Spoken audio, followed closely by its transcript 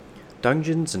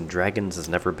Dungeons and Dragons has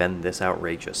never been this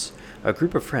outrageous. A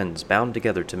group of friends bound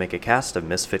together to make a cast of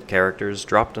misfit characters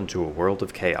dropped into a world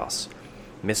of chaos.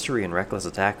 Mystery and reckless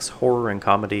attacks, horror and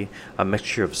comedy, a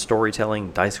mixture of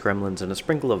storytelling, dice gremlins, and a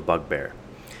sprinkle of bugbear.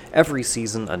 Every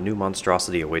season, a new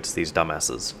monstrosity awaits these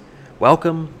dumbasses.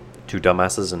 Welcome to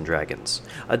Dumbasses and Dragons,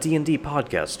 a D&D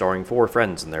podcast starring four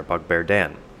friends and their bugbear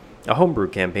Dan. A homebrew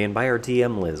campaign by our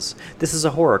DM Liz. This is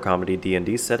a horror comedy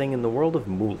D&D setting in the world of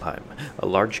Mulheim, a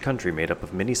large country made up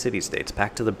of many city-states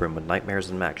packed to the brim with nightmares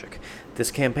and magic.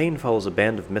 This campaign follows a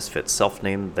band of misfits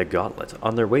self-named the Gauntlet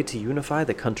on their way to unify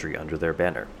the country under their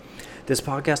banner. This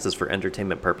podcast is for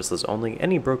entertainment purposes only.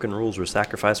 Any broken rules were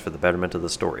sacrificed for the betterment of the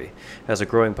story. As a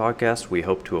growing podcast, we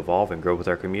hope to evolve and grow with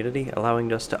our community,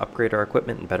 allowing us to upgrade our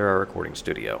equipment and better our recording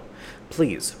studio.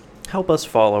 Please, help us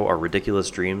follow our ridiculous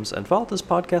dreams and follow this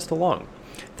podcast along.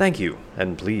 Thank you,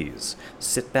 and please,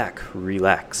 sit back,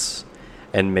 relax,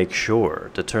 and make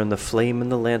sure to turn the flame in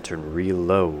the lantern real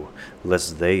low,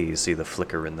 lest they see the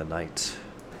flicker in the night.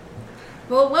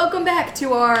 Well, welcome back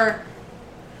to our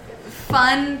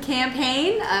fun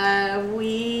campaign.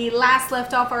 We last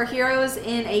left off our heroes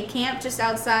in a camp just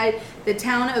outside the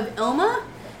town of Ilma.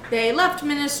 They left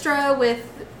Ministra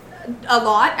with a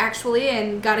lot, actually,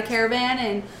 and got a caravan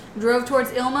and drove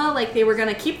towards Ilma like they were going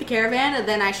to keep the caravan, and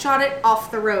then I shot it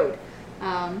off the road.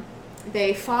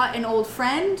 They fought an old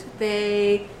friend.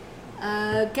 They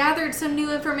gathered some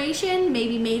new information,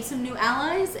 maybe made some new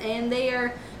allies, and they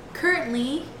are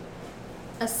currently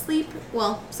asleep.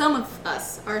 Well, some of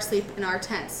us are asleep in our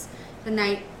tents. The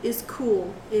night is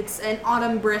cool. It's an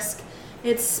autumn brisk.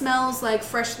 It smells like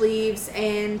fresh leaves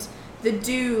and the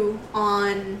dew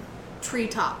on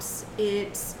treetops.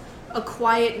 It's a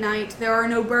quiet night. There are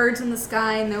no birds in the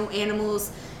sky, no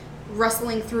animals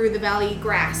rustling through the valley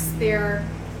grass. There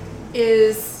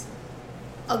is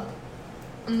a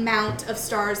amount of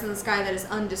stars in the sky that is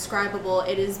undescribable.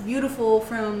 It is beautiful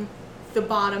from the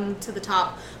bottom to the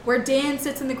top, where Dan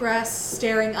sits in the grass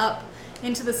staring up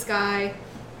into the sky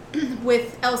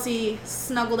with Elsie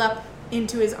snuggled up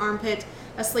into his armpit,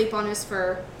 asleep on his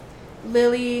fur.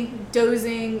 Lily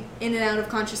dozing in and out of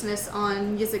consciousness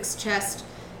on Yizik's chest.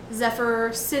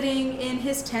 Zephyr sitting in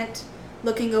his tent,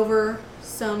 looking over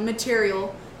some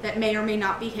material that may or may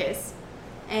not be his.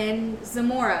 And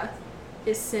Zamora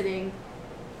is sitting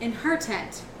in her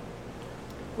tent,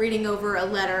 reading over a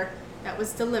letter that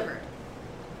was delivered.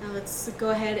 Now let's go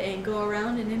ahead and go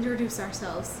around and introduce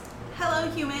ourselves. Hello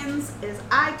humans, it is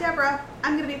I, Deborah.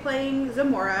 I'm going to be playing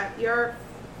Zamora, your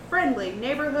friendly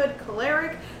neighborhood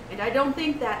cleric, and I don't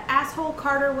think that asshole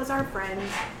Carter was our friend.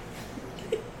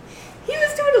 He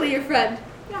was totally your friend.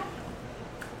 Yeah.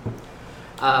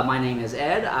 My name is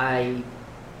Ed. I'm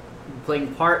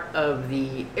playing part of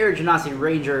the Air Genasi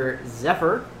Ranger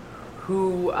Zephyr,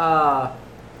 who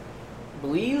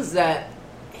believes that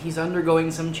he's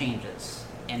undergoing some changes.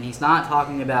 And he's not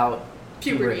talking about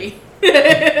Puberty.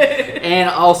 And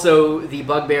also the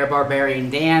bugbear barbarian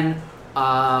Dan.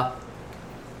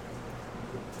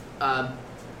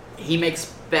 He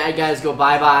makes bad guys go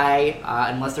bye-bye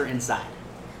unless they're inside.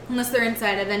 Unless they're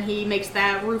inside, and then he makes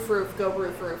that roof go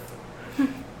roof.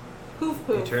 Poof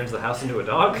poof. He turns the house into a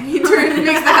dog. He makes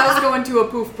the house go into a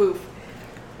poof.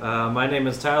 My name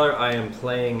is Tyler. I am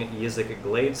playing Yizik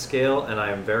Gladescale, and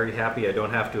I am very happy I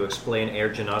don't have to explain Air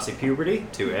Genasi puberty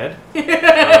to Ed.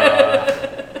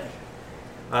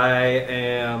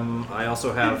 I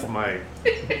also have my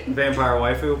vampire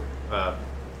waifu. I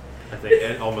think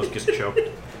Ed almost gets choked.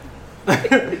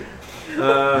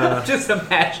 Just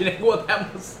imagining what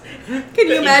that was. Can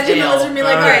you imagine the lizard be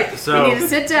like, alright, so- we need to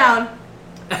sit down.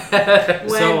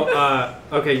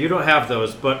 Okay, you don't have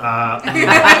those, but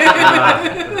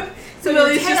So your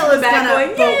Lily's tail just in the is back gonna- going,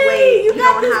 but yay, wait, you you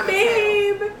got don't this, have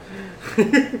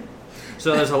a babe.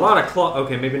 so there's a lot of claw.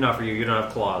 Okay, maybe not for you. You don't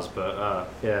have claws, but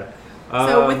yeah.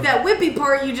 So with that whippy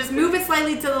part, you just move it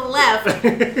slightly to the left.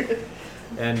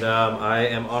 And I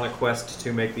am on a quest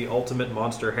to make the ultimate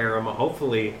monster harem,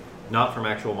 hopefully not from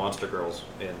actual monster girls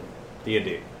in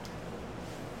D&D.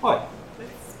 What?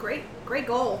 It's great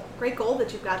goal. Great goal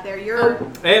that you've got there. You're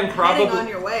And probably heading on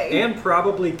your way. And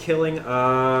probably killing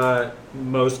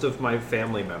most of my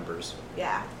family members.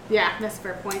 Yeah. Yeah, that's a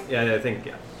fair point. Yeah, I think,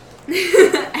 yeah.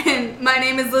 And my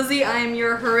name is Lizzie. I am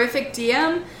your horrific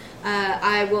DM.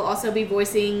 I will also be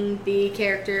voicing the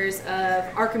characters of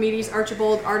Archimedes,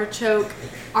 Archibald, Artichoke,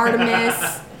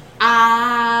 Artemis,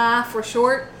 for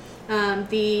short.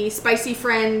 The spicy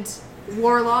friend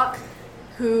Warlock,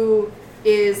 who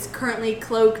is currently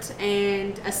cloaked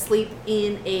and asleep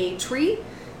in a tree.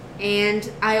 And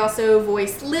I also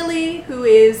voiced Lily, who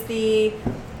is the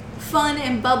fun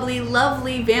and bubbly,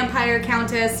 lovely vampire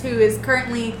countess who is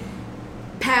currently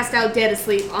passed out dead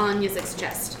asleep on Yizik's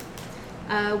chest.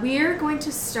 We're going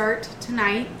to start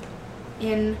tonight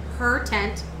in her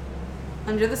tent,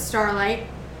 under the starlight,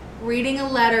 reading a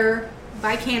letter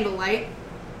by candlelight.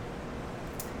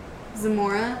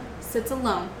 Zamora sits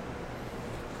alone.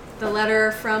 The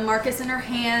letter from Marcus in her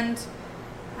hand.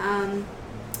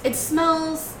 It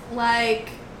smells like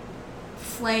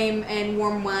flame and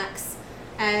warm wax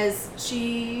as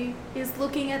she is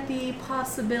looking at the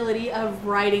possibility of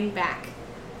writing back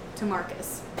to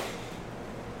Marcus.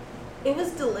 It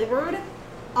was delivered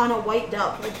on a white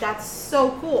dove. Like, that's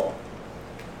so cool.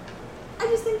 I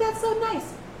just think that's so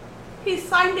nice. He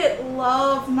signed it,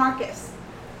 Love, Marcus.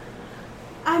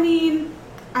 I mean,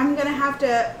 I'm gonna have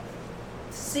to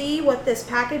see what this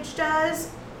package does.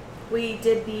 We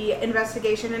did the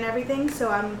investigation and everything,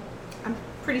 so I'm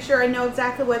pretty sure I know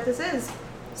exactly what this is.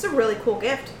 It's a really cool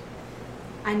gift.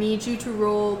 I need you to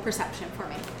roll perception for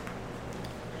me.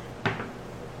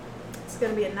 It's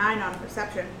gonna be a 9 on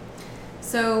perception.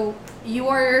 So you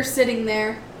are sitting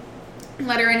there,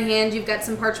 letter in hand, you've got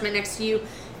some parchment next to you.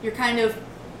 You're kind of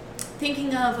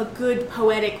thinking of a good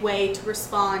poetic way to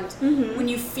respond when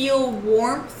you feel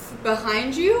warmth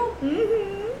behind you.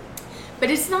 But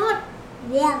it's not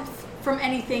warmth from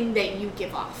anything that you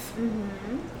give off.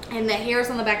 And the hairs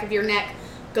on the back of your neck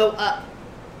go up.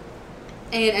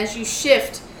 And as you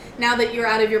shift, now that you're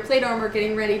out of your plate armor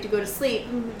getting ready to go to sleep,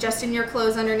 just in your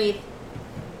clothes underneath,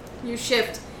 you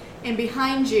shift, and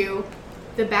behind you,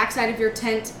 the backside of your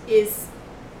tent is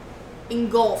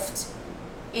engulfed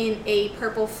in a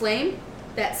purple flame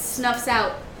that snuffs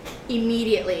out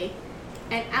immediately,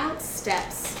 and out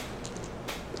steps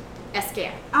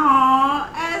Esker.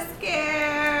 Aw,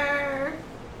 Esker.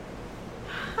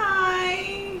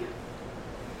 Hi.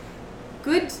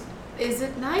 Good. Is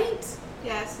it night?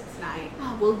 Yes, it's night.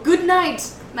 Oh, well, good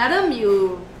night, madam.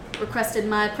 You requested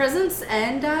my presence,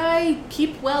 and I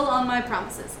keep well on my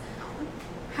promises.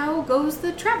 How goes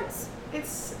the travels?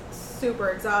 It's super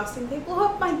exhausting. They blew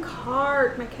up my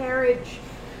cart, my carriage.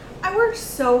 I worked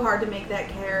so hard to make that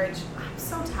carriage. I'm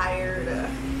so tired.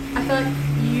 I thought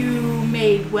you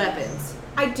made weapons.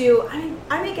 I do.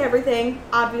 I make everything,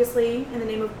 obviously, in the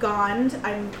name of Gond.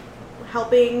 I'm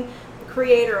helping the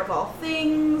creator of all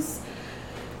things.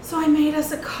 So I made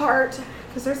us a cart,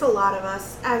 because there's a lot of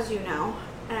us, as you know.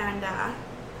 And,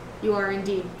 You are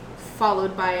indeed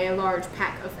followed by a large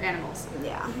pack of animals.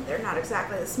 yeah, they're not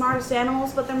exactly the smartest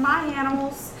animals, but they're my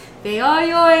animals. They are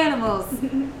your animals.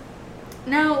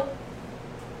 Now,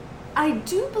 I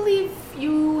do believe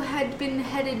you had been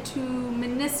headed to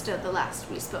Minista the last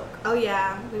we spoke. Oh,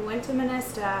 yeah, we went to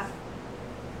Minista.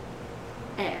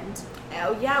 And?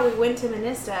 Oh, yeah, we went to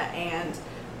Minista, and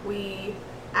we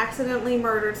accidentally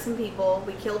murdered some people.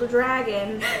 We killed a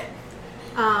dragon.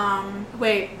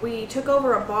 Wait, We took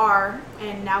over a bar,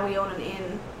 and now we own an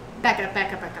inn. back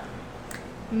up.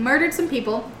 Murdered some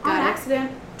people. On Got it.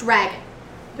 accident. Dragon.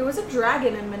 There was a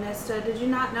dragon in Minista, did you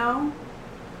not know?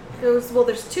 There's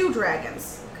 2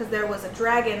 dragons, because there was a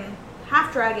dragon,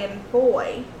 half-dragon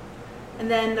boy,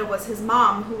 and then there was his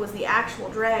mom, who was the actual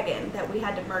dragon that we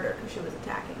had to murder because she was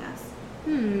attacking us.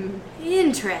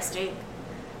 Interesting.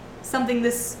 Something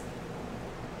this,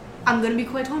 I'm gonna be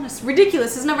quite honest,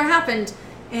 ridiculous has never happened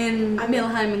in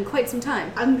Milheim in quite some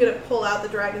time. I'm gonna pull out the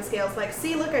dragon scales, like,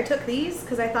 see, look, I took these,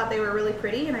 because I thought they were really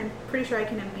pretty, and I'm pretty sure I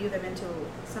can imbue them into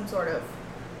some sort of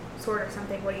sword or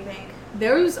something. What do you think?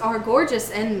 Those are gorgeous,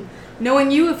 and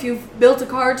knowing you, if you've built a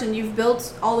cart and you've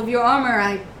built all of your armor,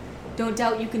 I don't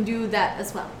doubt you can do that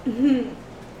as well.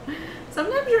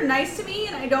 Sometimes you're nice to me,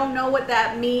 and I don't know what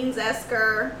that means,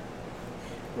 Esker.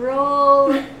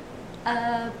 Roll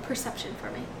perception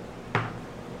for me.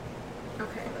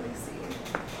 Okay, let me see.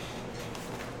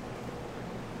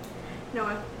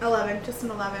 No, 11, just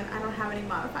an 11. I don't have any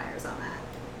modifiers on that.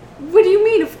 What do you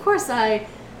mean? Of course,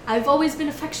 I've always been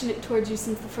affectionate towards you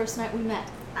since the first night we met.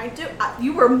 I do.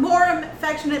 You were more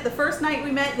affectionate the first night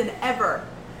we met than ever.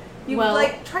 You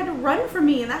tried to run from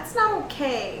me, and that's not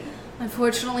okay.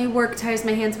 Unfortunately, work ties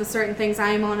my hands with certain things. I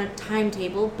am on a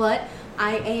timetable, but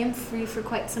I am free for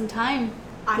quite some time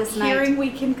this night. I'm hearing we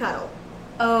can cuddle.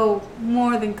 Oh,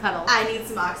 more than cuddle. I need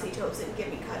some oxytocin. Give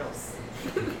me cuddles.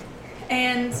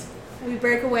 And we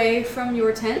break away from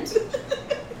your tent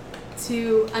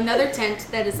to another tent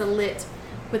that is alit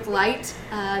with light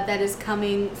that is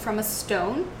coming from a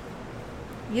stone.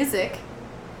 Yizik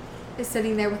is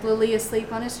sitting there with Lily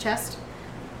asleep on his chest.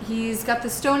 He's got the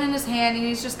stone in his hand, and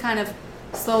he's just kind of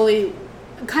slowly,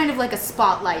 kind of like a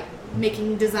spotlight,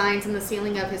 making designs in the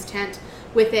ceiling of his tent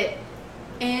with it.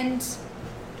 And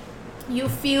you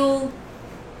feel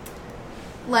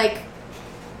like,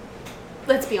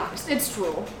 let's be honest, it's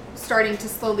drool starting to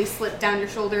slowly slip down your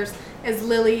shoulders as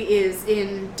Lily is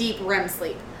in deep REM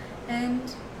sleep.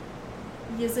 And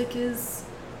Yizik is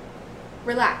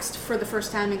relaxed for the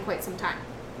first time in quite some time.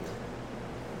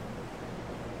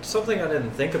 Something I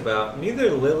didn't think about. Neither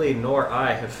Lily nor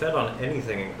I have fed on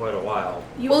anything in quite a while.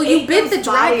 You ate bit those the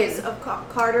dragon. bodies of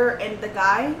Carter and the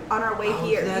guy on our way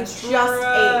here. That's you just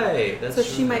right. ate. That's So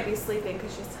she right. might be sleeping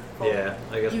because she's full. Yeah,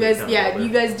 I guess You we guys, kinda yeah, were. you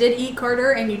guys did eat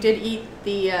Carter, and you did eat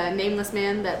the nameless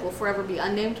man that will forever be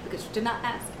unnamed because you did not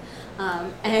ask.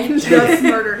 And Just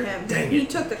murdered him. Dang He it.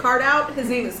 took the card out. His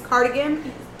name is Cardigan.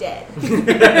 He's dead.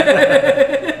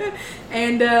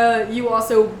 and you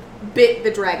also bit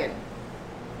the dragon.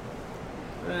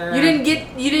 Eh,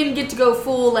 You didn't get to go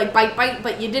full like bite,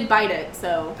 but you did bite it.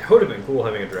 So It would have been cool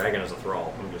having a dragon as a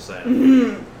thrall. I'm just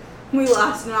saying. We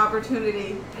lost an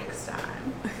opportunity next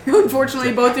time.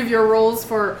 unfortunately, both of your rolls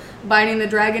for biting the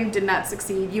dragon did not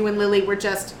succeed. You and Lily were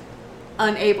just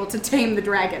unable to tame the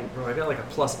dragon. Bro, I got like a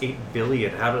plus 8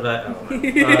 billion. How did I? I don't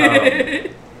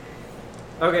know.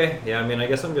 Okay, yeah. I mean, I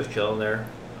guess I'm just chilling there.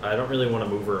 I don't really want to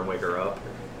move her and wake her up.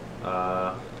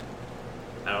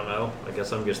 I don't know. I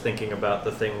guess I'm just thinking about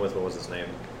the thing with, what was his name?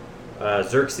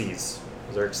 Xerxes.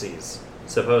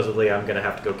 Supposedly I'm going to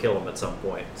have to go kill him at some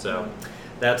point. So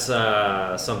that's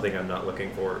something I'm not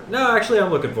looking forward. No, actually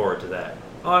I'm looking forward to that.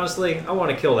 Honestly, I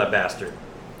want to kill that bastard.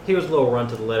 He was a little run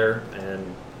to the litter,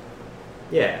 and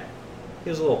yeah, he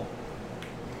was a little...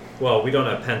 Well, we don't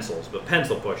have pencils, but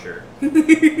pencil pusher.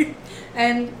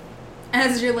 And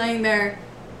as you're laying there,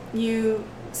 you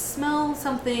smell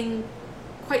something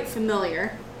quite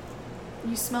familiar.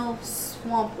 You smell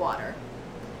swamp water.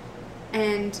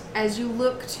 And as you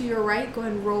look to your right, go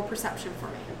ahead and roll perception for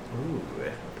me. Ooh,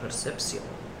 perception.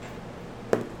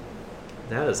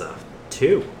 That is a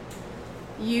 2.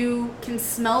 You can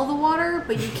smell the water,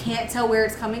 but you can't tell where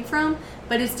it's coming from.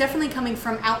 But it's definitely coming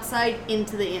from outside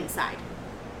into the inside.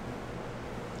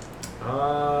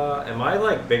 Am I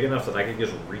like big enough that I could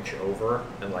just reach over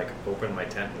and like open my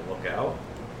tent and look out?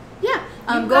 Yeah.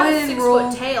 You've Go got ahead a and roll.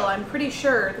 6-foot tail. I'm pretty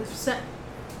sure the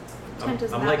tent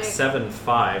isn't I'm that like big.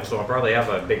 7'5", so I probably have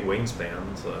a big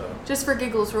wingspan. So Just for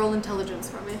giggles, roll intelligence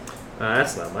for me.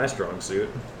 that's not my strong suit.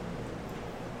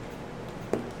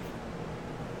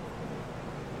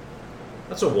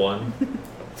 That's a 1.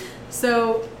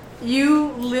 So you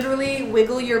literally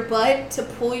wiggle your butt to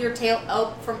pull your tail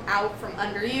out from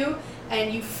under you,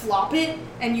 and you flop it,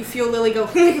 and you feel Lily go,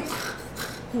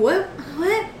 what?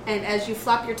 And as you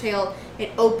flop your tail,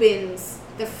 it opens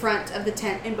the front of the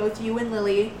tent, and both you and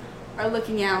Lily are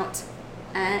looking out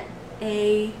at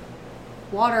a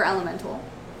water elemental.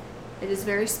 It is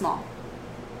very small.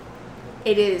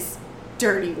 It is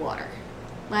dirty water.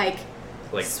 Like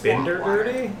swamp Binder water.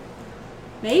 dirty?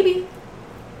 Maybe.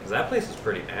 Because that place is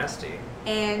pretty nasty.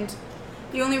 And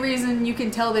the only reason you can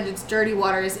tell that it's dirty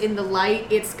water is in the light.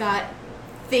 It's got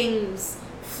things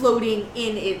floating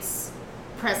in its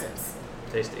presence.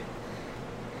 Tasty.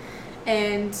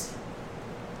 And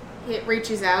it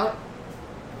reaches out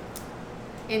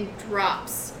and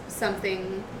drops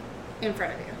something in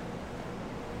front of you.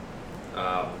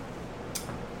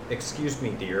 Excuse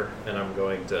me, dear, and I'm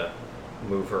going to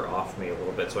move her off me a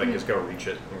little bit so I can just go reach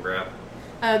it and grab.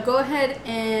 Go ahead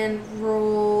and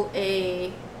roll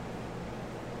a...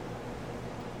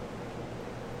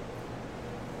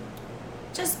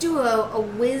 Just do a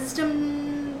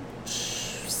wisdom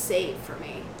save for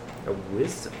me. A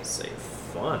wisdom save.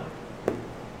 Fun.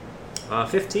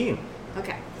 15.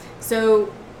 Okay.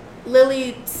 So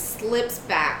Lily slips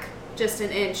back just an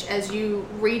inch as you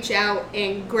reach out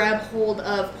and grab hold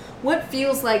of what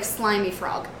feels like slimy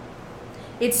frog.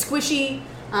 It's squishy,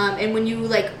 and when you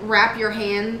like wrap your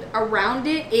hand around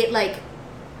it, it like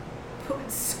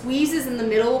squeezes in the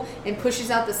middle and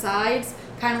pushes out the sides,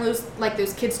 kind of like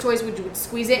those kids' toys where you would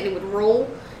squeeze it and it would roll,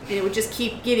 and it would just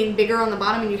keep getting bigger on the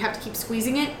bottom, and you'd have to keep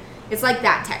squeezing it. It's like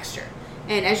that texture.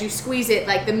 And as you squeeze it,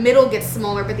 like the middle gets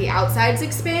smaller, but the outsides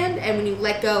expand, and when you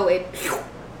let go, it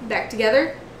back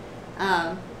together.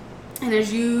 And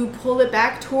as you pull it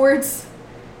back towards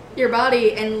your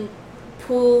body and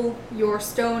pull your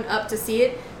stone up to see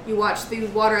it, you watch the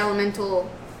water elemental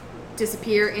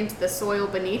disappear into the soil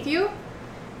beneath you.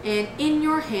 And in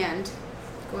your hand,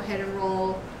 go ahead and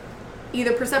roll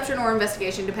either perception or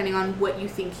investigation, depending on what you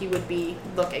think you would be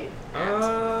looking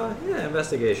at. Yeah,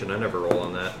 investigation. I never roll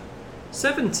on that.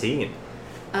 17.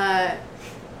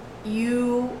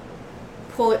 You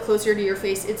pull it closer to your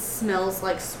face. It smells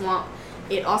like swamp.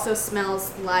 It also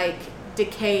smells like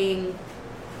decaying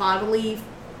bodily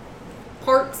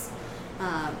parts.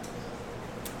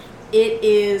 It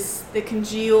is the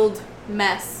congealed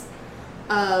mess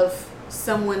of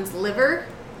someone's liver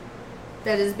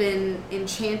that has been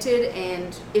enchanted,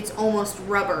 and it's almost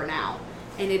rubber now,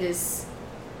 and it is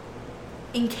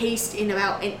encased in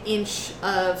about an inch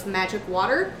of magic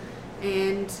water,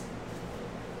 and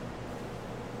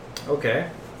Okay.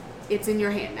 it's in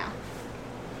your hand now.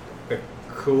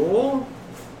 Cool.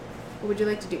 What would you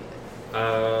like to do with it?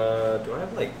 Do I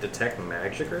have like detect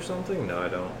magic or something? No, I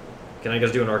don't. Can I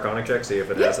just do an Arcana check, see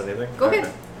if it Yeah. has anything? Go ahead.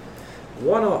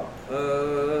 One up.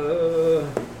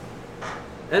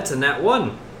 That's a nat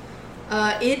 1.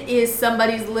 It is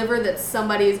somebody's liver that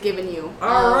somebody has given you.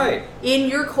 All right. In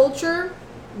your culture,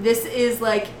 this is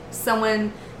like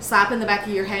someone slapping the back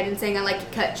of your head and saying, "I like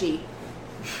your cut, G."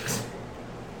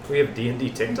 We have D&D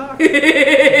TikTok.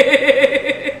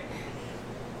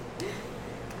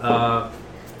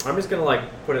 I'm just gonna like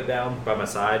put it down by my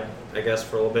side, I guess,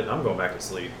 for a little bit. And I'm going back to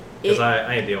sleep because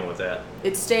I ain't dealing with that.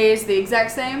 It stays the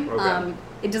exact same. Okay.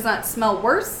 It does not smell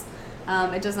worse.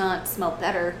 It does not smell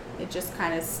better. It just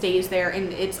kind of stays there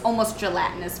in its almost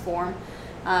gelatinous form.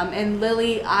 And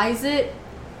Lily eyes it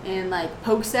and like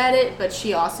pokes at it, but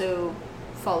she also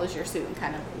follows your suit and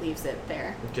kind of leaves it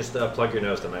there. Just plug your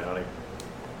nose tonight, honey.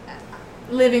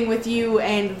 Living with you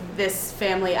and this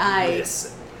family, I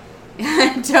Listen.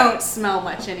 don't smell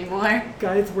much anymore.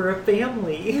 Guys, we're a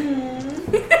family.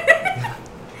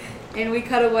 And we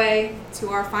cut away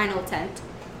to our final tent,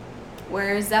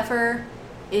 where Zephyr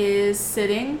is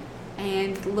sitting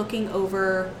and looking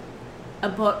over a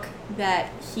book that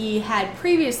he had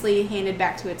previously handed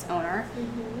back to its owner,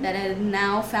 that had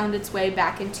now found its way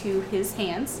back into his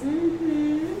hands,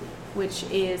 which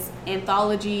is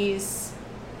anthologies,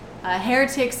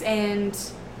 heretics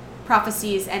and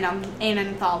prophecies, and an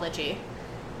anthology.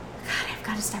 God, I've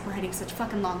got to stop writing such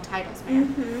fucking long titles,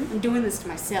 man. I'm doing this to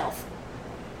myself.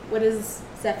 What is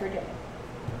Zephyr doing?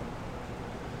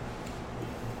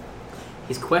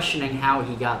 He's questioning how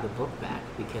he got the book back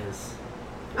because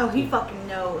Oh, he fucking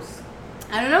knows.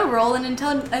 I don't know. Roll an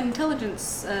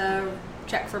intelligence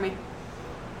check for me.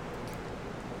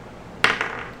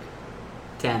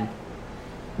 10.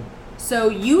 So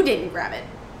you didn't grab it.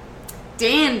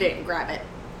 Dan didn't grab it.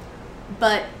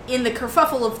 But in the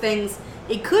kerfuffle of things,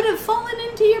 it could have fallen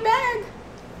into your bag.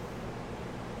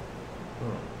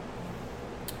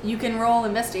 You can roll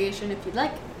investigation if you'd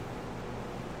like.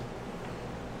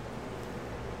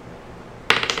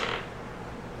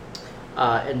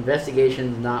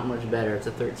 Investigation's not much better. It's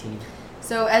a 13.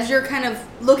 So as you're kind of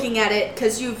looking at it,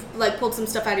 because you've like pulled some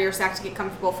stuff out of your sack to get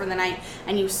comfortable for the night,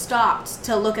 and you stopped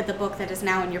to look at the book that is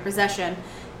now in your possession,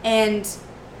 and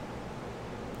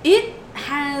it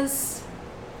has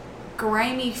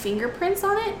grimy fingerprints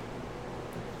on it.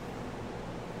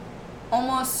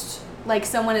 Almost like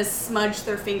someone has smudged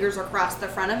their fingers across the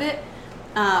front of it.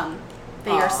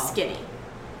 They are skinny.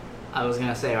 I was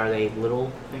gonna say, are they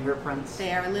little fingerprints?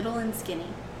 They are little and skinny.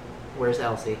 Where's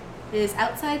Elsie? It is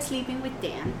outside sleeping with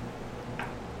Dan.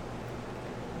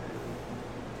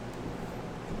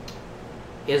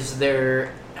 Is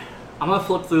there... I'm gonna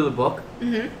flip through the book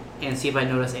Mm-hmm. and see if I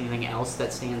notice anything else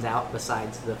that stands out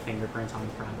besides the fingerprints on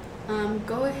the front.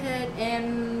 Go ahead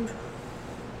and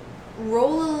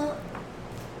roll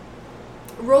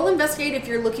investigate if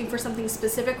you're looking for something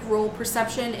specific. Roll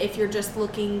perception if you're just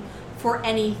looking for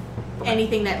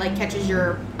anything that like catches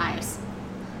your eyes.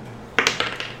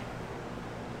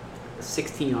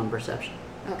 16 on perception.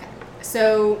 Okay.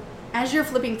 So as you're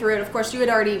flipping through it, of course you had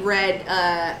already read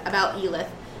about Elith,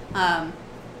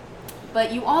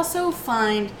 but you also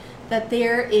find that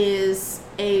there is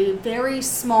a very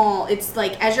small, it's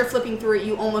like as you're flipping through it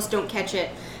you almost don't catch it,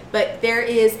 but there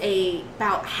is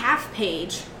about half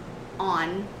page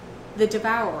on the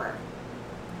Devourer.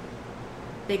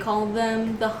 They call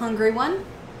them the Hungry One.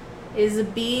 It is a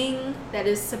being that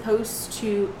is supposed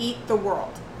to eat the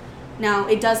world. Now,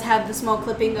 it does have the small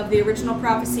clipping of the original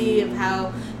prophecy of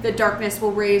how the darkness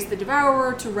will raise the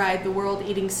Devourer to ride the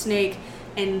world-eating snake,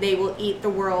 and they will eat the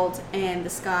world and the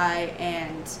sky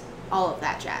and all of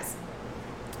that jazz.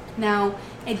 Now,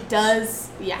 it does,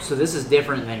 yeah. So this is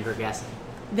different than Gregesson.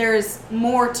 There's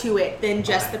more to it than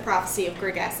just Okay. the prophecy of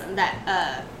Gregesson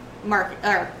that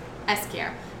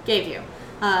Eskier gave you.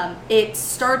 It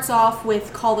starts off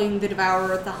with calling the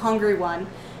Devourer the Hungry One,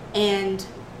 and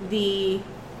the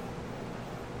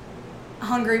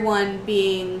Hungry One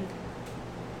being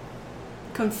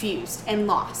confused and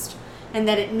lost, and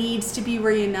that it needs to be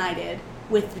reunited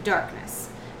with the darkness.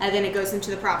 And then it goes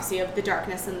into the prophecy of the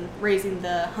darkness and raising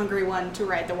the Hungry One to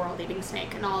ride the world-eating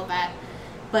snake and all of that.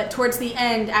 But towards the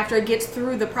end, after it gets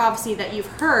through the prophecy that you've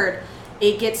heard,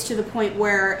 it gets to the point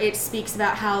where it speaks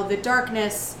about how the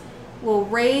darkness will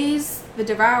raise the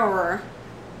Devourer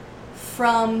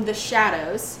from the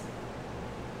shadows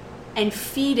and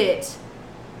feed it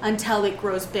until it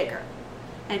grows bigger.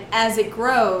 And as it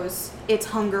grows, its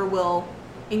hunger will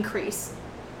increase.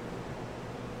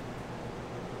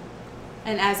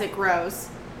 And as it grows,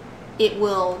 it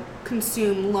will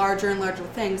consume larger and larger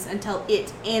things until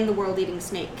it and the world-eating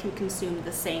snake can consume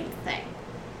the same thing.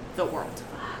 The world.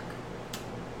 Fuck.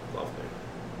 Lovely.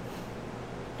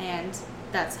 And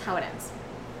that's how it ends.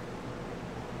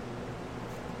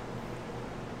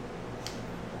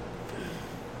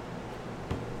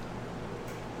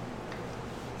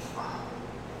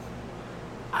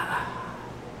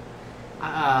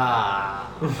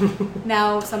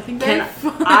 Now something very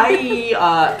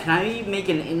Can I make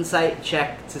an insight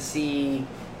check to see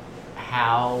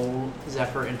how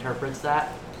Zephyr interprets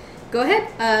that? Go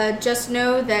ahead. Just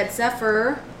know that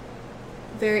Zephyr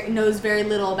knows very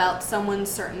little about someone's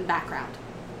certain background.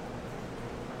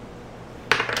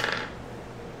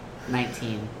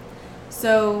 19.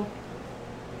 So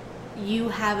you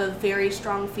have a very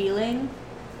strong feeling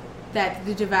that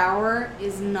the Devourer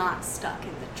is not stuck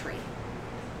in the tree.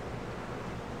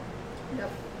 Yep.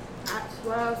 That's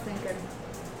what I was thinking.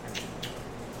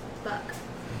 Fuck.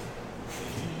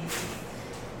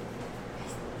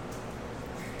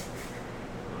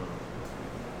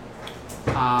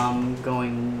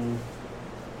 Going.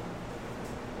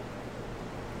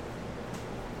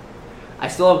 I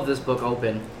still have this book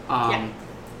open. Yeah. I'm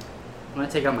gonna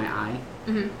take out my eye.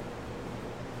 Mm-hmm.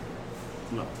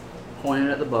 I'm gonna point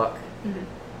it at the book. Mm-hmm.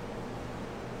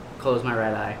 Close my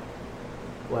right eye.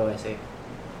 What do I see?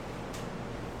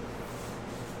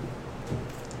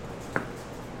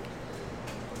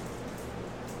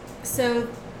 So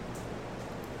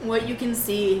what you can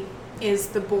see is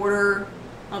the border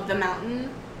of the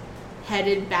mountain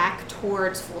headed back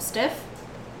towards Fullstiff.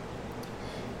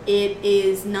 It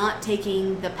is not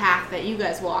taking the path that you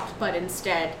guys walked, but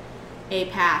instead a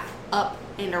path up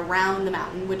and around the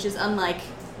mountain, which is unlike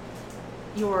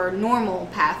your normal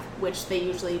path, which they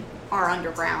usually are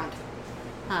underground.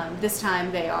 This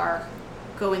time they are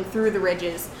going through the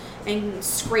ridges and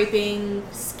scraping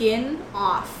skin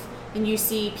off, and you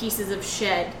see pieces of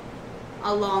shed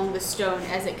along the stone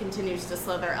as it continues to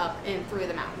slither up and through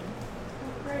the mountain.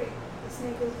 Oh, great. The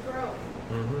snake is growing.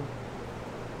 Mm-hmm.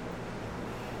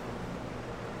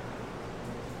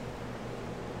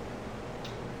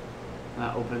 I'm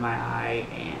gonna open my eye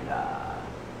and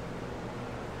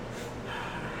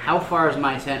how far is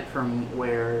my tent from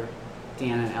where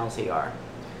Dan and Elsie are?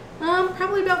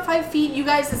 Probably about 5 feet. You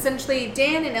guys essentially,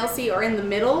 Dan and Elsie are in the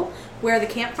middle where the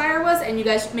campfire was, and you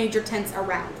guys made your tents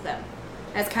around them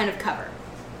as kind of cover.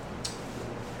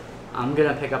 I'm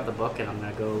gonna pick up the book and I'm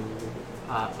gonna go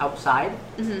outside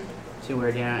to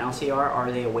where Dan and Elsie are.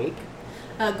 Are they awake?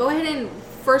 Go ahead and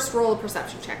first roll a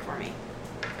perception check for me.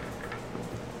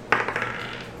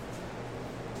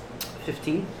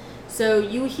 15. So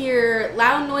you hear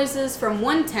loud noises from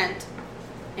one tent,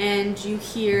 and you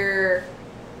hear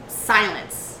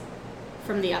silence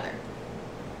from the other.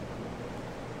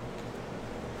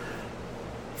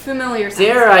 Familiar sounds.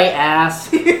 Dare I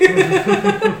ask, Don't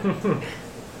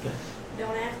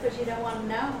ask what you don't want to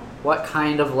know. what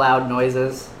kind of loud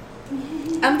noises?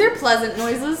 They're pleasant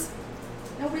noises.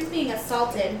 Nobody's being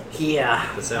assaulted.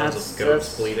 Yeah. The sounds of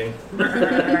goats bleeding.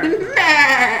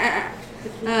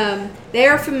 They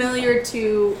are familiar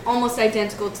to, almost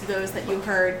identical to those that you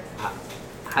heard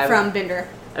from Binder.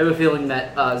 I have a feeling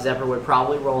that Zephyr would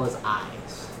probably roll his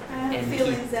eyes. I have a And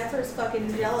feeling Zephyr's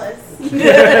fucking jealous.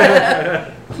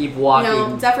 Keep walking.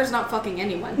 No, Zephyr's not fucking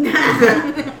anyone.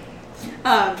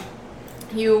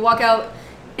 You walk out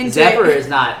into Zephyr is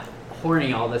not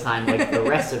horny all the time like the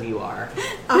rest of you are.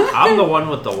 I'm the one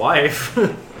with the wife.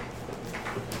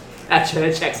 Actually,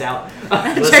 it checks out.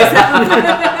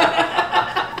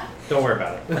 Don't worry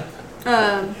about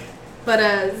it. But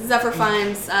Zephyr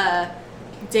finds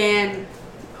Dan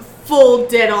full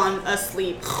dead on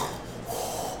asleep.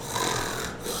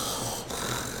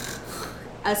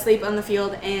 Asleep on the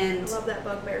field, I and love that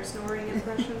bugbear snoring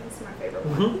impression. It's my favorite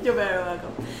one. you're very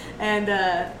welcome. And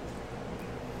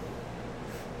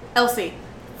Elsie,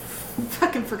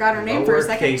 fucking forgot her name for a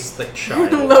second. Lowercase the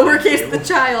child. Lowercase the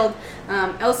child.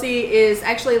 Elsie is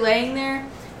actually laying there,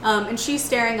 and she's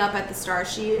staring up at the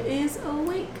stars. She is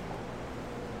awake.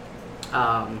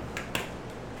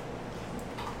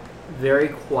 Very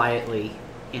quietly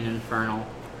in Infernal,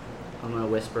 I'm going to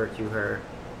whisper to her.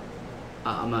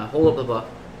 I'm going to hold up the book.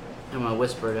 I'm going to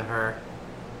whisper to her.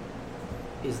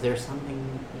 Is there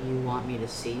something you want me to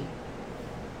see?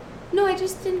 No, I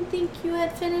just didn't think you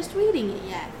had finished reading it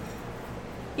yet.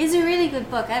 It's a really good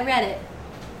book. I read it.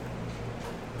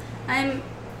 I'm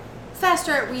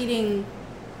faster at reading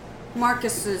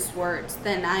Marcus's words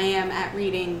than I am at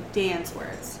reading Dan's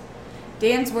words.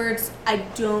 Dan's words, I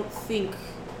don't think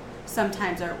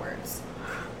sometimes are words.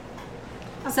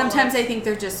 Sometimes I think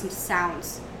they're just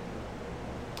sounds.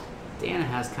 Dan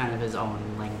has kind of his own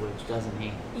language, doesn't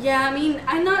he? Yeah, I mean,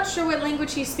 I'm not sure what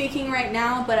language he's speaking right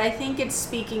now, but I think it's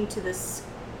speaking to the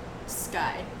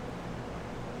sky.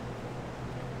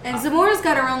 And Zamora's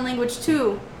got her own language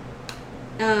too.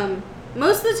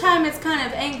 Most of the time it's kind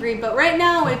of angry, but right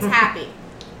now it's happy.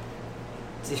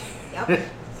 Yep.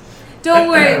 Don't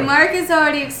worry, Marcus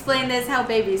already explained this how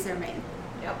babies are made.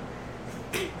 Yep.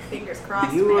 Fingers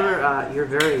crossed. You man. are you're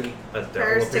very A devil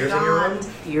Prayers to appears in your room? God.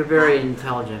 you're very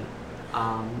intelligent.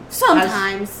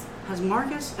 Sometimes. Has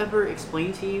Marcus ever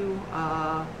explained to you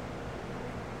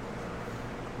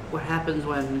what happens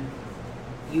when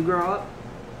you grow up?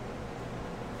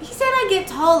 He said I get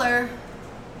taller,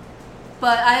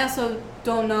 but I also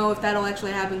don't know if that'll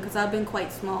actually happen because I've been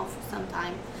quite small for some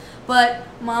time. But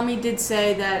Mommy did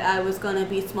say that I was going to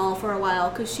be small for a while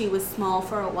because she was small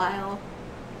for a while.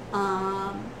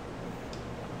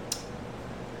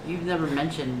 You've never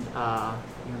mentioned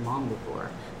your mom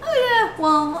before. Oh yeah,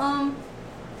 well,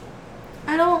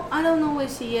 I don't know where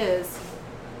she is.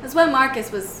 That's when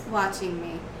Marcus was watching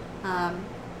me.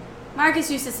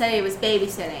 Marcus used to say he was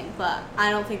babysitting, but I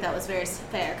don't think that was very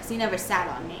fair because he never sat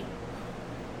on me.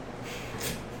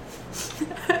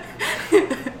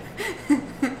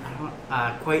 I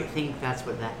don't quite think that's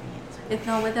what that means. It's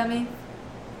not what that means?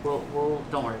 Well,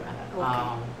 don't worry about it.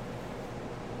 Okay.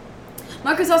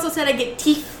 Marcus also said I get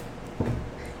teeth.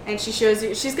 And she shows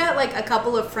you, she's got like a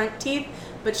couple of front teeth,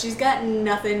 but she's got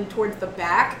nothing towards the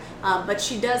back. But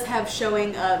she does have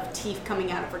showing of teeth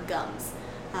coming out of her gums.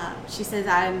 She says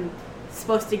I'm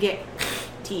supposed to get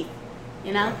teeth,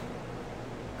 you know?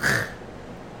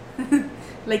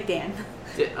 Like Dan.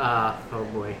 Oh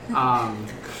boy.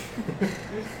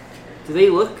 Do they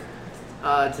look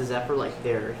to Zephyr like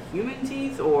they're human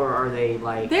teeth, or are they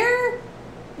like They're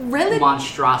really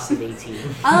monstrosity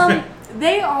teeth?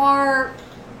 They are.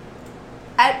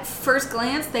 At first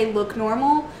glance, they look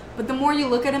normal, but the more you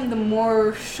look at them, the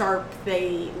more sharp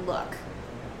they look.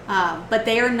 But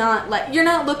they are not like you're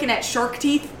not looking at shark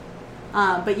teeth,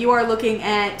 but you are looking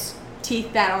at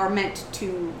teeth that are meant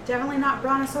to. Definitely not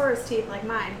brontosaurus teeth like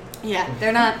mine. Yeah,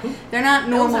 they're not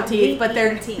normal are teeth, but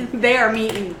they're meat-eating teeth. they are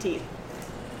meat-eating teeth.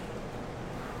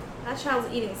 That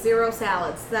child's eating 0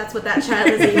 salads. That's what that child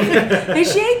is eating. And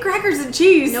she ate crackers and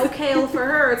cheese. No kale for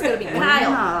her. It's gonna be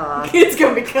Kyle. It's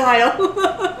gonna be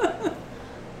Kyle.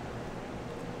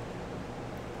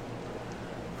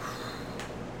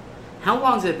 How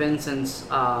long's it been since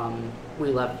we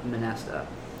left Minesta?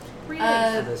 3 days.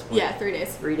 At this point? Yeah, 3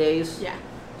 days. 3 days? Yeah,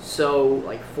 So,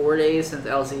 like 4 days since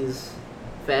Elsie's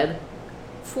fed?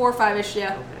 4 or 5ish.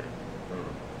 Yeah. Okay.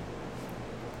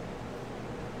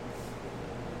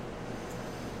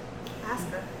 Ask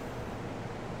her.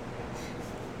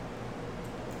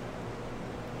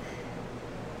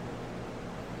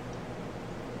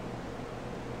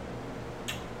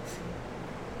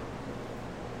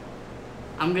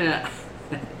 I'm gonna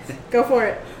Go for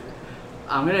it.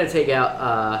 I'm gonna take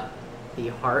out the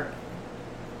heart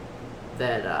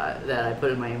that I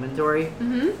put in my inventory.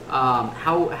 Mm-hmm.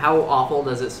 How awful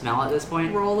does it smell at this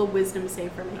point? Roll a wisdom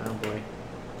save for me. Oh boy.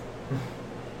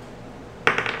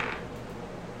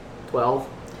 12.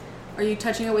 Are you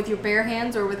touching it with your bare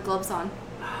hands or with gloves on?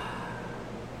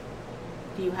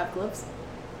 Do you have gloves?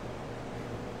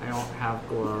 I don't have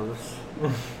gloves.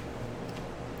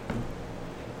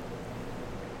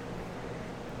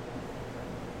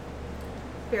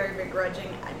 Very begrudging.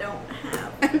 I don't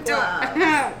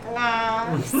have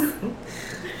gloves. gloves.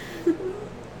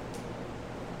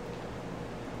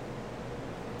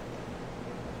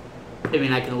 I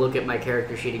mean, I can look at my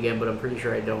character sheet again, but I'm pretty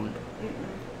sure I don't.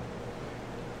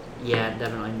 Yeah,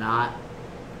 definitely not.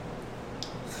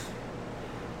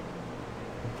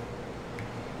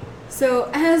 So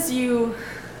as you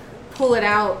pull it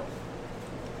out,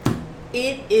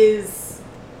 it is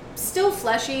still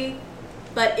fleshy,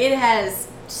 but it has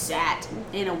sat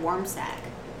in a worm sack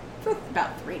for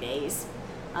about 3 days.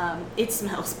 It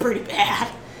smells pretty bad.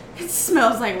 It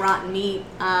smells like rotten meat.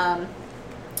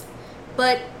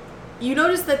 But you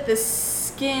notice that the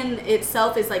skin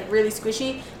itself is like really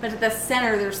squishy, but at the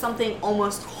center there's something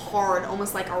almost hard,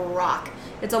 almost like a rock.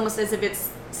 It's almost as if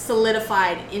it's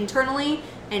solidified internally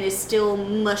and is still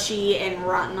mushy and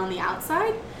rotten on the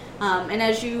outside. And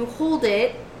as you hold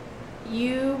it,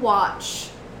 you watch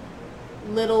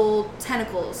little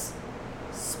tentacles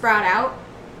sprout out,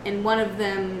 and one of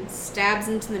them stabs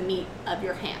into the meat of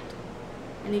your hand.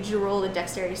 I need you to roll a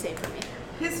dexterity save for me.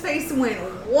 His face went,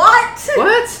 what?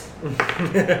 What?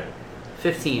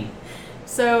 15.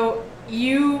 So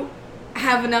you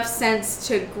have enough sense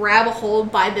to grab a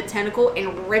hold by the tentacle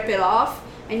and rip it off,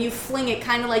 and you fling it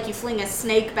kind of like you fling a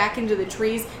snake back into the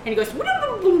trees, and it goes,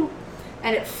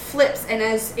 and it flips, and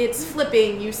as it's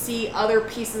flipping, you see other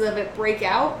pieces of it break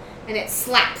out, and it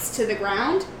slaps to the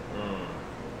ground,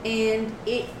 and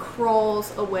it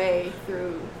crawls away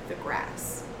through the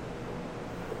grass.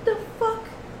 What the fuck?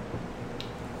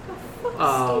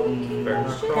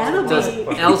 That'll Does be...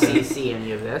 Elsie see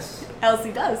any of this?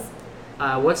 Elsie does.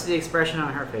 What's the expression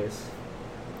on her face?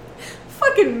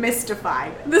 Fucking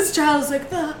mystified. This child's like,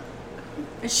 the...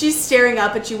 And she's staring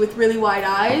up at you with really wide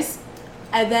eyes,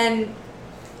 and then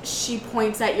she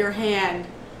points at your hand.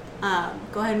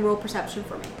 Go ahead and roll perception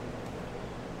for me.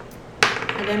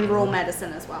 And then roll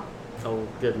medicine as well. Oh,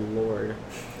 good lord.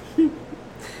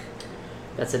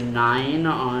 That's a 9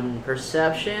 on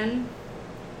perception.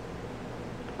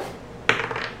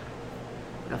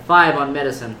 A 5 on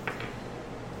medicine.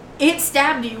 It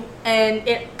stabbed you, and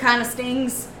it kind of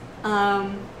stings.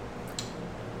 But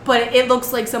it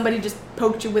looks like somebody just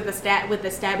poked you with a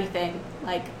stabby thing.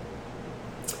 Like,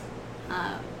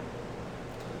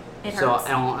 it So hurts.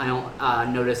 I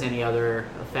don't notice any other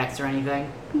effects or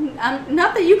anything.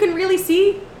 Not that you can really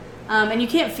see, and you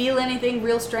can't feel anything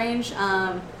real strange.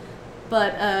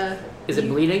 But Is it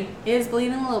bleeding? It is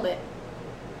bleeding a little bit.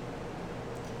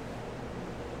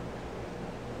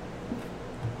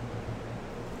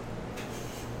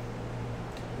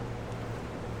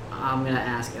 I'm gonna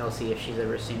ask Elsie if she's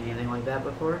ever seen anything like that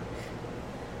before.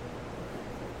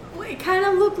 Well, it kind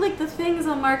of looked like the things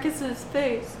on Marcus's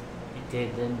face. It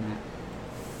did, didn't it?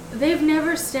 They've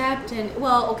never stabbed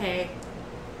well, okay.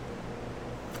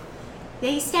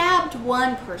 They stabbed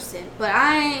one person, but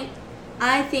I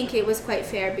think it was quite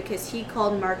fair because he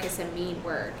called Marcus a mean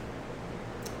word.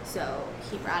 So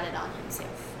he brought it on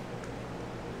himself.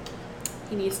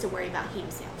 He needs to worry about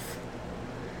himself.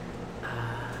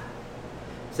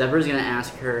 Zebra's gonna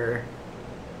ask her,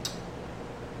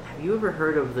 have you ever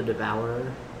heard of the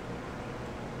Devourer?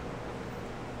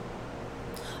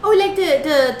 Oh, like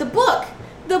the book.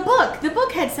 The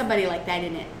book had somebody like that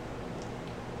in it.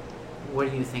 What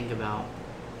do you think about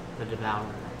the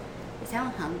Devourer? I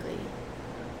sound hungry.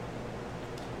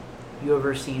 You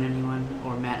ever seen anyone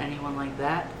or met anyone like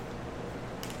that?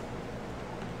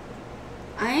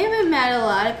 I haven't met a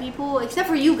lot of people except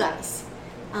for you guys.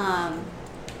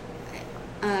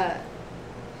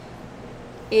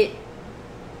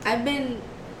 I've been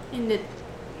in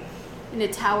the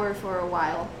tower for a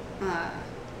while.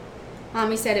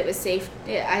 Mommy said it was safe.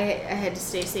 I had to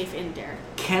stay safe in there.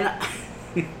 Can I...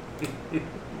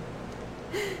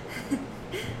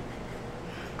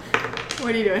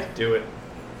 What are you doing? Do it.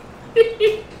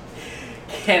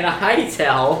 Can I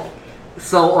tell?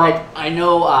 So, like, I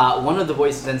know one of the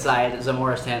voices inside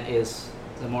Zamora's tent is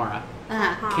Zamora.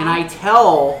 Uh-huh. Can I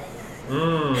tell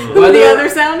Who the other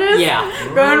sound is? Yeah.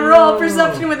 Go ahead and roll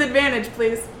perception with advantage,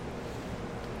 please.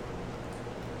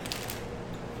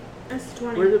 That's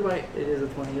 20. Where did my... It is a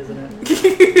 20, isn't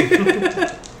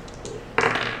it?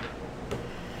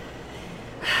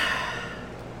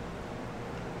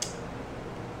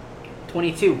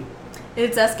 22.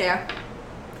 It's Eskar.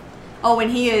 Oh,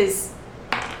 and he is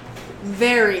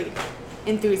very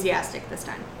enthusiastic this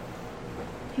time.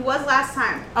 He was last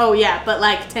time. Oh yeah, but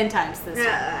like 10 times this time.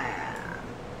 Yeah.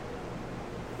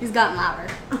 He's gotten louder.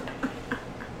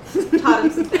 Taught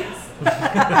him some things.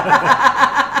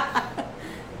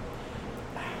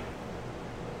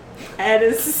 Ed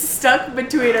is stuck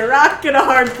between a rock and a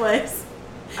hard place.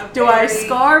 Do I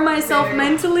scar myself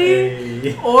mentally,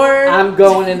 Hey. or I'm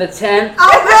going in the tent.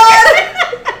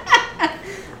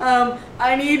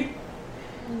 I need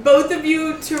both of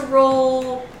you to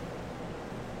roll.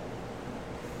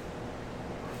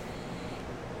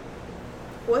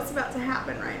 What's about to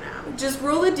happen right now? Just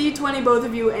roll a d20, both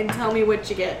of you, and tell me what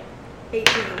you get. 18.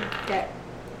 Okay.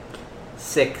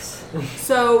 6.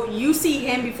 So you see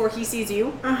him before he sees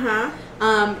you. Uh-huh.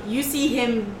 You see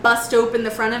him bust open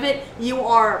the front of it. You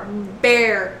are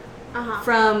bare Uh-huh.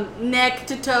 from neck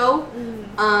to toe.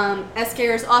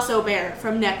 Eskar is also bare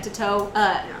from neck to toe.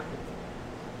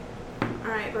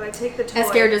 Alright, but I take the toy.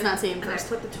 Eskar does not see him and I first.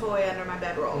 put the toy under my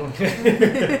bedroll.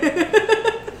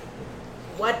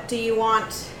 What do you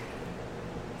want,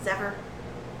 Zephyr?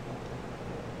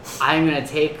 I'm going to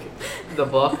take the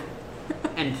book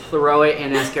and throw it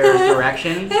in Escar's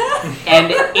direction.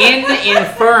 And in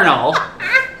Infernal,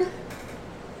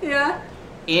 Yeah.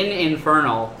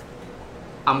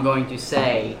 I'm going to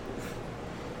say,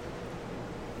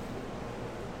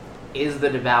 is the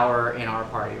Devourer in our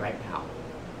party right now?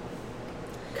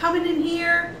 Coming in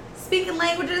here, speaking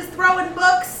languages, throwing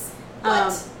books.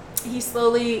 What? He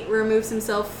slowly removes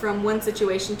himself from one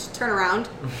situation to turn around.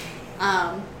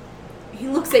 He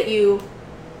looks at you,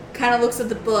 kind of looks at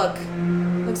the book,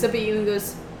 looks up at you and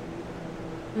goes,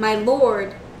 "My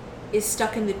lord is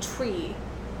stuck in the tree.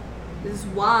 This is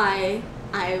why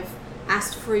I've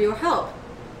asked for your help.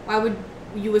 Why would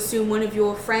you assume one of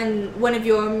your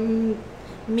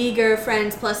meager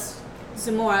friends plus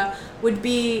Zamora would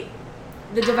be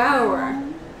the Devourer?"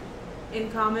 In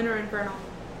common or infernal?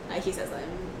 He says that in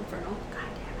infernal. God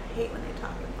damn, I hate when they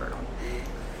talk infernal.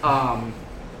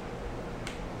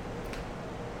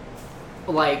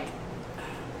 Like,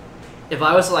 if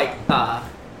I was to, like,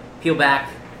 peel back,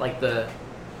 like, the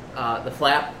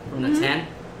flap from the tent,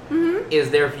 is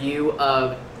there view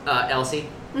of Elsie?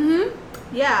 Mm-hmm.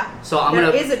 Yeah. So I'm there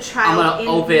gonna is a child I'm gonna in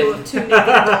open view of two naked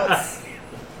adults.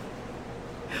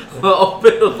 I'm gonna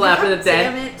open the flap of the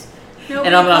Damn tent. it. Nobody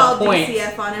And I'm gonna called point.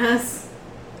 DCF on us.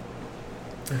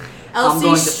 Elsie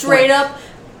going to straight point. up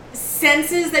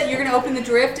senses that you're going to open the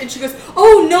drift, and she goes,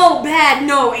 "Oh, no, bad,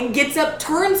 no," and gets up,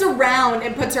 turns around,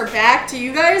 and puts her back to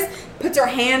you guys, puts her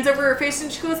hands over her face,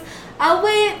 and she goes, "I'll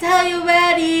wait till you're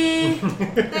ready."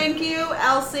 Thank you,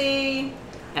 Elsie.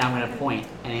 And I'm gonna point.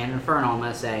 And in Infernal, I'm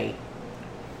gonna say,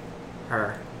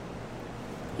 her.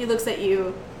 He looks at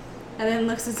you, and then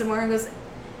looks at Zamora and goes,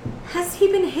 "Has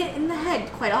he been hit in the head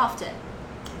quite often?"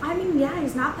 I mean, yeah,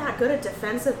 he's not that good at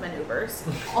defensive maneuvers.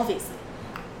 Obviously.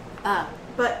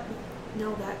 But,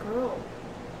 no, that girl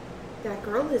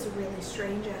is really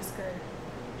strange, Esker.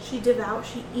 She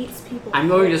eats people. I'm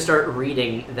going to start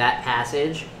reading that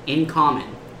passage in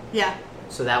common, Yeah.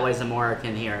 so that way Zamora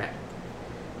can hear it.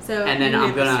 So, And then you I'm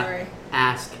get the gonna story.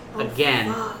 ask Oh,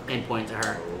 again fuck. and point to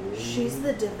her. She's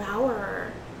the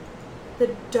devourer. The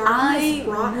darkness I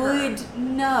brought her. would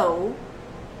know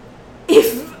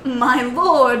if my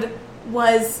lord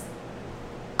was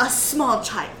a small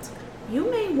child. You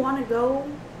may want to go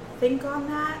think on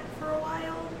that for a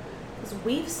while, because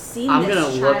we've seen I'm this gonna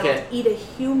child look at- eat a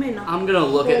human. I'm gonna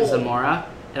look at whole. Zamora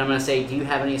and I'm gonna say, do you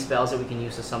have any spells that we can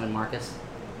use to summon Marcus?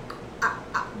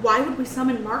 Why would we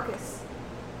summon Marcus?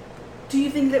 Do you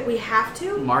think that we have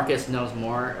to? Marcus knows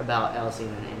more about Elsie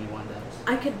than anyone does.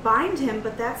 I could bind him,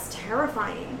 but that's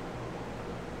terrifying.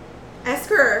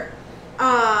 Esker,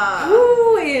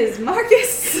 Who is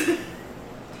Marcus?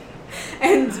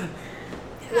 And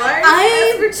why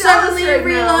I Esker jealous suddenly right now?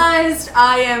 realized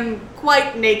I am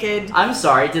quite naked. I'm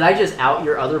sorry, did I just out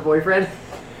your other boyfriend?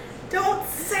 Don't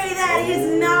say that.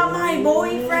 He's not my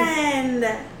boyfriend.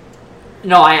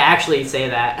 No, I actually say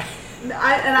that. And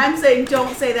I'm saying,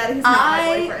 don't say that. He's not my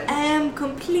I boyfriend. am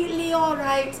completely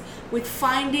alright with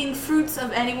finding fruits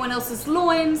of anyone else's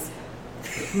loins.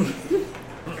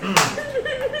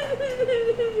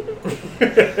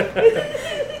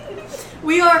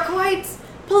 We are quite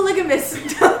polygamous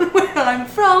down where I'm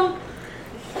from.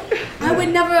 I would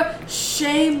never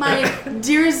shame my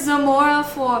dear Zamora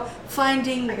for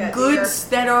finding I got goods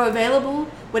that are available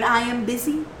when I am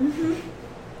busy.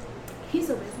 He's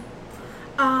so busy.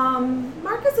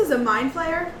 Marcus is a mind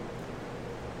flayer.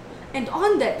 And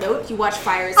on that note, you watch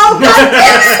fires. Oh god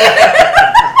damn it!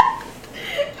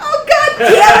 Oh god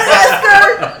damn it,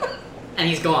 Esker! And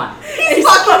he's gone. He's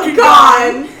fucking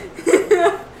gone.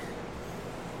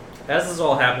 As this is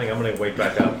all happening, I'm gonna wake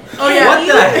back up. Oh yeah. What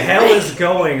the hell is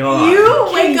going on? You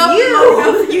wake up you- low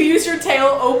enough, you use your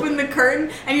tail, open the curtain,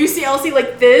 and you see Elsie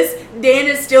like this. Dan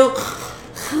is still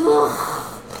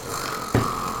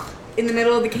in the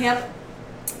middle of the camp.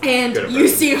 And Good you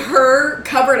see her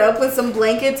covered up with some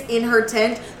blankets in her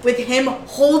tent with him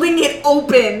holding it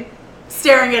open,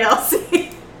 staring at Elsie.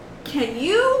 Can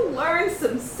you learn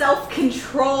some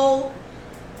self-control?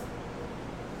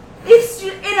 It's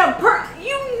just in a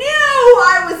you knew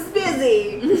I was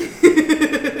busy.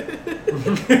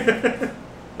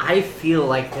 I feel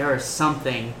like there is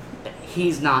something that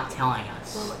he's not telling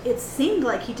us. Well, it seemed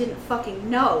like he didn't fucking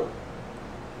know.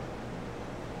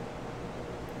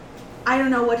 I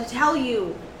don't know what to tell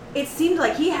you. It seemed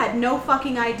like he had no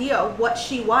fucking idea what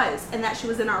she was and that she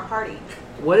was in our party.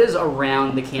 What is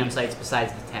around the campsites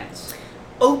besides the tents?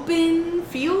 Open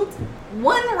field,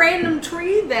 one random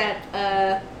tree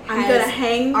that I'm has gonna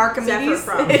hang Archimedes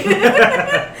Zephyr from.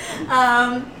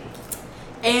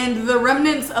 and the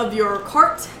remnants of your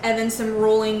cart, and then some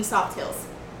rolling soft hills.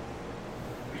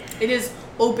 It is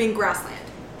open grassland.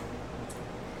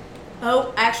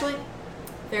 Oh, actually,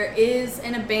 there is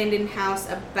an abandoned house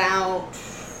about,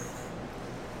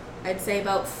 I'd say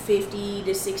about 50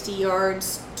 to 60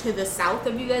 yards to the south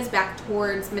of you guys, back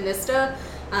towards Minista.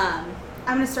 I'm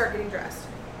gonna start getting dressed.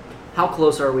 How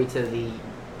close are we to the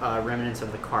remnants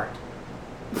of the cart?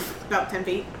 About 10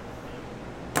 feet.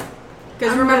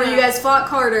 Because remember, you guys fought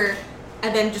Carter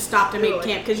and then just stopped and made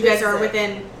camp because you guys are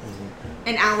within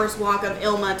an hour's walk of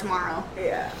Ilma tomorrow.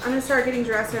 Yeah. I'm gonna start getting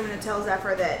dressed and I'm gonna tell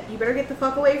Zephyr that you better get the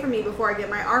fuck away from me before I get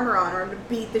my armor on or I'm gonna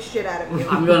beat the shit out of you.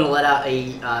 I'm going to let out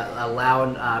a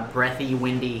loud, breathy,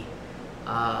 windy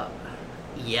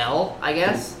yell, I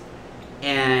guess.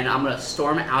 And I'm going to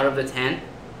storm out of the tent.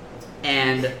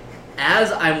 And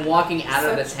as I'm walking out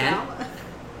of the tent,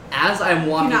 as I'm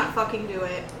walking... Do not fucking do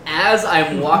it. As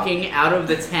I'm walking out of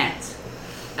the tent,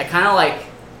 I kind of like,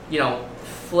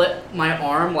 flip my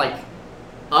arm like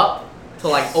up to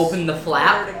like open the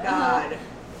flap. Swear to God.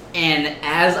 And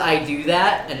as I do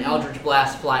that, an Eldritch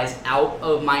Blast flies out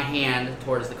of my hand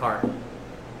towards the cart.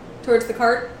 Towards the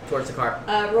cart? Towards the cart.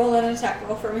 Roll an attack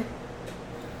roll for me.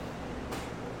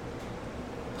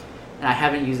 And I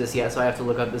haven't used this yet, so I have to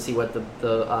look up to see what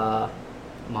the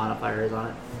modifier is on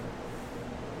it.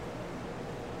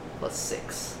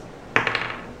 +6.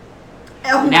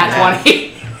 Oh, Nat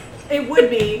 20. It would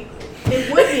be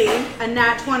a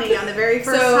nat 20 on the very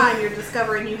first time you're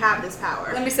discovering you have this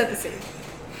power. Let me set the scene.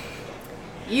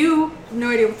 You have no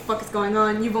idea what the fuck is going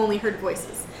on. You've only heard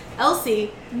voices.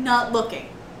 Elsie, not looking.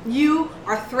 You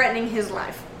are threatening his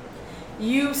life.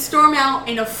 You storm out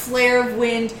in a flare of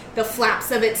wind, the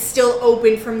flaps of it still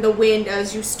open from the wind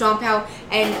as you stomp out,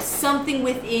 and something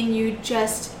within you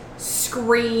just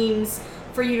screams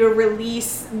for you to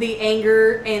release the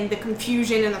anger and the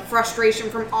confusion and the frustration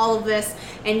from all of this,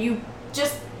 and you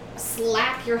just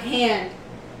slap your hand,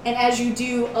 and as you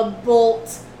do, a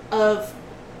bolt of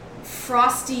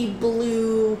frosty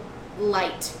blue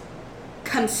light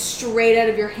comes straight out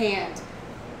of your hand,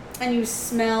 and you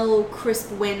smell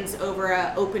crisp winds over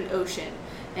an open ocean,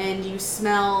 and you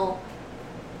smell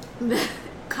the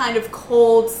kind of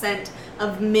cold scent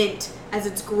of mint as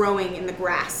it's growing in the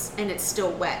grass and it's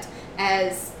still wet,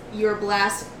 as your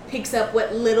blast picks up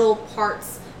what little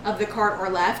parts of the cart are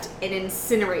left and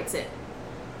incinerates it,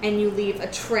 and you leave a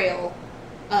trail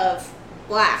of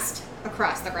blast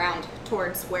across the ground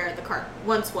towards where the cart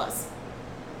once was.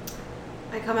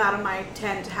 I come out of my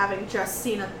tent having just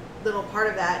seen a little part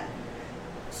of that,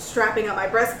 strapping up my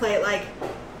breastplate like,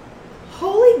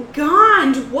 holy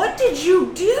Gond, what did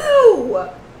you do?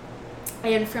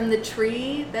 And from the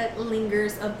tree that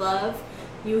lingers above,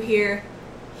 you hear,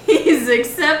 he's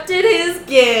accepted his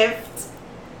gift,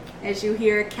 as you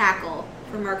hear a cackle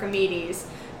from Archimedes,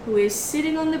 who is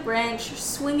sitting on the branch,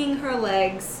 swinging her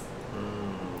legs,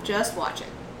 just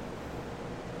watching.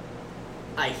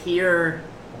 I hear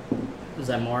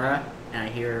Zamora and I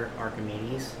hear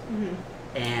Archimedes,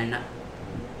 and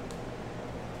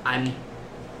I'm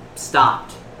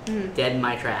stopped, dead in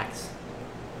my tracks.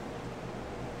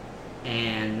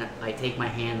 And I take my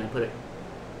hand and I put it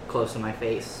close to my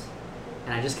face,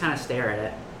 and I just kind of stare at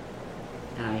it,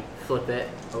 and I flip it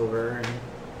over and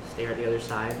stare at the other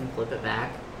side and flip it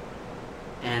back,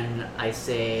 and I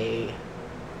say,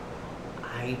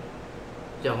 I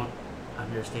don't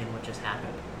understand what just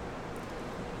happened.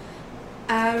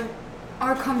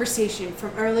 Our conversation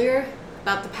from earlier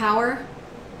about the power,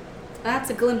 that's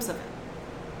a glimpse of it.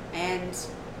 And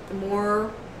the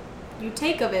more you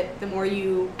take of it, the more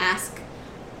you ask,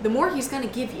 the more he's going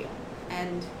to give you.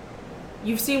 And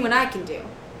you've seen what I can do.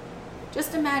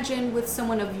 Just imagine with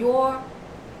someone of your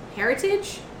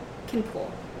heritage can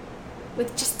pull.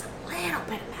 With just a little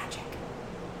bit of magic.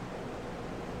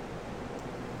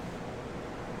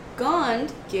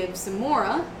 Gond gives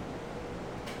Zamora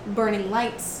burning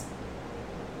lights,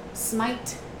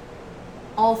 smite,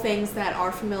 all things that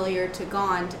are familiar to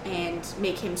Gond and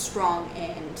make him strong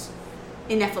and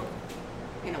ineffable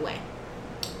in a way.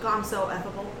 Gone so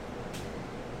effable.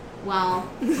 Wow.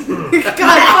 God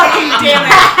fucking damn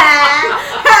it.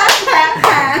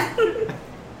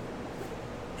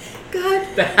 God.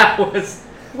 That was...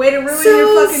 Way to ruin So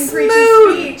your fucking smooth.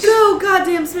 preachy speech. Go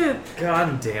goddamn smooth.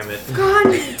 God damn it.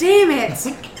 God damn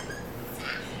it.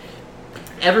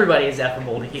 Everybody is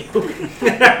effable to you.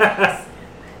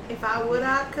 If I would,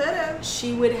 I could have.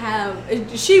 She would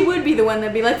be the one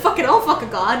that'd be like, fuck it, I'll fuck a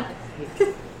god.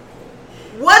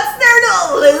 What's there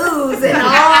to lose and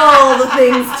all the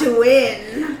things to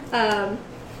win?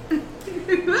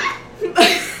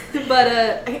 But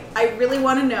I really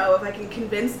want to know if I can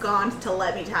convince Gond to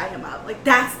let me tie him up. Like,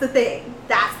 that's the thing.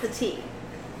 That's the tea.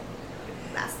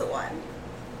 That's the one.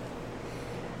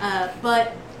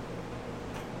 but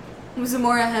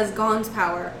Zamora has Gond's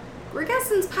power.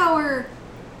 Regessen's power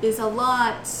is a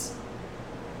lot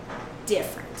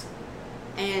different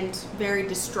and very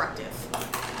destructive.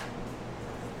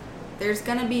 There's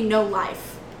gonna be no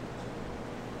life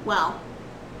Well,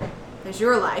 there's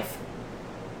your life,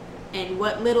 and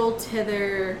what little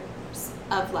tithers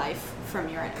of life from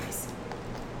your enemies.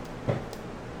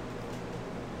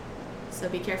 So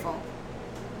be careful,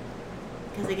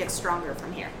 because it gets stronger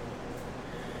from here.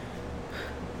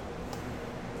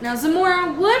 Now,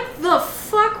 Zamora, what the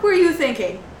fuck were you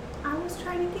thinking? I was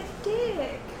trying to get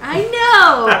Dick. I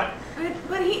know!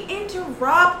 But he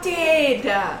interrupted.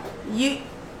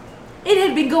 It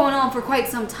had been going on for quite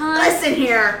some time. Listen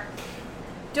here.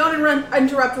 Don't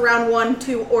interrupt round 1,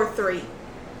 2, or 3.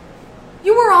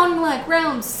 You were on like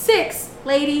round 6,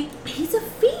 lady. He's a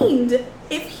fiend.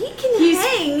 If he can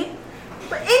hang,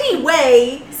 but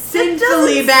anyway,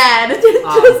 Sinfully bad. It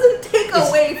doesn't take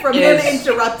away from him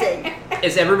interrupting.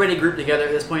 Is everybody grouped together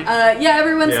at this point? Yeah,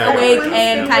 everyone's awake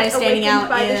and kind of standing out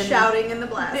by the shouting and the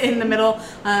blast in the middle.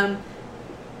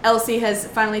 Elsie has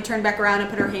finally turned back around and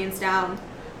put her hands down.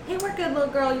 Hey, we're good,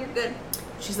 little girl. You're good.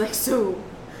 She's like, so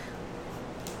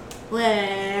what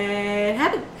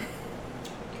happened?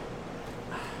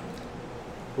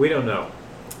 We don't know.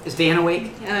 Is Dan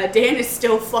awake? Dan is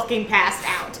still fucking passed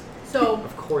out. So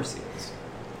Of course he is.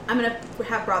 I'm gonna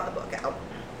have brought the book out,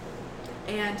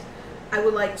 and I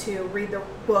would like to read the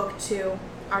book to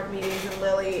Archimedes and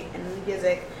Lily and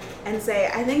Gizik and say,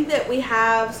 I think that we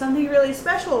have something really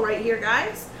special right here,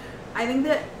 guys. I think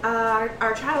that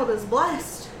our child is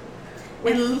blessed.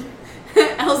 And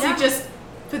Elsie just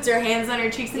puts her hands on her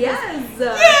cheeks and Yes.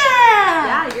 goes,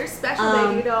 yeah! Yeah, you're special,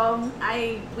 baby doll.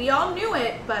 We all knew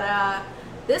it, but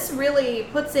this really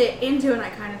puts it into, and I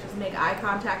kind of just make eye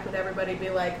contact with everybody, be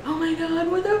like, oh my god,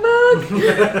 what the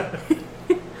fuck?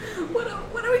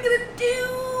 what are we gonna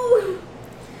do?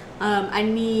 I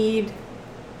need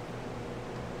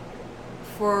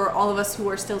for all of us who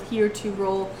are still here to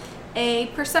roll a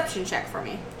perception check for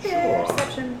me. Sure.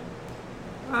 Perception.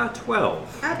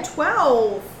 12. At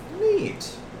 12.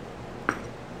 Neat.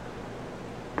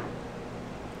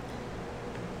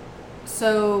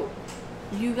 So,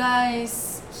 you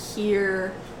guys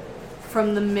hear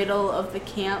from the middle of the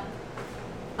camp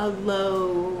a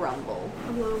low rumble.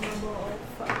 A low rumble.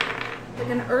 Fuck. Like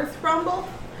an earth rumble?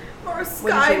 Or a What did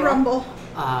sky you roll? rumble?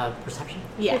 Perception?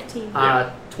 Yeah. 15.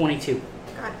 22.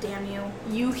 God damn you.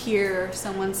 You hear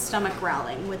someone's stomach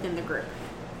growling within the group.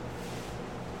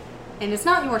 And it's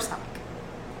not your stomach.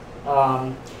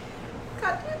 God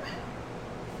damn it.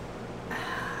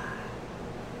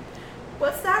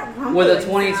 What's that rumble? With a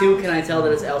 22, can I tell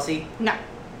that it's Elsie? No.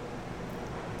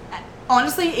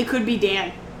 Honestly, it could be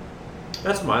Dan.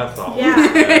 That's my thought. Yeah.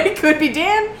 It could be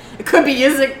Dan. It could be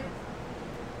Yizik.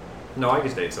 No, I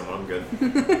can date someone. I'm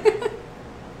good.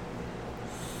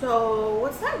 So,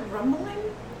 what's that rumbling?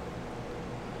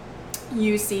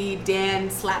 You see Dan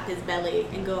slap his belly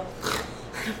and go,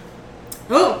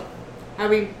 oh,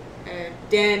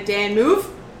 Dan,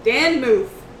 move. Dan,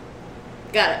 move.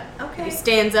 Got it. Okay. He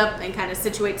stands up and kind of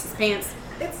situates his pants.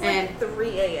 It's like And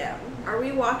 3 a.m. Are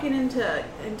we walking into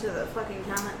the fucking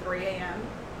town at 3 a.m.?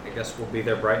 I guess we'll be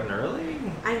there bright and early.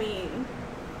 I mean,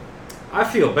 I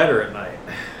feel better at night,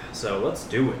 so let's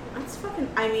do it. that's fucking.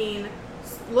 I mean,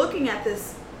 looking at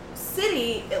this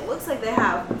city, it looks like they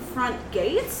have front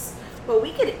gates, but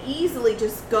we could easily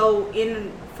just go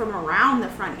in from around the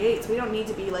front gates. We don't need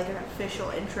to be like an official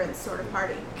entrance sort of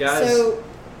party. Guys, So,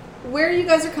 where you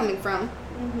guys are coming from,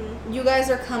 Mm-hmm. you guys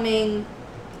are coming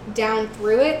down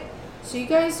through it. So you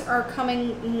guys are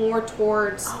coming more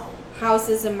towards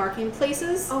houses and marking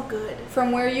places. Oh, good.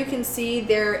 From where you can see,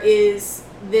 there is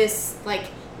this like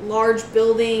large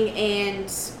building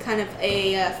and kind of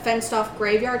a fenced-off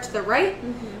graveyard to the right.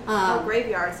 Oh,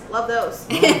 graveyards. Love those.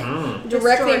 Mhm.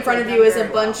 Directly in Destroyed front of them you is a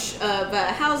very well. bunch of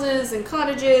houses and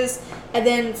cottages, and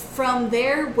then from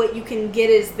there, what you can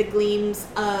get is the gleams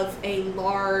of a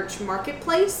large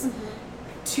marketplace.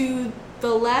 To the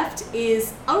left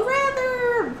is a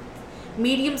rather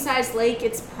medium-sized lake.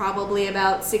 It's probably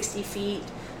about 60 feet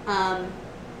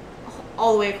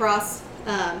all the way across.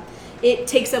 It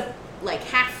takes up like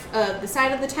half of the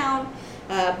side of the town,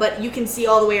 but you can see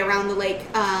all the way around the lake.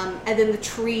 And then the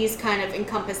trees kind of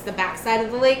encompass the back side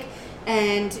of the lake,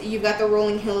 and you've got the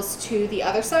rolling hills to the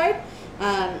other side.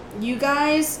 You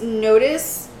guys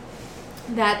notice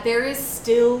that there is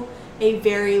still a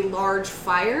very large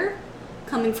fire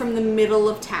coming from the middle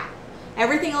of town.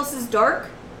 Everything else is dark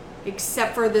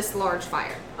except for this large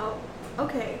fire. Oh,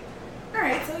 okay.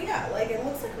 Alright, so yeah, like, it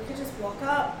looks like we could just walk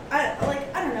up. I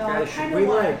don't know, guys, I should kind we of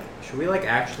want... should we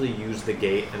actually use the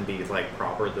gate and be like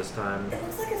proper this time? It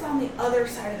looks like it's on the other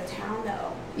side of the town,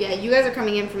 though. Yeah, you guys are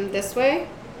coming in from this way.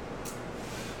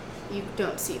 You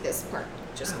don't see this part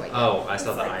just quite yet. Oh, I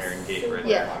saw It's the like iron gate super right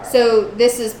Yeah, there. so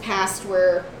this is past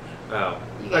where Oh.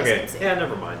 You guys Okay. can see. Yeah,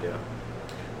 never mind, yeah.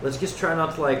 Let's just try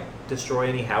not to, like, destroy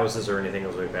any houses or anything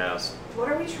as we pass. What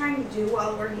are we trying to do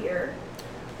while we're here?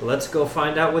 Let's go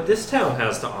find out what this town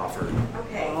has to offer.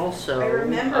 Okay. Also, I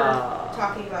remember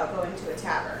talking about going to a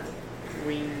tavern.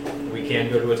 We can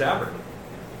go to a tavern.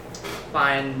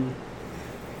 find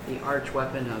the arch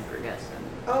weapon of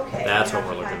Gergessen. Okay. That's we what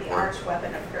have we're to find looking the for. arch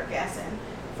weapon of Gergessen.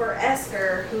 For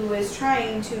Esker, who is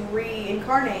trying to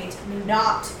reincarnate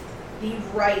not the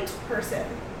right person.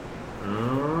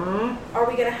 Are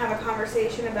we gonna have a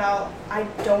conversation about? I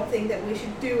don't think that we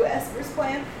should do Esker's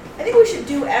plan. I think we should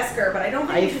do Esker, but I don't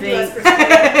think we should do Esker's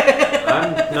plan.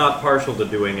 I'm not partial to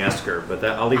doing Esker, but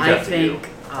I'll leave I that to you. think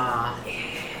I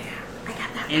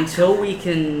got that. until we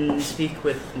can speak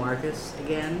with Marcus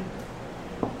again,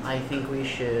 I think we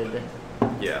should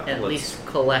Yeah. at let's- least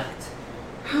collect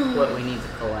what we need to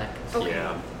collect. Okay.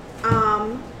 Yeah.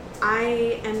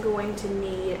 I am going to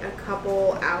need a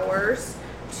couple hours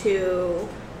to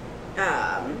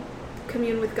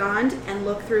commune with Gond and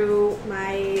look through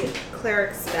my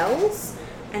cleric spells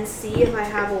and see if I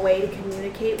have a way to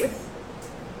communicate with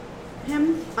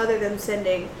him other than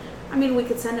sending. I mean, we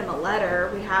could send him a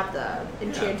letter. We have the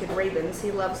enchanted ravens.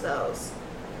 He loves those.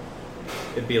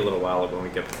 It'd be a little while when we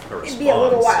get a response. It'd be a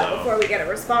little while so. before we get a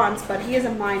response, but he is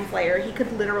a mind flayer. He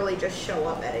could literally just show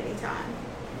up at any time.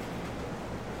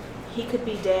 He could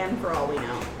be Dan for all we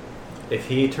know. If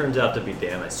he turns out to be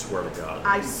Dan, I swear to God,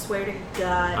 I swear to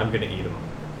God. I'm gonna eat him.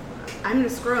 I'm gonna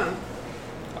screw him.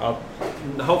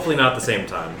 Hopefully not at the same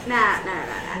time. Nah.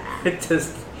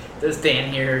 Does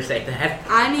Dan hear say that?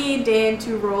 I need Dan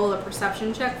to roll a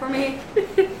perception check for me.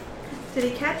 Did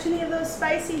he catch any of those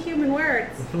spicy human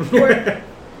words? Or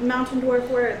mountain dwarf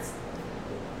words?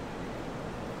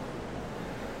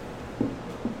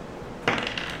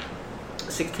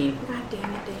 16. God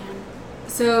damn it, Dan.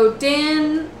 So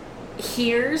Dan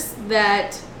hears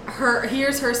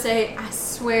her say, "I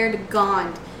swear to God,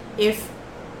 if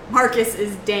Marcus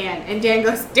is Dan," and Dan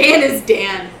goes, "Dan is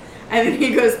Dan," and then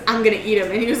he goes, "I'm gonna eat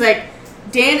him," and he was like,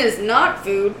 "Dan is not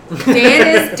food. Dan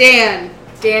is Dan.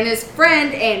 Dan is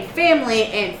friend and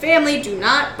family do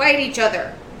not bite each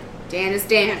other. Dan is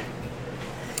Dan."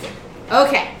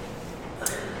 Okay,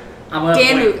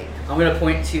 Dan moving. I'm gonna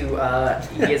point to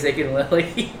Yizik and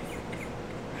Lily.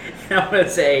 And I'm gonna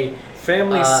say,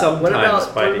 Families what sometimes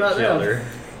about- bite what about each them? other.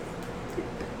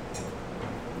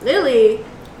 Lily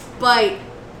bite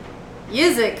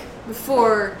Yizik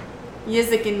before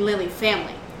Yizik and Lily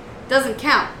family. Doesn't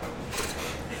count.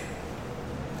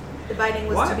 The biting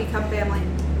was What? to become family.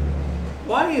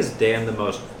 Why is Dan the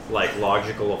most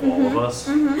logical of all of us?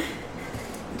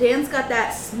 Dan's got that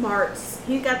smarts.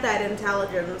 He's got that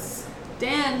intelligence.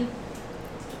 Dan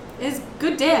is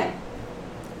good Dan.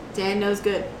 Dan knows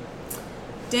good.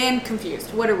 Dan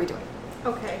confused. What are we doing?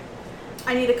 Okay.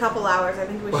 I need a couple hours. I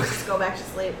think we should just go back to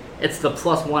sleep. it's the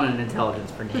 +1 in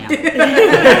intelligence for Dan.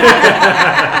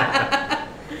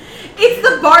 It's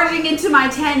the barging into my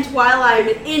tent while I'm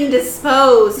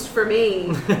indisposed for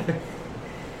me.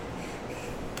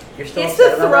 You're still It's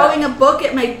upset the about throwing a book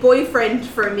at my boyfriend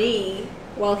for me.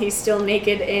 While he's still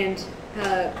naked and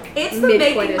It's the making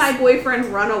mid-coitus. my boyfriend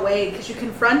run away because you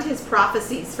confront his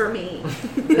prophecies for me.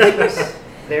 that? This is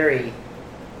very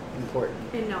important.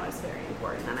 And no, it's very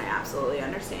important, and I absolutely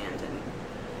understand.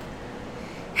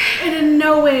 And in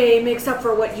no way makes up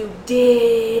for what you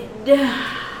did.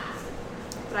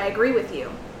 But I agree with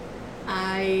you.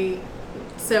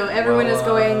 So everyone is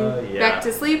going yeah. back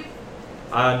to sleep.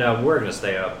 No, we're gonna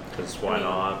stay up because why I mean,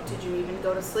 not? Did you even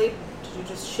go to sleep? Did you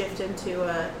just shift into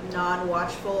a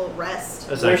non-watchful rest?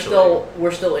 Essentially.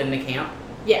 We're still in the camp.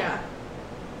 Yeah.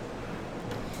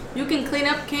 You can clean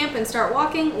up camp and start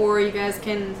walking, or you guys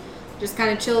can just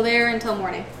kind of chill there until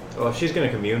morning. Well, if she's gonna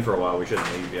commune for a while, we shouldn't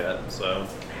leave yet. So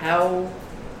How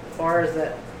far is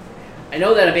that? I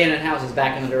know that abandoned house is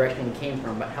back in the direction we came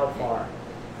from, but how far?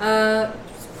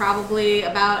 It's probably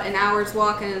about an hour's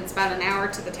walk, and it's about an hour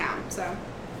to the town. So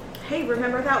Hey,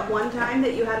 remember that one time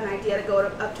that you had an idea to go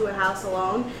up to a house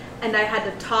alone, and I had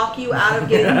to talk you out of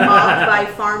getting mobbed by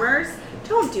farmers?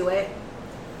 Don't do it.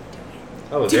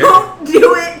 oh, Don't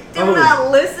do it. Do Oh. not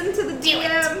listen to the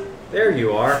DM. there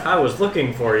you are. I was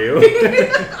looking for you. What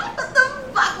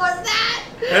the fuck was that?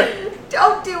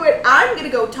 Don't do it. I'm gonna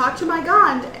go talk to my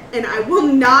Gond, and I will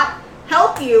not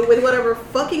help you with whatever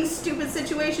fucking stupid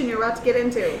situation you're about to get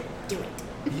into. Do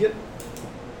it.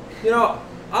 you know,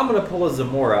 I'm gonna pull a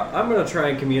Zamora. I'm gonna try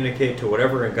and communicate to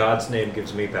whatever in God's name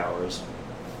gives me powers.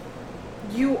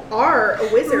 You are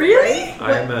a wizard, Really? right?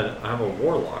 I'm a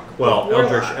warlock. Well,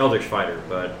 warlock. eldritch fighter,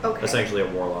 but Okay. essentially a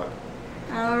warlock.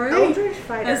 all right. Eldritch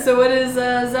fighter. And so what is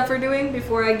Zephyr doing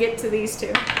before I get to these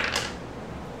two?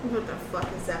 What the fuck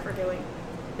is Zephyr doing?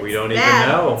 We It's don't even bad.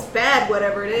 know. It's bad,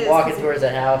 whatever it is. Walking 'cause towards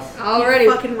that house. Already,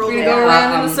 You fucking we're rolled gonna it go out.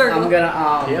 around in I'm, a circle. I'm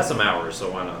gonna He has some hours,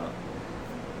 so why not?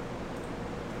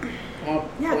 I'm gonna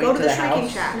Yeah, point go to the Shrieking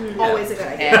house, Shack. Mm. Always a good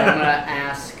idea. and I'm gonna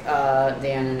ask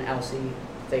Dan and Elsie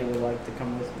if they would like to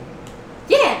come with me.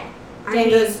 Yeah. I Dan mean-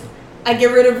 goes, I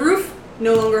get rid of roof,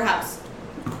 no longer house.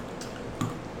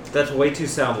 That's way too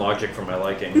sound logic for my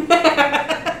liking.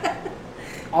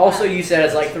 Also, you said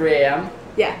it's like 3 a.m.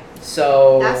 Yeah.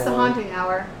 So That's the haunting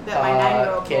hour that my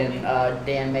 9-year-old told me. Can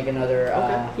Dan make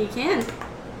another? He can.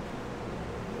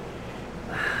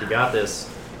 You got this.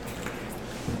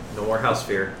 No more house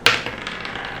fear.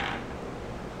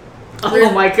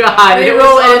 Oh my God! It was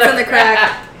Reroll on and it's on the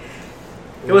crack.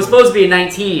 It was supposed to be a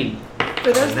 19.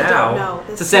 For those that Now, don't know,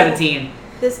 It's a 17.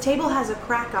 This table has a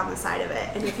crack on the side of it,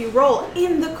 and if you roll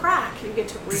in the crack, you get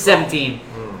to reroll. It's 17.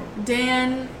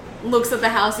 Dan looks at the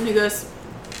house and he goes,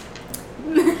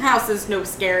 house is no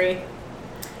scary.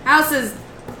 House is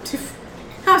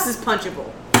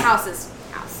punchable. House is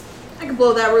house. I could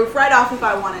blow that roof right off if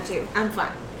I wanted to. I'm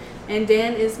fine. And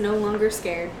Dan is no longer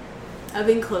scared of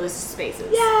enclosed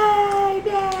spaces. Yay, Never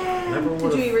Dan! Did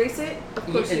would've- you erase it? Of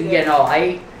course you did. Yeah, no,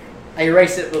 I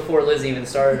erased it before Liz even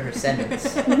started her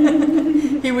sentence.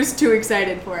 He was too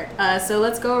excited for it. So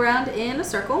let's go around in a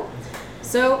circle.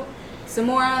 So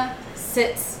Samora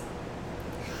sits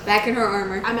back in her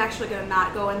armor. I'm actually going to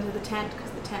not go into the tent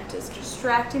because the tent is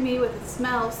distracting me with its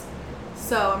smells.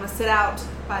 So I'm going to sit out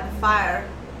by the fire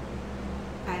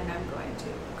and I'm going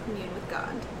to commune with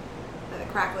God by the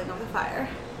crackling of the fire.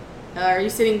 Are you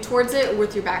sitting towards it or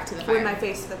with your back to the fire? With my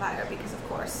face to the fire because, of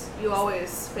course, you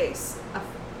always face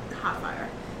a hot fire.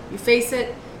 You face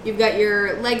it. You've got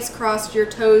your legs crossed, your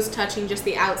toes touching just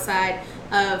the outside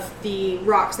of the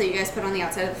rocks that you guys put on the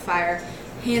outside of the fire.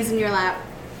 Hands in your lap.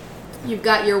 You've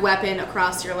got your weapon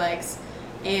across your legs,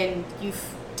 and you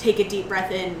take a deep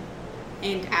breath in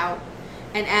and out.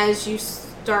 And as you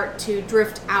start to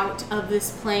drift out of this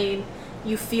plane,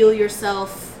 you feel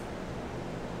yourself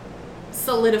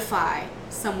solidify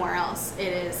somewhere else.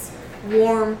 It is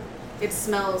warm. It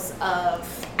smells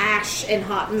of ash and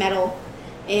hot metal.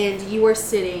 And you are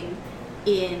sitting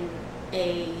in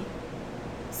a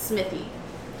smithy,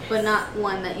 but not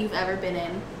one that you've ever been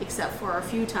in, except for a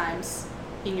few times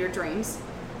in your dreams.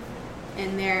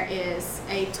 And there is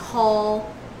a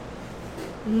tall,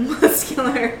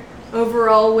 muscular,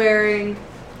 overall wearing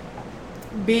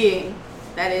being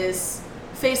that is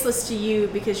faceless to you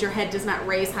because your head does not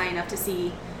raise high enough to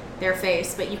see their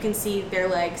face, but you can see their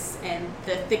legs and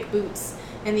the thick boots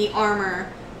and the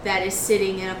armor that is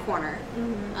sitting in a corner.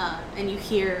 And you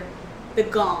hear the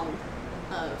gong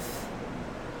of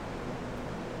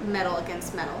metal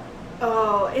against metal.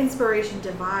 Oh, inspiration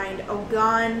divine,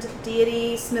 Ogond,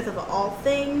 deity, smith of all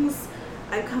things.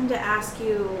 I've come to ask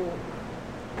you,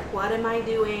 what am I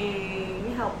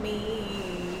doing? Help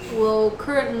me. Well,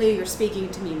 currently you're speaking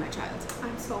to me, my child.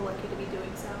 I'm so lucky to be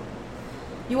doing so.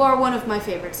 You are one of my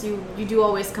favorites. You do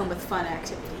always come with fun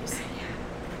activities.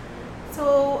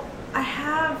 So I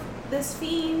have this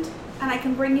fiend, and I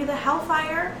can bring you the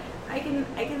hellfire. I can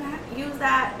use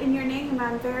that in your name.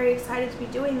 I'm very excited to be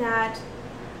doing that.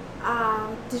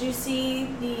 Did you see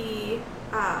the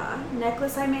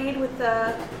necklace I made with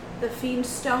the fiend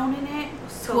stone in it?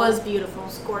 It was beautiful. It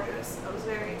was gorgeous. I was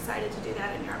very excited to do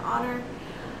that in your honor.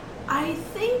 I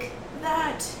think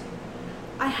that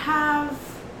I have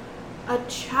a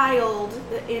child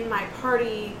in my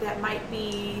party that might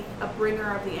be a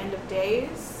bringer of the end of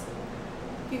days.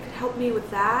 If you could help me with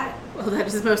that. Well, that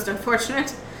is most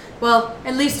unfortunate. Well,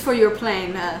 at least for your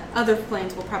plane. Other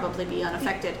planes will probably be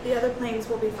unaffected. The other planes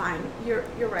will be fine. You're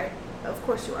right. Of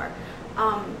course you are.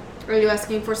 Are you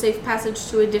asking for safe passage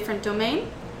to a different domain?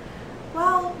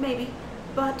 Well, maybe.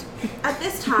 But at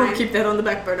this We'll time, keep that on the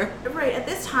back burner. right, at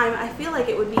this time, I feel like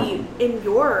it would be in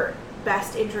your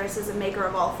best interest as a maker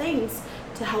of all things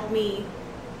to help me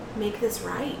make this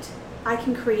right. I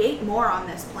can create more on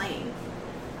this plane.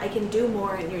 I can do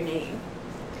more in your name.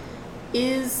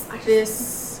 Is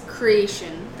this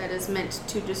creation that is meant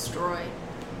to destroy,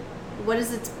 what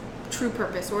is its true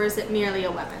purpose, or is it merely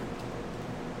a weapon?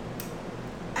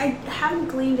 I haven't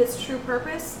gleaned its true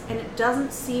purpose, and it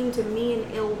doesn't seem to mean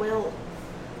ill will,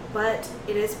 but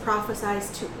it is prophesied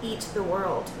to eat the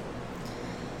world.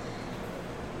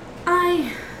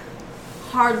 I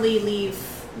hardly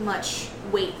leave much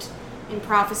weight in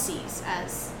prophecies,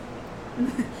 as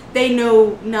they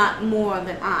know not more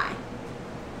than I.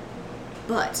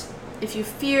 But if you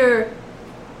fear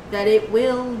that it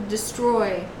will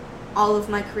destroy all of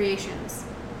my creations,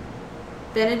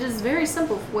 then it is very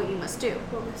simple what you must do.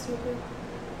 What must you do?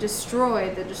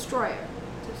 Destroy the destroyer.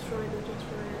 destroy the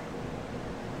destroyer.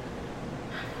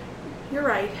 You're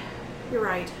right. You're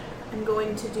right. I'm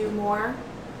going to do more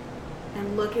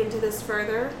and look into this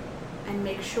further and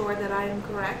make sure that I am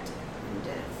correct.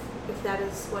 And if that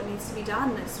is what needs to be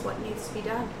done, it's what needs to be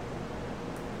done.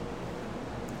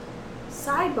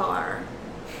 Sidebar.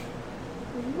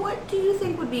 What do you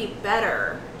think would be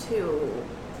better to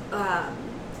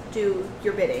do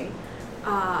your bidding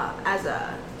as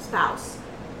a spouse?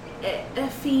 A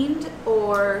fiend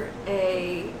or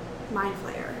a mind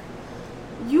flayer?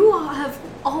 You have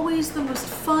always the most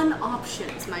fun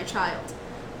options, my child.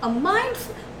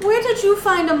 Where did you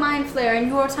find a mind flayer in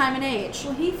your time and age?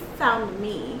 Well, he found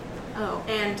me. Oh.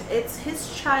 And it's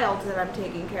his child that I'm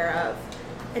taking care of.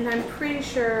 And I'm pretty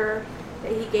sure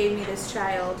that he gave me this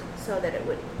child so that it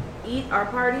would eat our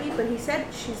party, but he said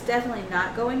she's definitely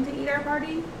not going to eat our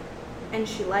party, and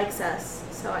she likes us,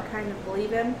 so I kind of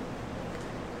believe him.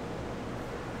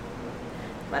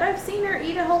 But I've seen her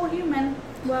eat a whole human.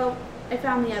 Well, I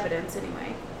found the evidence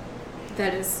anyway.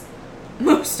 That is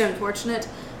most unfortunate.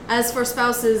 As for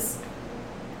spouses,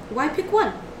 why pick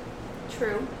one?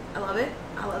 True. I love it.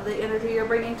 I love the energy you're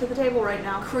bringing to the table right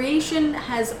now. Creation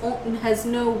has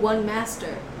no one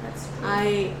master. That's true.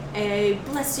 I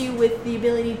bless you with the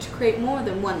ability to create more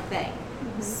than one thing.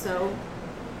 Mm-hmm. So,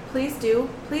 Please do.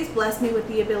 Please bless me with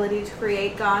the ability to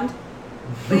create Gond.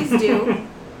 Please do.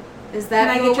 is that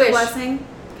Can I your get your wish? blessing?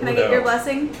 Can I get your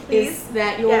blessing, please? Is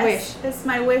that your Yes, wish? it's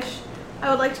my wish. I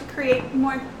would like to create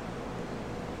more.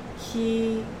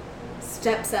 He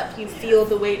steps up. You feel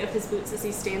the weight of his boots as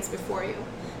he stands before you.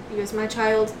 He goes, my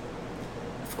child,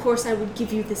 of course I would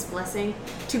give you this blessing.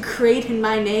 To create in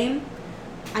my name,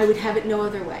 I would have it no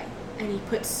other way. And he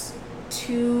puts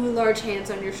two large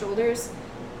hands on your shoulders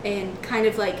and kind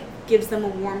of like gives them a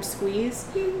warm squeeze.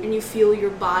 And you feel your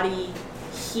body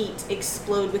heat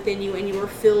explode within you, and you are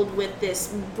filled with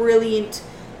this brilliant,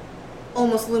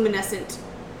 almost luminescent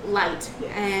light.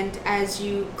 Yes. And as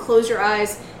you close your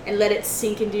eyes and let it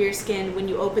sink into your skin, when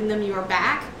you open them, you are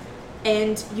back,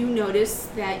 and you notice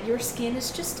that your skin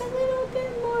is just a little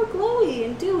bit more glowy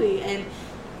and dewy, and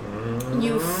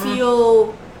you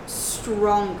feel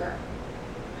stronger.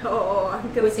 Oh, I'm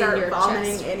gonna Within start your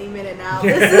vomiting chest. any minute now.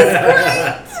 This is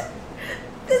great.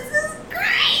 This is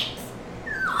great.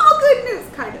 All good news,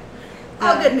 kind of.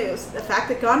 All good news. The fact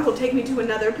that Gond will take me to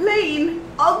another plane.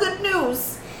 All good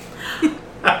news.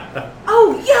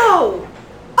 Oh, yo!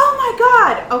 Oh my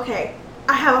God. Okay,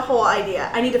 I have a whole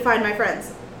idea. I need to find my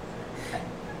friends.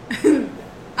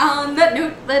 On that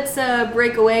note, let's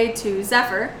break away to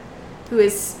Zephyr, who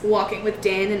is walking with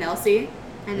Dan and Elsie,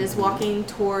 and is walking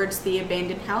towards the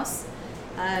abandoned house.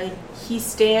 He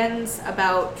stands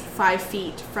about 5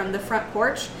 feet from the front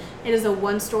porch. It is a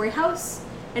one-story house.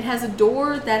 It has a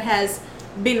door that has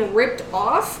been ripped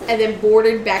off and then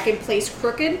boarded back in place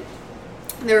crooked.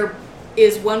 There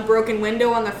is one broken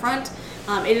window on the front.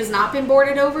 It has not been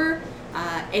boarded over.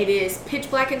 It is pitch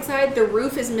black inside. The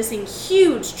roof is missing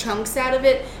huge chunks out of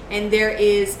it, and there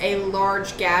is a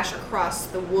large gash across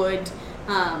the wood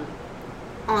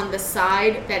on the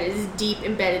side that is deep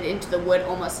embedded into the wood,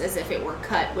 almost as if it were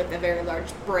cut with a very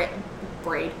large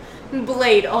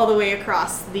blade all the way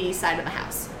across the side of the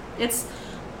house. It's,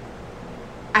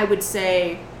 I would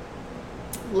say,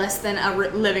 less than a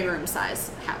living room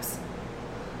size house.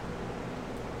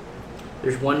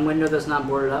 There's one window that's not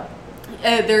boarded up?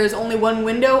 There is only one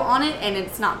window on it, and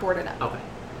it's not boarded up. Okay.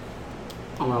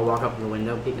 I'm gonna walk up to the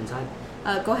window, peek inside.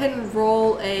 Go ahead and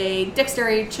roll a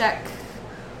dexterity check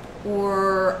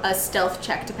or a stealth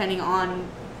check, depending on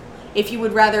if you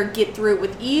would rather get through it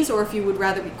with ease or if you would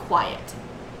rather be quiet.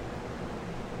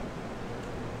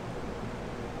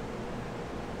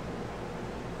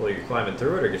 Well, you're climbing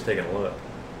through it or just taking a look?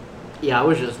 Yeah, I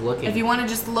was just looking. If you want to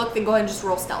just look, then go ahead and just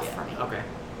roll stealth for me. Okay.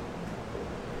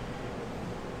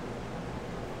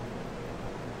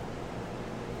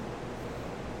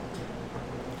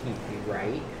 Can't be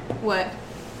right. What?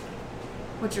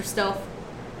 What's your stealth?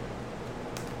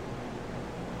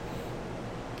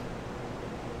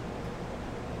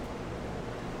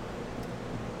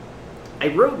 I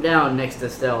wrote down next to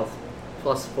stealth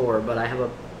 +4, but I have a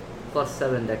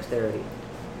 +7 dexterity.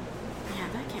 Yeah,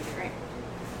 that can't be right.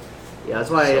 Yeah, that's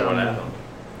why So what happened?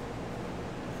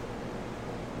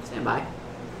 stand by.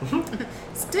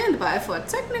 Stand by for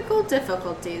technical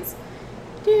difficulties.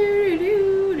 Okay,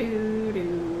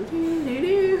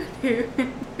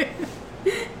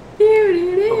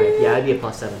 yeah, I'd be a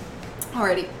 +7.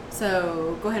 Alrighty,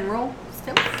 so go ahead and roll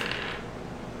stealth.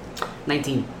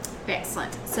 19.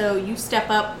 Excellent. So you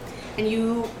step up and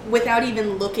you, without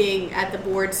even looking at the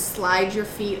board, slide your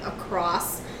feet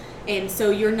across And so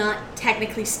you're not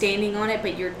technically standing on it,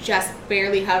 but you're just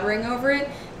barely hovering over it.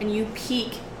 And you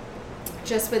peek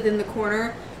just within the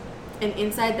corner, and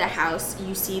inside the house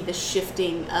you see the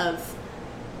shifting of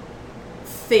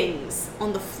things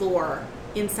on the floor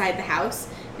inside the house.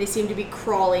 They seem to be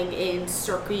crawling in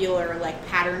circular like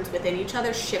patterns within each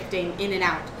other, shifting in and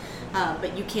out.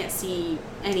 But you can't see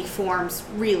any forms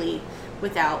really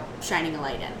without shining a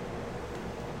light in.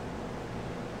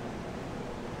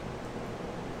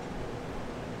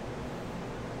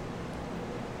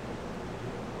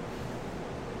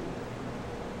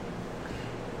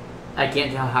 I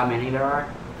can't tell how many there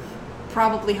are.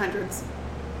 Probably hundreds.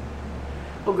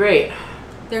 Oh, great.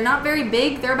 They're not very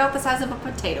big. They're about the size of a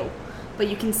potato. But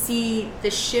you can see the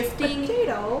shifting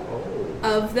Potato.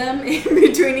 of them in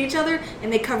between each other,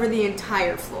 and they cover the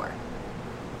entire floor.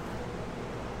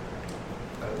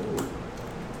 Oh.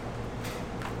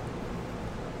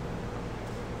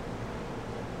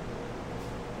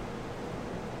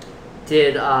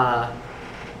 Did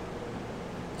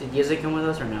Yizik come with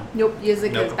us or no? Nope,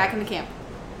 Yizik Nope. is back in the camp.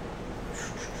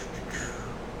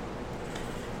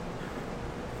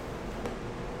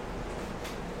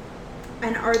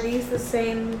 And are these the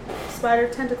same spider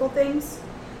tentacle things?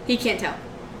 He can't tell.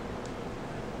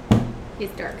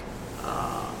 It's dark.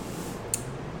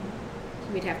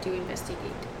 We'd have to investigate.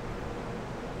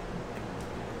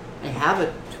 I have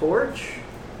a torch.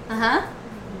 Uh-huh.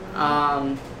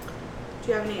 Do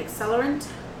you have any accelerant?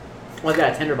 Well, I've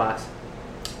got a tinderbox.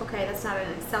 Okay, that's not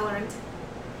an accelerant.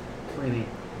 What do you mean?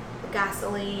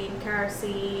 Gasoline,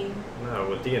 kerosene. No,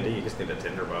 with D&D you just need a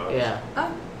tinderbox. Yeah.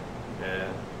 Oh, Yeah.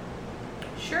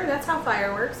 sure, that's how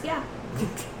fire works, yeah.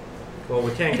 Well,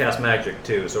 we can cast magic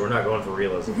too, so we're not going for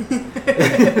realism.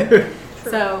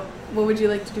 So, what would you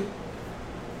like to do?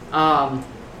 I'm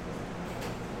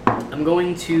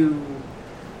going to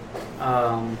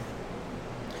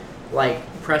like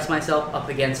press myself up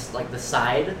against like the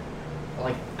side,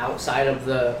 like outside of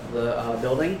the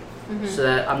building, so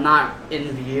that I'm not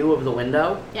in view of the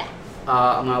window. Yeah.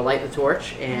 I'm gonna light the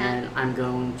torch and I'm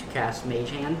going to cast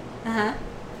Mage Hand. Uh-huh.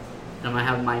 And I'm gonna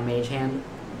have my Mage Hand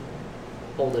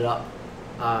hold it up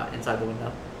inside the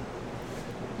window.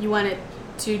 You want it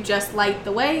to just light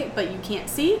the way, but you can't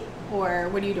see? Or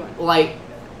what are you doing? Like,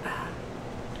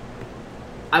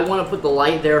 I want to put the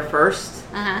light there first.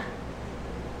 Uh-huh.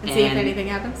 And see if anything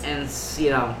happens? And, you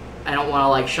know, I don't want to,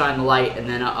 like, shine the light and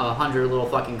then 100 little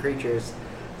fucking creatures,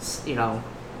 you know,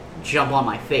 jump on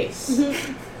my face.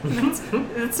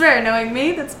 That's fair. Knowing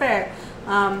me, that's fair.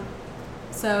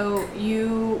 So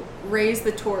you raise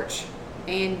the torch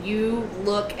and you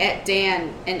look at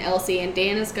Dan and Elsie, and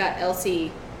Dan has got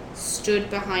Elsie stood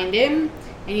behind him,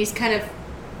 and he's kind of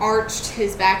arched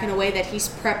his back in a way that he's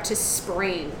prepped to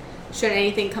spring should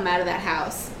anything come out of that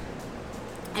house.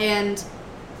 And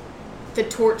the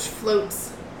torch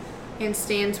floats and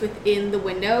stands within the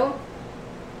window,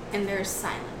 and there's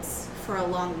silence for a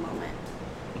long moment.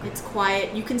 It's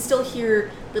quiet. You can still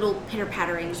hear little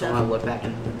pitter-patterings So I'm going of to look back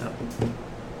in the window.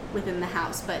 within the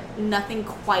house, but nothing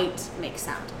quite makes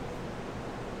sound.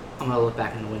 I'm going to look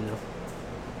back in the window.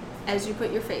 As you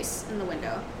put your face in the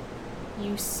window,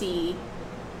 you see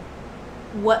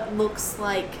what looks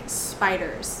like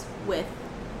spiders with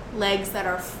legs that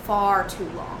are far too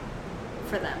long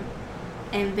for them.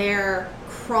 And they're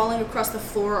crawling across the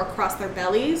floor, across their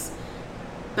bellies,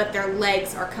 but their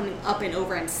legs are coming up and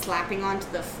over and slapping onto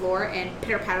the floor and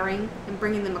pitter-pattering and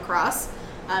bringing them across.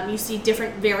 You see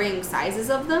different varying sizes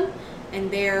of them,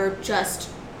 and they're just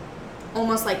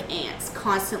almost like ants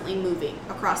constantly moving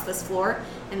across this floor,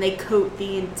 and they coat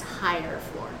the entire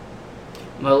floor.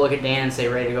 I'm going to look at Dan and say,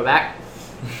 ready to go back?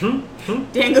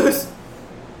 Dan goes,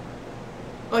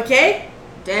 okay.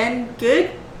 Dan,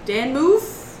 good. Dan, move.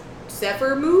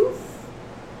 Zephyr, move.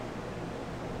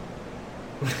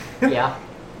 Yeah.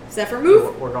 Zephyr,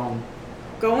 move. We're going.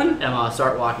 Going. And I'm going to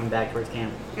start walking back towards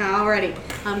camp. Alrighty.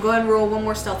 Go ahead and roll one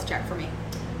more stealth check for me.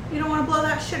 You don't want to blow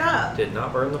that shit up. Did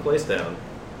not burn the place down.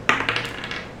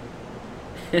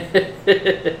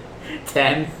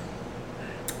 10.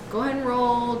 Go ahead and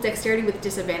roll dexterity with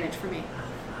disadvantage for me.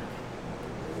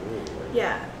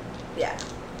 Yeah. Yeah.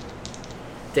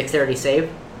 Dexterity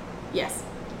save? Yes.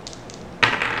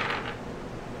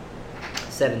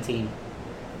 17.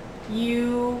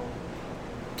 You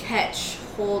catch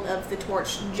hold of the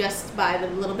torch just by the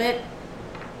little bit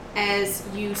as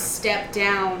you step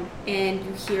down, and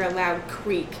you hear a loud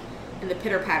creak, and the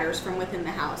pitter-patters from within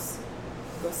the house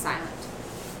go silent.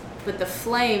 But the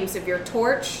flames of your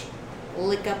torch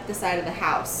lick up the side of the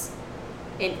house,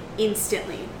 and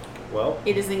instantly Well,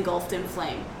 it is engulfed in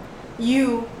flame.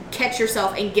 You catch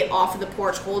yourself and get off of the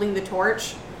porch holding the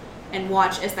torch, and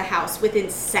watch as the house, within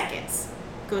seconds,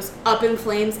 goes up in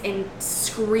flames and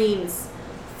screams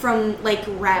from like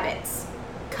rabbits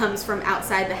comes from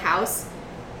outside the house,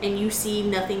 and you see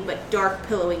nothing but dark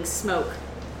pillowing smoke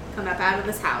come up out of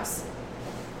this house,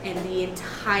 and the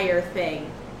entire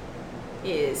thing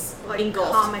is Like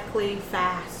engulfed. comically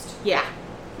fast. Yeah,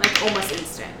 like almost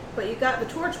instant. But you got the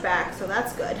torch back, so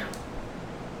that's good.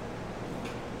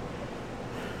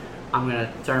 I'm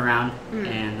gonna turn around Mm.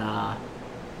 and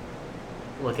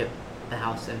look at the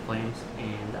house in flames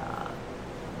and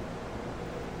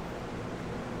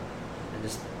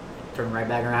just turn right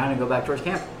back around and go back towards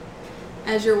camp.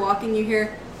 As you're walking, you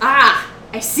hear, "Ah,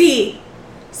 I see!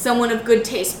 Someone of good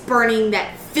taste burning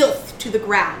that filth to the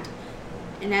ground."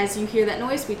 And as you hear that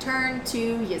noise, we turn to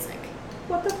Yizik.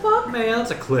 What the fuck? Man, that's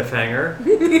a cliffhanger.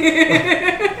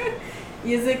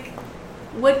 Yizik,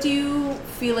 what do you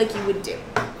feel like you would do?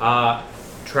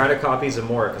 Try to copy some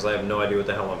more because I have no idea what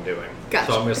the hell I'm doing.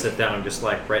 Gotcha. So I'm gonna sit down and just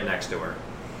like right next to her.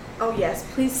 Oh yes,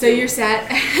 please. So you're sat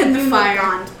at the fire.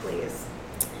 Gond, please.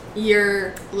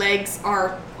 Your legs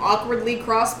are awkwardly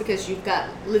crossed because you've got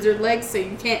lizard legs, so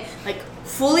you can't like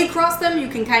fully cross them. You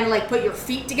can kind of like put your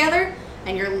feet together,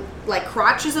 and your like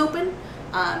crotch is open.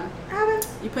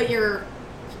 You put your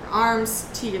arms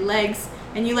to your legs,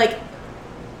 and you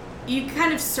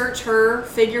kind of search her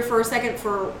figure for a second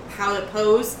for how to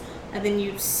pose, and then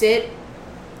you sit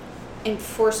and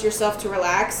force yourself to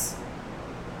relax.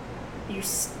 You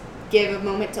give a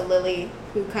moment to Lily,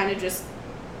 who kind of just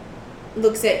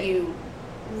looks at you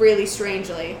really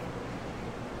strangely,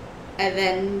 and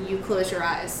then you close your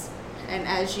eyes, and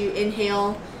as you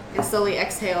inhale and slowly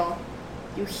exhale,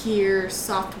 you hear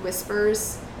soft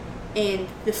whispers and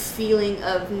the feeling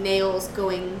of nails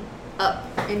going up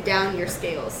and down your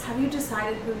scales. Have you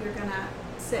decided who you're gonna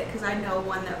sit? Because I know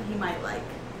one that he might like.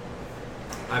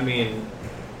 I mean,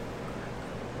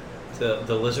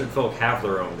 the lizard folk have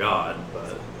their own god,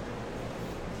 but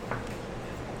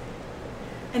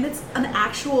And it's an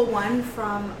actual one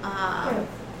from,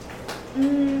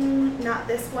 not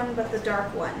this one, but the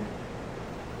dark one.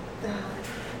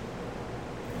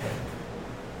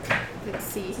 Let's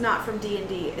see. It's not from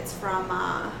D&D. It's from,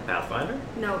 Pathfinder.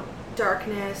 no,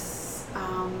 Darkness.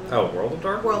 Oh, World of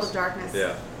Darkness. World of Darkness.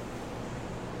 Yeah.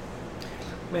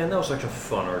 Man, that was such a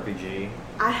fun RPG.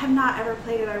 I have not ever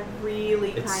played it. I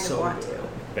really It's kind of so want good. to.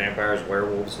 Vampires,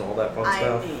 werewolves, and all that fun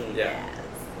stuff. I mean, Yeah. yes.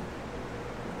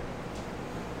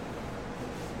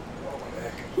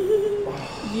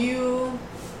 You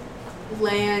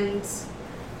land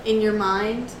in your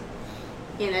mind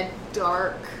in a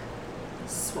dark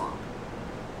swamp.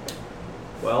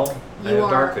 Well, I You have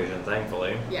are- dark vision,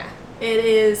 thankfully. Yeah. It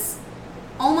is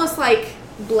almost like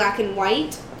black and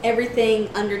white. Everything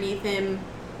underneath him,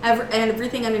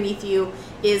 everything underneath you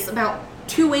is about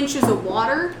 2 inches of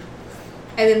water.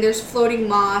 And then there's floating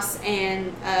moss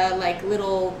and like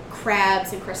little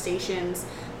crabs and crustaceans.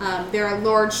 There are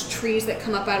large trees that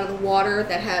come up out of the water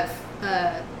that have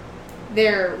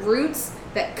their roots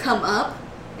that come up,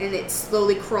 and it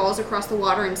slowly crawls across the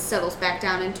water and settles back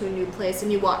down into a new place.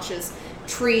 And you watch as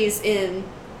trees in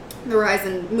the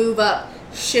horizon move up,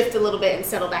 shift a little bit, and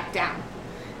settle back down.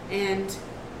 And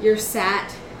you're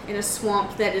sat in a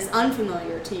swamp that is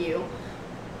unfamiliar to you.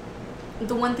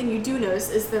 The one thing you do notice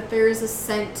is that there is a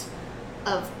scent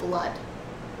of blood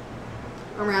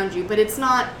around you, but it's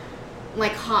not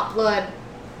like hot blood.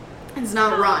 It's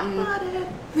not rotten.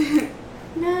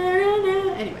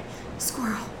 No. Anyway,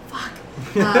 squirrel. Fuck.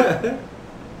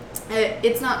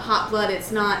 It's not hot blood.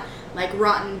 It's not like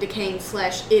rotten, decaying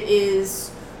flesh. It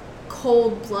is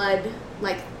cold blood,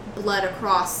 like blood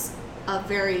across a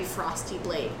very frosty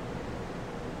blade.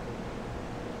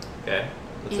 Okay,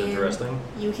 that's And interesting.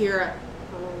 You hear a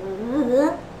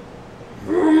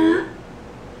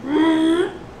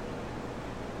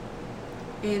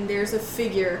and there's a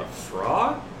figure A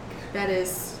frog? that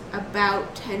is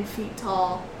about 10 feet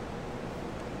tall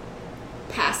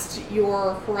past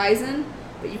your horizon,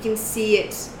 but you can see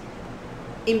it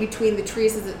in between the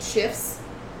trees as it shifts.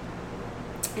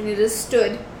 And it has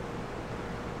stood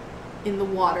in the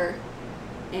water,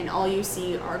 and all you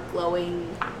see are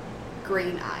glowing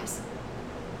green eyes.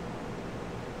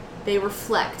 They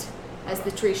reflect as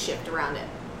the trees shift around it.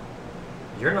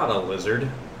 You're not a lizard.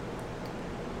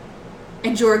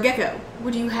 And you're a gecko.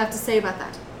 What do you have to say about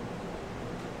that?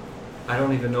 I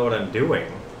don't even know what I'm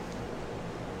doing.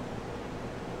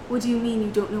 What do you mean you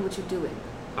don't know what you're doing?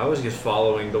 I was just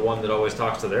following the one that always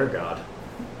talks to their god.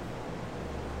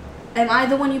 Am I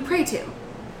the one you pray to?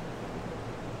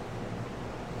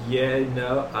 Yeah,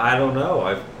 no, I don't know.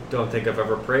 I don't think I've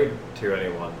ever prayed to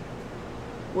anyone.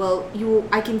 Well,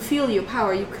 I can feel your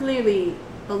power. You clearly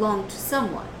belong to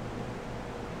someone.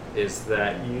 Is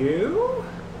that you?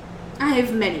 I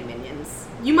have many minions.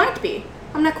 You might be.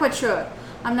 I'm not quite sure.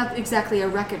 I'm not exactly a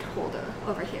record holder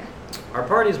over here. Our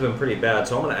party's been pretty bad,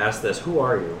 so I'm going to ask this. Who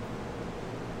are you?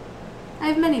 I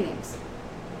have many names.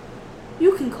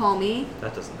 You can call me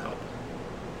That doesn't help.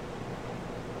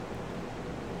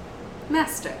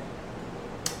 Master.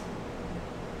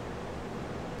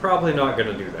 Probably not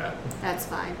going to do that. That's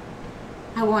fine.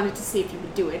 I wanted to see if you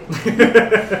would do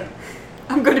it.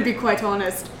 I'm going to be quite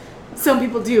honest. Some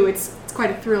people do. It's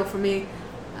quite a thrill for me.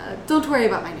 Don't worry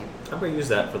about my name. I'm going to use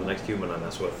that for the next human I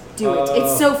mess with. Do it.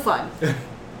 It's so fun.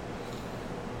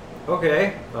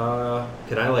 Okay.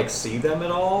 Can I, like, see them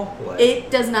at all? Like...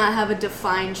 It does not have a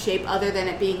defined shape other than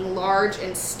it being large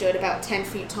and stood about 10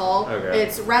 feet tall. Okay.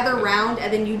 It's rather round,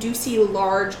 and then you do see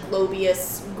large,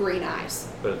 globious green eyes.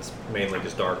 But it's mainly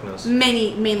just darkness?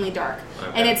 Mainly dark.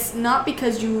 Okay. And it's not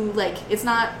because you, like, it's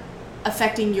not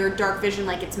affecting your dark vision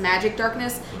like it's magic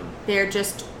darkness. They're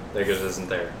just... There just isn't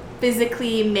there.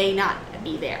 Physically may not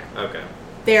be there. Okay.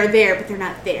 They're there, but they're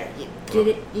not there. You get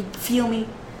it? You feel me?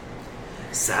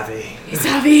 Savvy.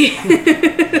 Savvy.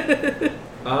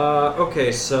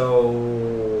 Okay,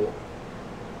 so...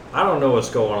 I don't know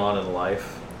what's going on in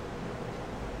life.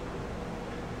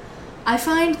 I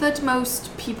find that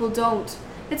most people don't.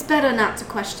 It's better not to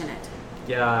question it.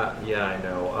 Yeah, I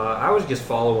know. I was just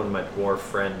following my dwarf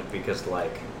friend because,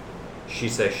 like, she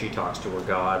says she talks to her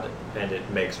god and it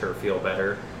makes her feel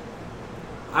better.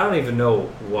 I don't even know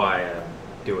why I'm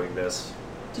doing this.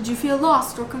 Did you feel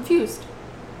lost or confused?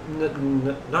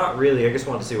 Not really. I just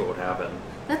wanted to see what would happen.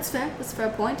 That's fair. That's a fair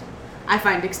point. I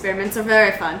find experiments are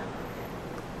very fun.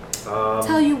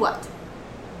 Tell you what.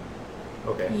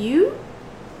 Okay. You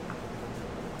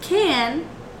can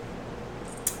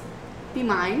be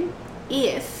mine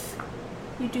if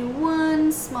you do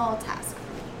one small task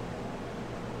for me.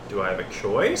 Do I have a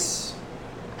choice?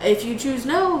 If you choose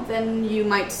no, then you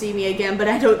might see me again, but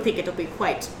I don't think it'll be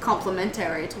quite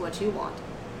complimentary to what you want.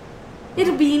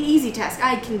 It'll be an easy task.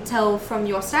 I can tell from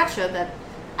your stature that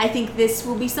I think this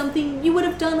will be something you would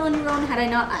have done on your own had I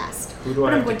not asked. Who do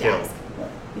I have to kill?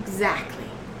 Exactly.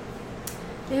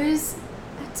 There's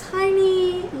a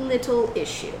tiny little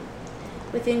issue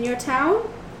within your town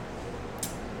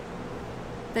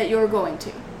that you're going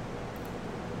to.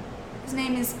 His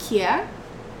name is Kier.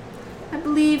 I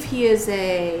believe he is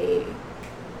a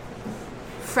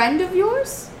friend of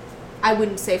yours. I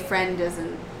wouldn't say friend as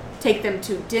in take them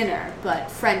to dinner,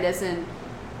 but friend as in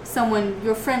someone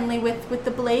you're friendly with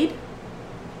the blade.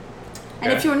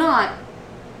 And if Okay. you're not,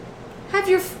 have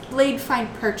your blade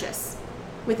find purchase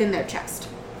within their chest.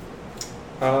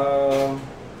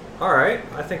 Alright.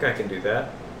 I think I can do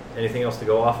that. Anything else to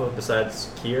go off of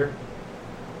besides Kier?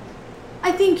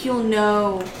 I think you'll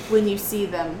know when you see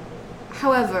them.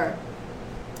 However,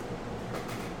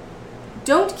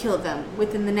 don't kill them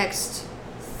within the next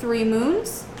 3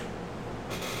 moons,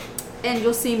 and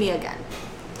you'll see me again.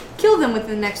 Kill them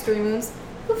within the next 3 moons,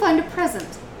 you'll find a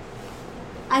present.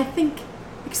 I think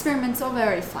experiments are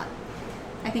very fun.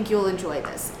 I think you'll enjoy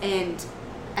this. And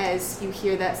as you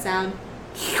hear that sound,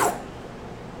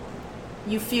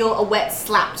 you feel a wet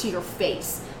slap to your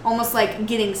face. Almost like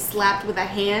getting slapped with a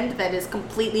hand that is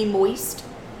completely moist.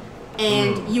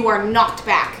 And you are knocked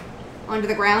back onto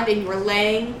the ground and you are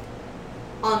laying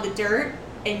on the dirt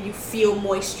and you feel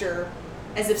moisture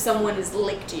as if someone has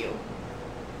licked you.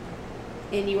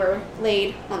 And you are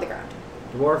laid on the ground.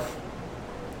 Dwarf,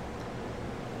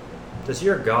 does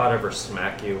your god ever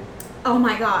smack you? Oh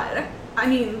my god. I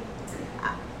mean,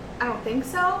 I don't think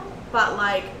so, but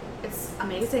like, it's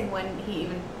amazing when he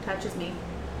even touches me.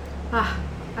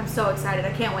 I'm so excited.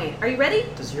 I can't wait. Are you ready?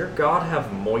 Does your god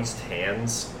have moist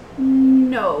hands?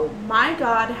 No, my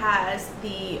god has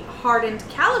the hardened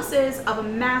calluses of a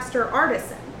master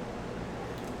artisan.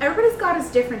 Everybody's god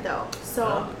is different though,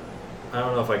 so I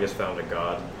don't know if I just found a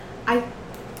god.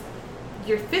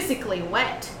 you're physically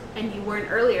wet, and you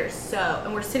weren't earlier, so,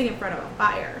 and we're sitting in front of a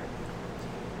fire.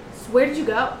 So where did you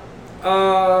go?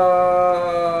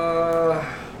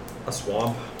 A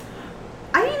swamp.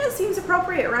 I mean, it seems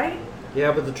appropriate, right?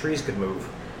 Yeah, but the trees could move.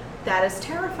 That is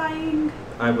terrifying.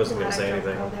 I wasn't Glad gonna say I don't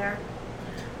anything. go there.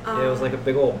 Yeah, it was like a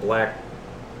big old black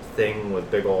thing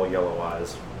with big old yellow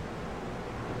eyes.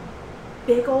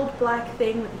 Big old black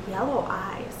thing with yellow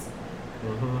eyes.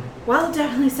 Mm-hmm. Well, it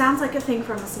definitely sounds like a thing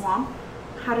from a swamp.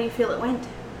 How do you feel it went?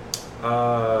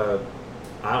 I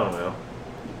don't know.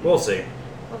 We'll see.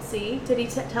 We'll see. Did he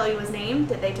tell you his name?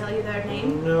 Did they tell you their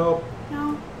name? Nope.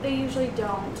 No, they usually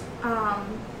don't.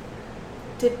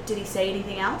 Did he say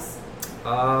anything else?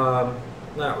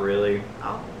 Not really.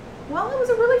 Oh. Well, it was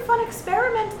a really fun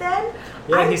experiment then.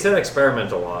 Yeah, he said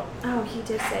experiment a lot. Oh, he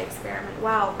did say experiment.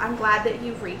 Wow, I'm glad that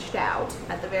you've reached out,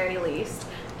 at the very least,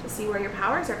 to see where your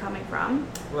powers are coming from.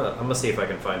 Well, I'm gonna see if I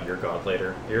can find your god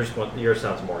later. Yours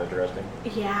sounds more interesting.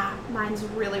 Yeah, mine's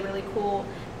really, really cool.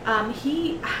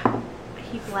 He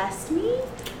blessed me,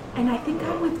 and I think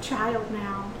I'm with child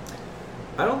now.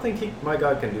 I don't think my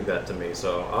god can do that to me,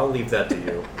 so I'll leave that to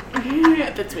you.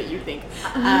 That's what you think.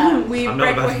 I'm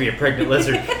not about to be a pregnant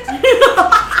lizard.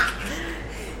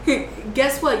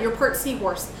 Guess what? You're part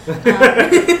seahorse. We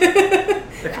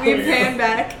pan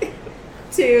back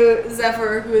to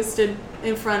Zephyr, who has stood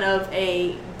in front of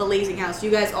a blazing house.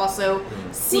 You guys also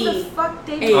see Who the fuck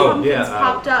David Pumpkins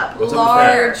popped up? what's up with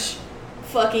large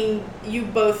fucking... You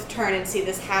both turn and see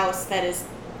this house that is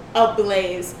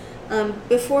ablaze.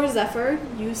 Before Zephyr,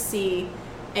 you see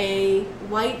a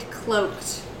white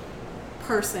cloaked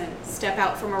person step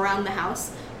out from around the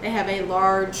house. They have a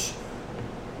large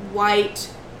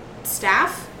white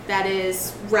staff that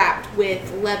is wrapped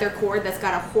with leather cord that's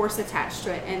got a horse attached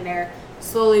to it, and they're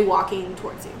slowly walking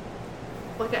towards you.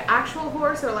 Like an actual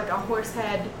horse or like a horse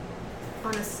head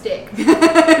on a stick?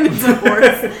 It's a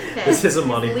horse. Okay. This is a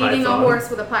Monty Leading Python. a horse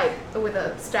with a pipe, with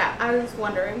a staff. I was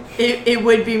wondering. It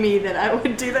would be me that I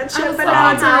would do that I shit, was but like,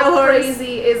 now it's a real how horse.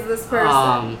 crazy is this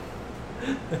person?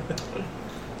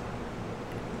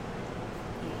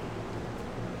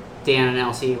 Dan and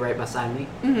Elsie right beside me.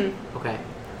 Mm-hmm. Okay.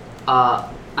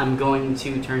 I'm going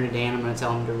to turn to Dan. I'm going to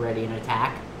tell him to ready an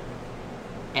attack.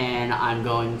 And I'm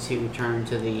going to turn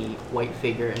to the white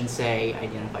figure and say,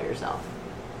 identify yourself.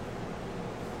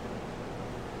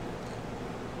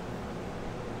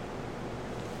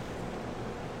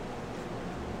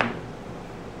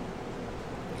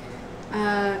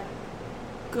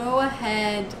 Go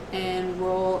ahead and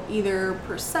roll either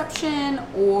perception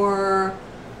or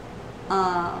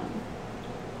an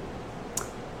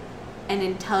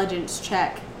intelligence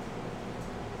check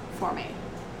for me.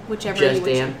 Whichever Just you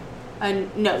would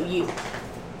Dan? No, you.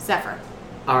 Zephyr.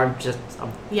 Or just...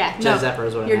 Yeah, just no. Zephyr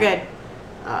is what You're I good.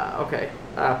 meant. Okay.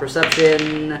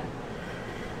 Perception...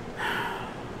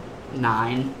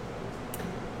 9.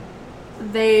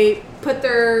 They put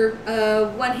their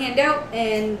one hand out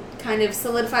and kind of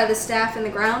solidify the staff in the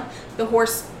ground. The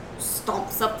horse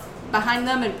stomps up behind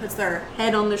them and puts their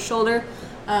head on the shoulder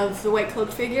of the white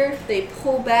cloaked figure. They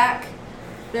pull back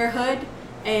their hood,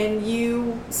 and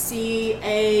you see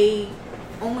a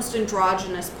almost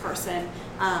androgynous person.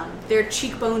 Their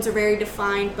cheekbones are very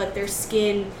defined, but their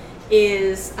skin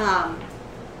is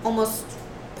almost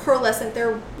pearlescent.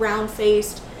 They're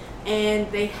round-faced,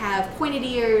 and they have pointed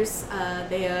ears.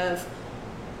 They have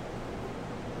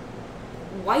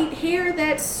white hair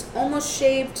that's almost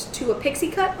shaved to a pixie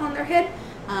cut on their head,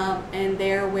 and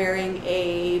they're wearing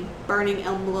a burning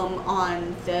emblem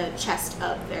on the chest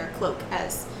of their cloak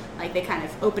as like they kind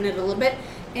of open it a little bit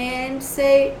and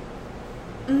say,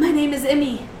 "My name is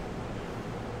Emmy."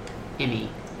 Emmy.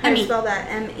 How do Emmy. you spell that?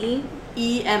 M-E?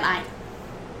 E-M-I.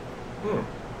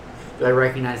 Do I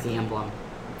recognize the emblem?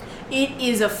 It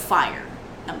is a fire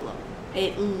emblem.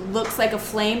 It looks like a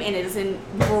flame, and it is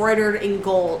embroidered in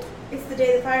gold. It's the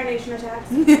day the Fire Nation attacks.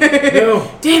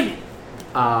 No. Damn it!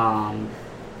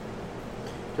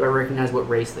 Do I recognize what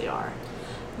race they are?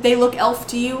 They look elf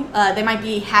to you. They might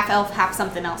be half elf, half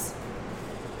something else.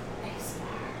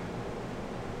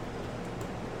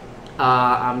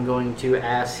 I'm going to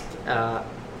ask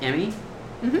Emmy.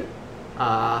 Mm-hmm.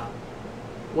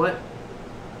 What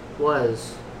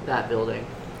was that building?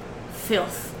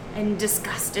 Filth and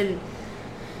disgust and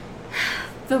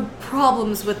the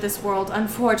problems with this world,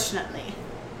 unfortunately.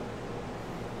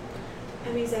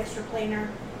 Emmy's extra planar.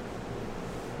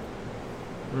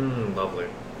 Lovely.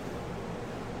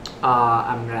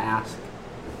 I'm gonna ask,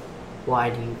 why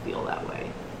do you feel that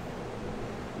way?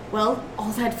 Well,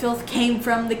 all that filth came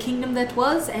from the kingdom that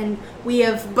was, and we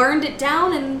have burned it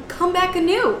down and come back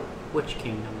anew. Which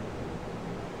kingdom?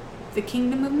 The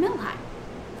kingdom of Milheim.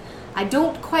 I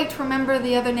don't quite remember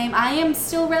the other name. I am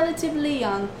still relatively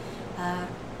young.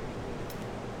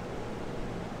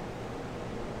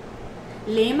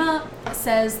 Ilma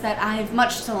says that I have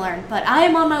much to learn, but I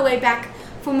am on my way back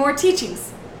for more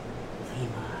teachings.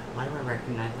 Ilma. Why do I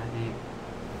recognize that name?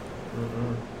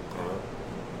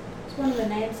 It's one of the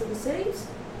names of the cities.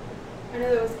 I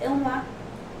know there was Ilma.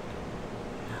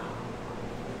 No.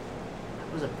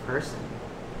 That was a person.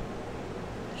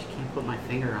 I just can't put my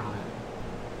finger on it.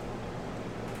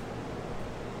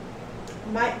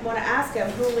 Might want to ask him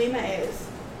who Lima is.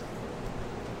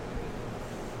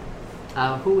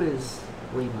 Who is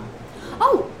Ilma?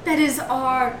 Oh, that is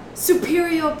our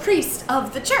superior priest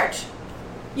of the church.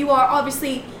 You are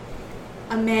obviously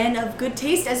a man of good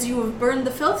taste, as you have burned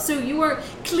the filth, so you are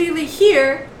clearly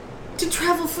here to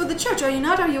travel for the church, are you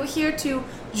not? Are you here to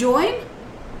join?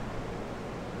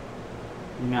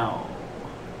 No.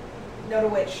 No to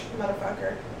which,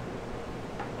 motherfucker.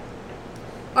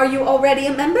 Are you already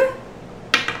a member?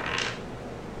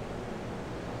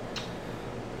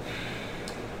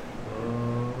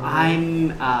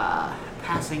 I'm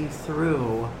passing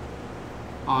through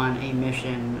on a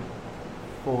mission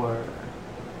for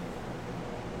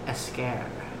a scare.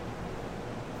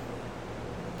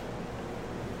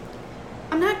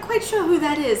 I'm not quite sure who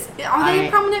that is. Are they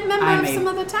a prominent member of some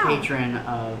other town? I'm a patron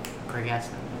of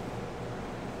Gregessen.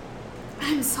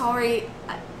 I'm sorry.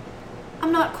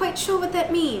 I'm not quite sure what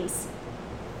that means.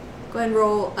 Go ahead and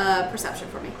roll perception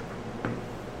for me.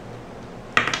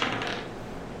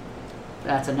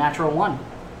 That's a natural 1.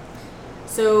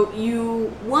 So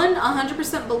you, 1,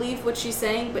 100% believe what she's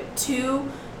saying, but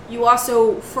 2, you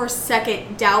also, for a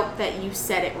second, doubt that you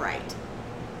said it right.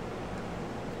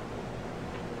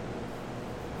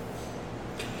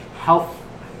 How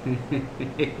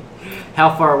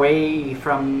far away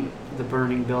from the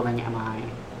burning building am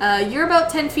I? You're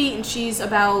about 10 feet, and she's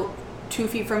about 2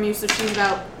 feet from you, so she's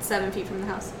about 7 feet from the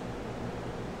house.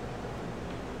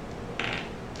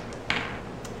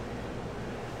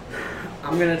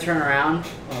 I'm going to turn around,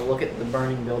 look at the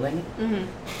burning building,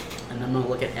 Mm-hmm. and I'm going to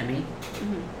look at Emmy.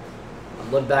 Mm-hmm. I'll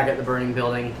look back at the burning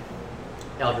building.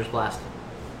 Eldritch Blast.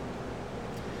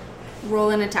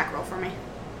 Roll an attack roll for me.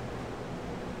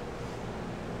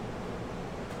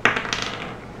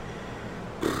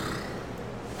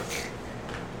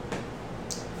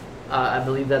 I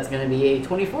believe that's going to be a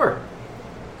 24.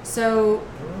 So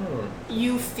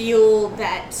you feel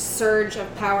that surge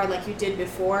of power like you did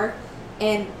before,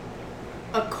 and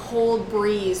a cold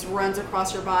breeze runs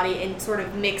across your body and sort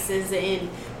of mixes in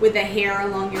with the hair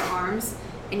along your arms,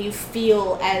 and you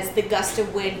feel as the gust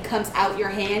of wind comes out your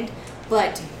hand,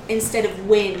 but instead of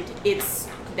wind, it's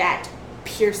that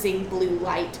piercing blue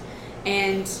light.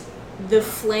 And the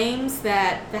flames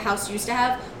that the house used to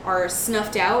have are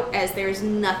snuffed out as there's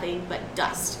nothing but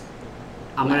dust.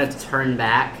 I'm going to turn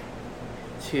back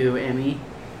to Emmy.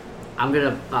 I'm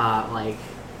going to,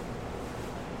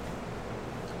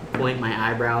 point my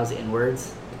eyebrows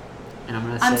inwards. And I'm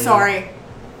going to say... I'm sorry.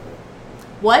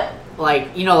 What?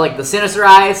 Like the sinister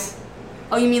eyes?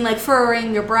 Oh, you mean like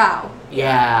furrowing your brow?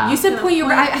 Yeah. You said point your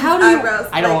brow. How do you... Eyebrows,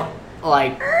 I don't, I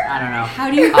don't know.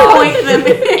 How do you point them?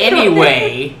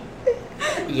 Anyway.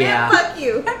 Yeah. Fuck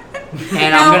you.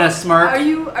 And I'm going to smirk. Are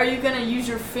you going to use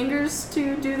your fingers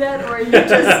to do that, or are you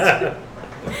just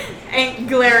ain't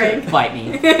glaring? Bite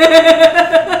me.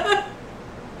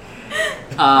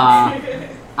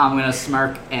 I'm going to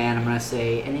smirk and I'm going to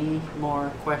say, any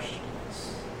more questions?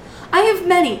 I have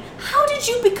many. How did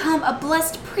you become a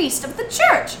blessed priest of the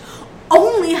church?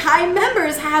 Only high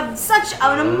members have such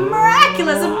a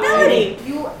miraculous ability.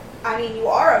 You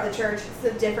are of the church. It's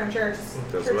a different church.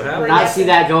 That's Church what of happened. I see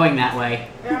that going that way.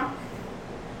 Yeah.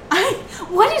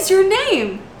 What is your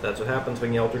name? That's what happens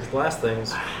when you Eldritch Blast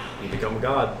things. You become a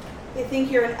god. They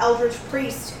think you're an eldritch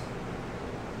priest.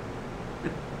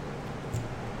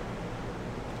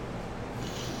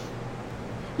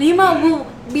 Lima will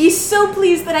be so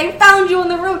pleased that I found you on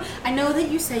the road. I know that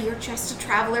you say you're just a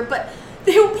traveler, but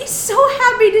they will be so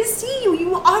happy to see you.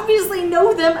 You obviously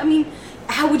know them. I mean,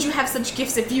 how would you have such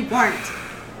gifts if you weren't?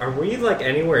 Are we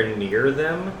anywhere near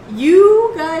them?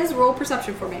 You guys roll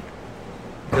perception for me.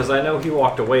 Because I know he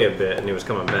walked away a bit and he was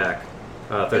coming back.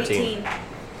 13. 18.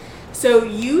 So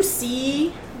you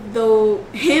see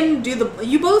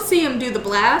you both see him do the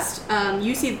blast.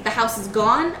 You see that the house is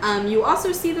gone. You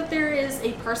also see that there is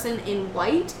a person in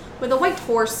white with a white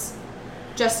horse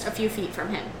just a few feet from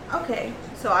him. Okay,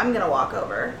 so I'm gonna walk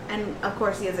over, and of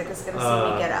course Yizik is gonna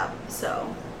see me get up.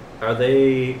 So Are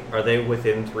they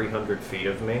within 300 feet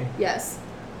of me? Yes.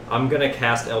 I'm gonna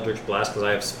cast Eldritch Blast because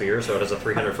I have Spear, so it has a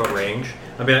 300-foot range.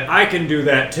 I'll be like, I can do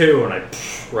that too, and I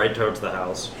right towards the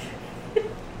house.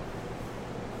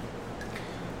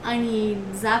 I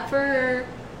need Zephyr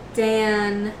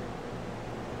and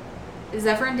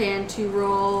Dan to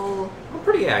roll I'm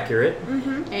pretty accurate.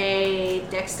 a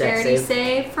dexterity Dex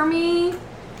save. save for me.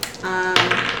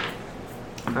 I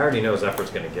already know Zephyr's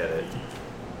gonna get it.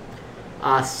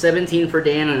 17 for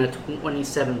Dan and a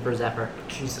 27 for Zephyr.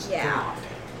 Jesus yeah.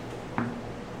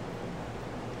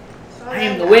 I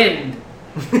am the wind.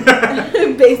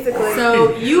 Basically.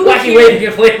 So you Wacky waving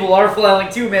inflatable arm flailing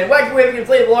 2 men. Wacky waving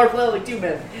inflatable arm flailing 2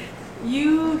 men.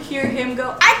 You hear him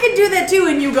go, I could do that too,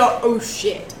 and you go, oh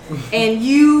shit. And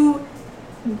you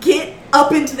get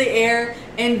up into the air,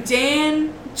 and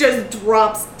Dan just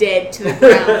drops dead to the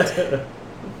ground.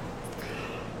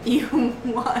 you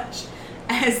watch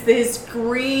as this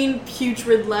green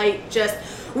putrid light just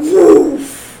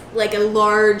woof, like a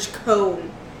large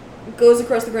cone goes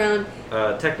across the ground.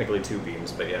 Technically 2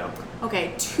 beams, but yeah.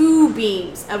 Okay, 2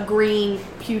 beams of green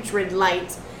putrid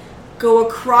light go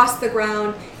across the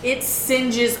ground. It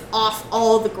singes off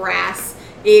all the grass.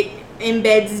 It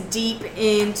embeds deep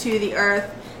into the earth,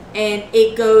 and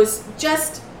it goes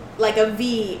just like a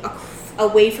V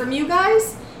away from you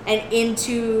guys and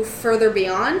into further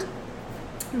beyond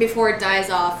before it dies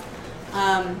off.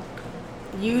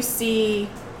 You see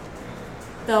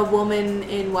the woman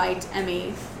in white,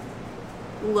 Emmy,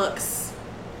 looks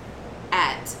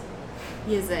at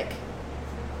Yizik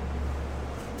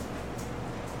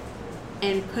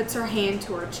and puts her hand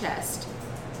to her chest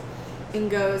and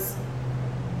goes,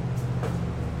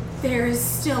 "There is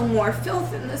still more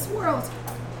filth in this world.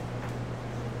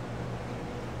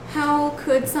 How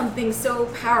could something so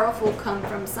powerful come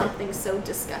from something so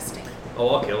disgusting?" Oh,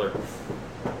 I'll kill her.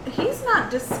 He's not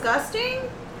disgusting.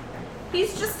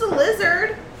 He's just a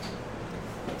lizard.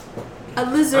 A I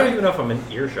don't lizard. even know if I'm in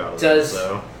earshot of Does- this,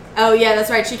 so. Oh yeah, that's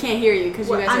right. She can't hear you because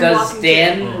you Well, guys I'm are. Does walking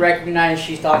Dan to- recognize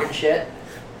she's talking shit?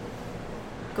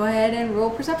 Go ahead and roll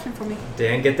perception for me.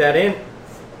 Dan, get that in.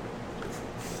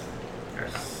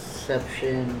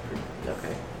 Perception.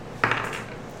 Okay.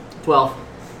 12.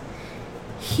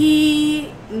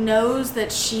 He knows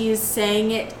that she's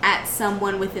saying it at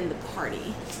someone within the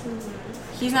party.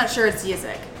 He's not sure it's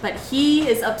Yizik, but he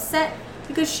is upset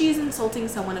because she's insulting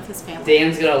someone of his family.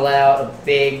 Dan's gonna let out a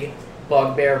big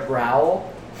bugbear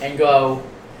growl and go,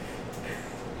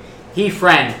 "He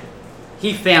friend,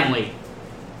 he family,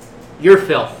 you're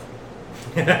filth."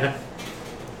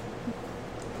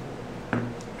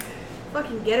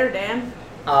 Fucking get her, Dan.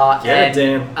 Get it,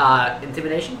 and, Dan.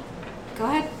 Intimidation? Go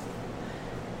ahead.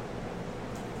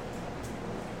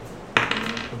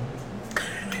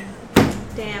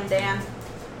 Damn, Dan.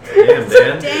 Damn,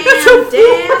 Dan. Damn,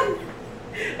 Dan.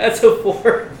 That's a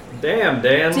 4. Damn,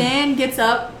 Dan. Dan gets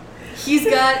up. He's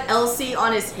got Elsie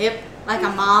on his hip like a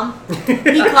mom.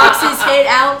 He cocks his head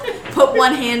out, put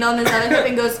one hand on his other hip,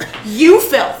 and goes, "You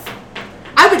filth!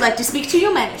 I would like to speak to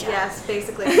your manager." Yes,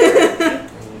 basically.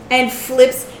 And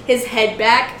flips his head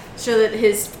back so that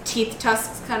his teeth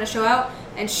tusks kind of show out.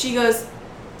 And she goes,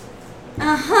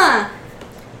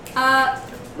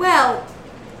 well,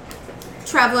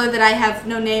 traveler that I have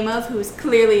no name of, who is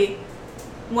clearly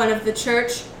one of the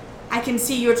church, I can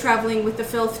see you're traveling with the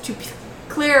filth to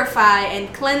clarify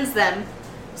and cleanse them,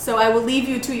 so I will leave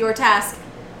you to your task.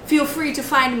 Feel free to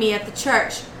find me at the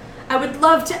church. I would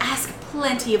love to ask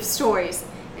plenty of stories."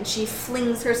 And she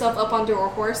flings herself up onto her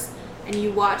horse, and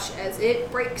you watch as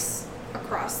it breaks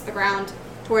across the ground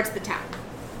towards the town.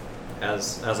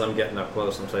 As I'm getting up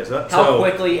close, I'm saying so. How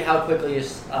quickly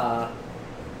is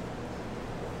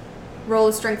Roll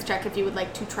a strength check if you would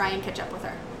like to try and catch up with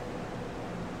her.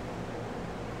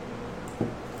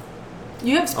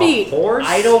 You have A speed. horse?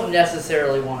 I don't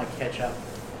necessarily want to catch up.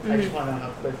 I just Mhm. want to know how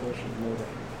quickly she's moving.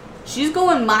 She's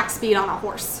going Mach speed on a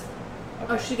horse.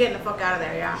 Oh, she's getting the fuck out of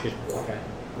there, yeah. She's- Okay.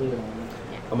 Leave it alone.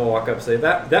 I'm gonna walk up and say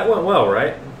that went well,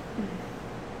 right?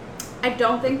 I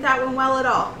don't think that went well at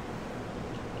all.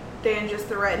 Dan just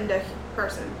threatened a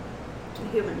person.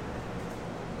 A human.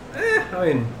 I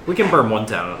mean, we can burn one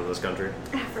town out of this country.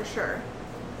 For sure.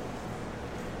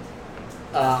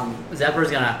 Zephyr's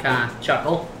gonna kind of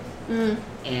chuckle, Mm.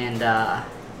 and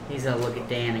he's gonna look at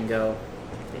Dan and go,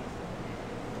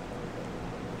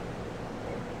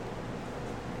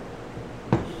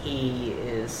 he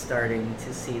is starting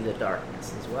to see the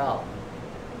darkness as well.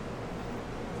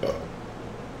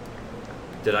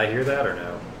 Did I hear that or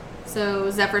no? So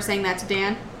Zephyr saying that to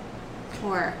Dan?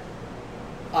 Or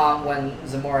When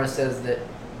Zamora says that,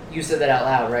 you said that out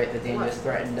loud, right? That Dan What? just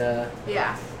threatened,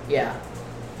 Yeah. yeah.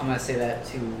 I'm gonna say that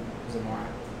to Zamora.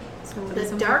 so what The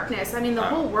is darkness. I mean, the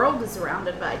whole world is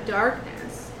surrounded by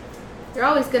darkness. You're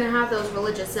always going to have those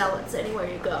religious zealots anywhere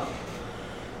you go.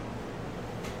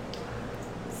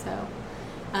 So,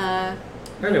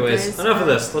 Anyways, guys enough of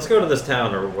are- this. Let's go to this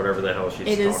town or whatever the hell she's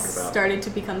it talking is about. starting to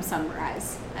become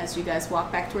sunrise as you guys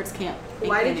walk back towards camp. and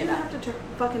Why clean did it you up. have to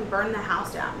fucking burn the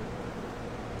house down?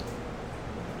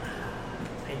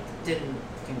 I didn't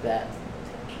do that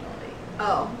intentionally.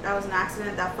 Oh, that was an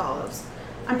accident. That follows.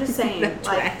 I'm just saying, That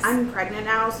like, tracks. I'm pregnant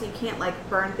now, so you can't, like,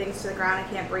 burn things to the ground.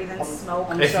 I can't breathe in smoke.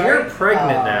 I'm If sorry, you're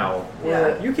pregnant now,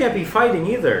 Yeah. you can't be fighting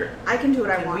either. I can do what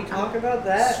I Can want. we talk I'm about a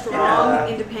that? strong, Yeah.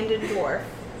 independent dwarf.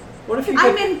 What if you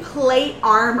I'm get, in plate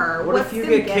armor. what What's if you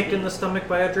gonna get kicked me? in the stomach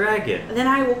by a dragon? Then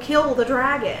I will kill the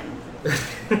dragon.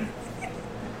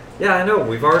 Yeah, I know.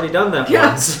 We've already done that Yeah.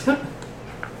 once.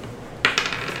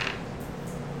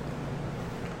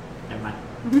 Never mind.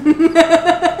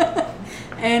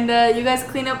 And you guys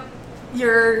clean up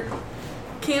your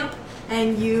camp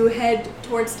and you head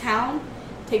towards town.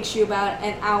 Takes you about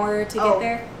an hour to get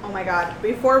there. Oh my god.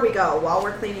 Before we go, while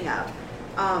we're cleaning up,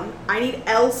 I need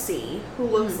Elsie, who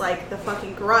looks like the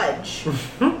fucking Grudge.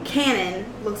 Cannon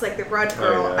looks like the Grudge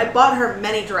girl. yeah. I bought her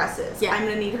many dresses. Yeah. I'm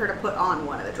gonna need her to put on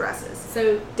one of the dresses.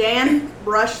 So Dan,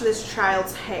 brush this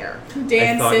child's hair.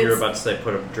 Dan I thought sits. you were about to say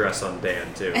put a dress on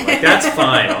Dan too. Like that's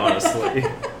fine, honestly.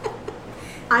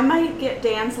 I might get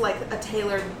Dan's like a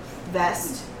tailored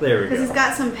vest. There we Because go. he's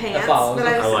got some pants follows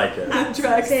that I like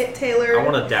it. tailored. I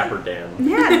want a dapper Dan.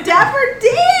 Yeah, Dapper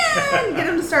Dan! Get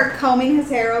him to start combing his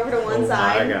hair over to one Oh my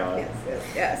side. God.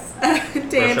 Yes.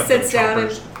 Dan Brush up sits them down and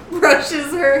choppers.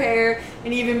 brushes her hair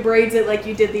and even braids it like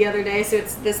you did the other day. So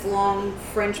it's this long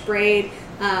French braid,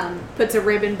 puts a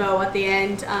ribbon bow at the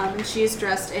end, and she's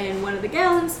dressed in one of the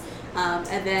gowns.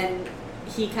 And then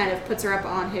he kind of puts her up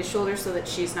on his shoulder so that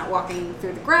she's not walking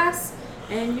through the grass.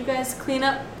 And you guys clean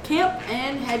up camp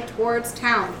and head towards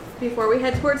town. Before we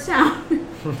head towards town.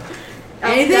 Anything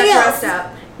Elsie got else? dressed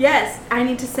up. Yes, I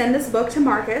need to send this book to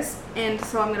Marcus, and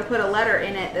so I'm going to put a letter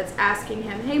in it that's asking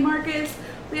him, hey Marcus,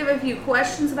 we have a few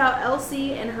questions about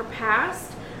Elsie and her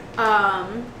past.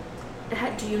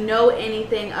 Do you know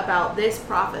anything about this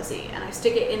prophecy? And I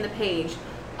stick it in the page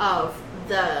of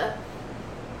the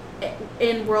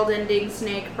in world-ending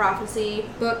snake prophecy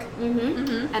Book.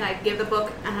 and I give the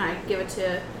book and I give it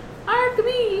to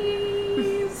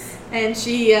Archimedes. And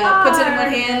she puts it in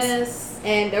one hand, Artemis.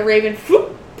 and a raven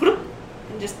whoop, put up,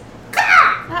 and just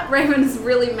That raven's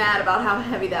really mad about how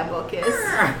heavy that book is.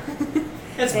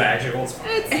 It's magical. It's fine.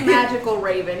 It's magical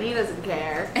raven. He doesn't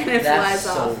care. and it That's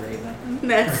flies so off. Raven.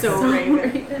 That's so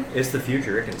raven. It's the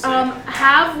future. It can see.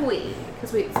 Have we?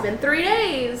 Because it's been 3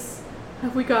 days.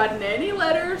 Have we gotten any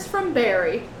letters from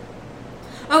Barry?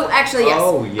 Oh, actually, yes.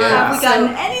 Oh, yeah. Have we gotten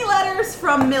So- any letters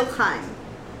from Milheim?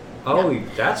 Oh,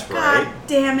 that's right. God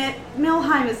damn it.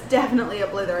 Milheim is definitely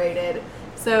obliterated.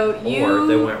 So you Or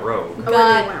they went rogue. Or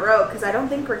got they went rogue, because I don't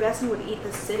think Regessen would eat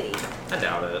the city. I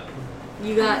doubt it.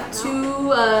 you got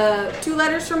two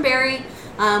letters from Barry.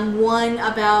 One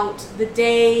about the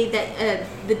day that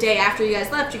the day after you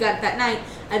guys left. You got it that night,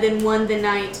 and then one the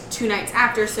night 2 nights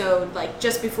after. So like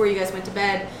just before you guys went to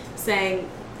bed, saying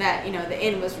that the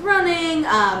inn was running,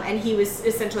 and he was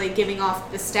essentially giving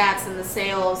off the stats and the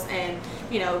sales and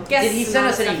guests. Did he and send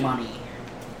all us that any stuff. money?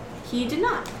 He did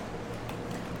not.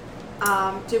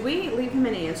 Did we leave him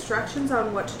any instructions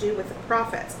on what to do with the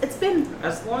profits? It's been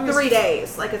As long as 3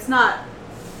 days. Like, it's not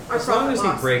our as long profit as he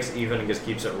loss. breaks even and just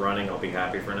keeps it running, I'll be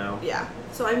happy for now. Yeah.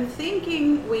 So I'm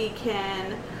thinking we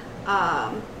can.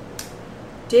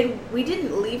 We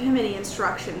didn't leave him any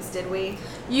instructions, did we?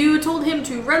 You told him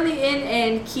to run the inn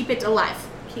and keep it alive.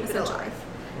 Keep it essentially. alive.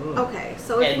 Mm. Okay.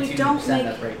 So if And we to don't send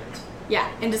make us ravens. Yeah,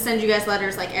 and to send you guys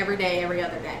letters like every day, every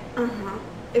other day.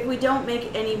 if we don't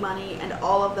make any money and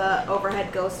all of the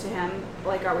overhead goes to him,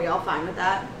 like, are we all fine with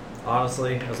that?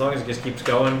 Honestly, as long as it just keeps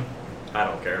going, I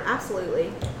don't care.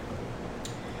 Absolutely.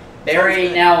 Barry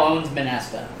now owns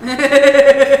Minesta.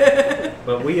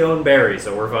 But we own Barry,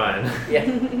 so we're fine. Yeah.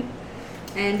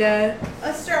 And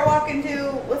Let's start walking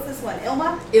to what's this one?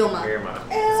 Ilma. Ilma. Irma.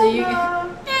 So you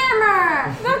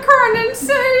Ilma, the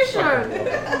condensation.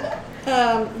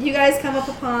 You guys come up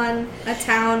upon a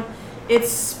town.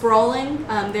 It's sprawling.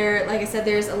 There, like I said,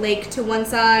 there's a lake to one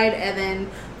side, and then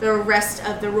the rest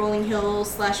of the rolling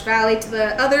hills / valley to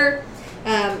the other.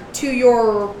 To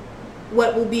your,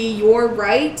 what will be your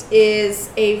right, is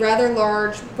a rather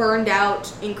large, burned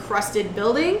out, encrusted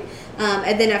building,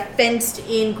 and then a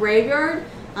fenced-in graveyard.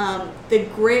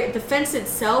 The fence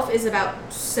itself is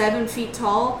about 7 feet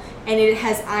tall, and it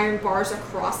has iron bars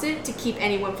across it to keep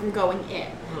anyone from going in.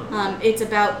 It's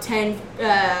about 10,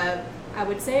 I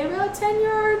would say about 10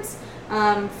 yards,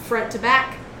 front to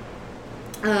back.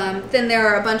 Then there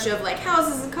are a bunch of like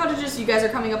houses and cottages you guys are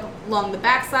coming up along the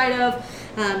backside of.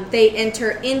 They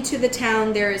enter into the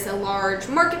town. There is a large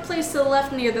marketplace to the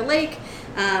left near the lake.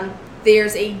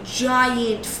 There's a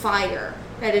giant fire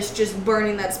that is just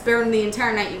burning. That's burned the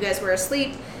entire night you guys were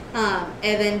asleep. And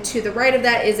then to the right of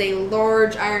that is a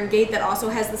large iron gate that also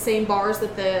has the same bars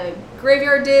that the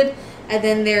graveyard did. And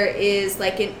then there is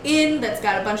like an inn that's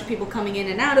got a bunch of people coming in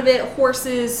and out of it,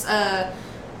 horses,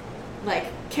 like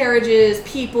carriages,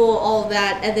 people, all of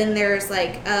that. And then there's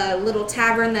like a little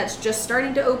tavern that's just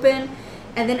starting to open.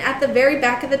 And then at the very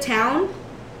back of the town,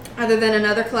 other than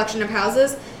another collection of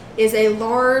houses, is a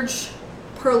large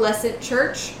pearlescent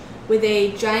church with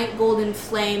a giant golden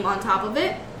flame on top of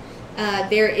it.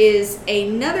 There is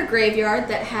another graveyard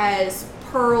that has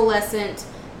pearlescent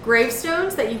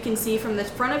gravestones that you can see from the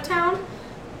front of town.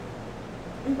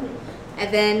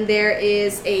 And then there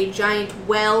is a giant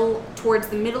well towards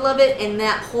the middle of it, and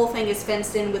that whole thing is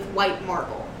fenced in with white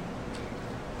marble.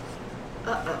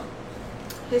 Uh-oh.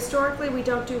 Historically, we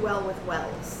don't do well with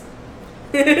wells.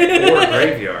 Or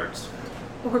graveyards.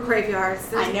 Or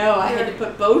graveyards. I know, I had to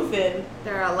put both in.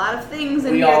 There are a lot of things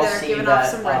in We here all that are see giving that.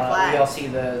 off some red flags. We all see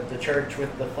the church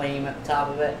with the flame at the top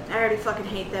of it. I already fucking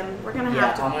hate them. We're gonna Yeah,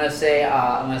 have to. I'm gonna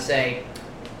say.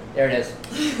 There it is.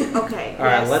 Okay. All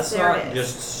right, yes, let's there not it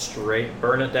is. just straight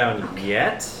burn it down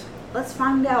yet. Let's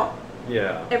find out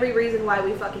Yeah, every reason why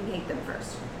we fucking hate them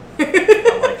first. I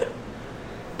like it.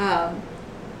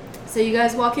 So you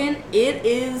guys walk in. It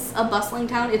is a bustling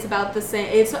town. It's about the same.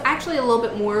 It's actually a little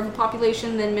bit more of a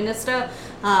population than Minista,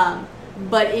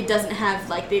 but it doesn't have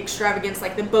like the extravagance,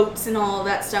 like the boats and all of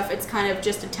that stuff. It's kind of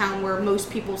just a town where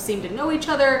most people seem to know each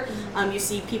other. You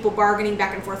see people bargaining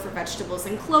back and forth for vegetables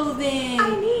and clothing.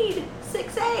 I need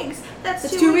 6 eggs. That's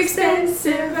It's too too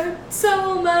expensive. expensive.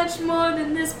 So much more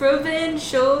than this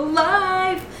provincial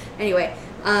life. Anyway,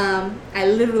 I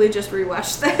literally just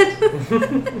rewatched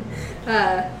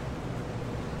that.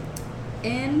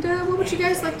 And what would you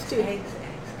guys like to do? Eggs.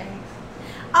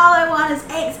 All I want is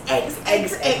eggs.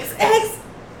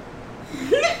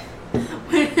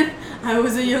 When I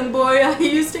was a young boy, I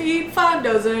used to eat 5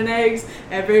 dozen eggs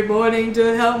every morning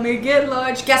to help me get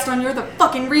large. Gaston, you're the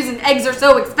fucking reason eggs are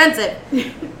so expensive.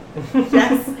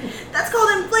 Yes. That's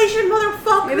called inflation,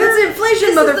 motherfucker. That's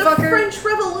inflation, this motherfucker. Is the French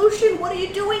Revolution. What are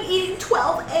you doing eating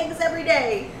 12 eggs every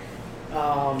day?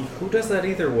 Who does that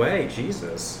either way?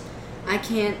 Jesus. I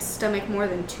can't stomach more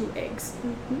than 2 eggs.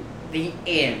 The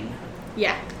inn.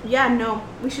 Yeah. Yeah, no.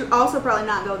 We should also probably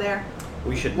not go there.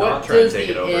 We should What not try and does take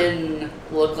it the over. inn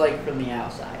look like from the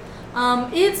outside?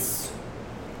 It's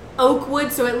oak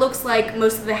wood, so it looks like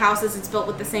most of the houses it's built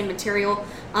with the same material.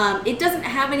 It doesn't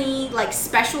have any like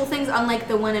special things, unlike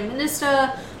the one in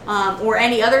Minista or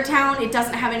any other town. It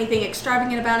doesn't have anything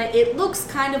extravagant about it. It looks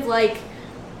kind of like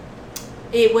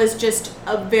it was just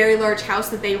a very large house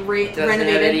that they Doesn't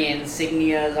renovated. have any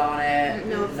insignias on it.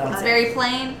 No, It's Nice. very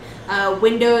plain.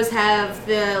 Windows have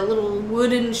the little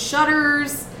wooden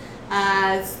shutters.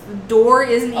 The door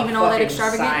isn't even all that fucking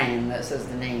extravagant. sign that says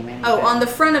the name. Oh, on the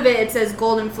front of it says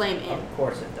Golden Flame Inn. Of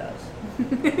course it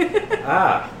does.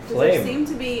 Ah, Does there flame. seem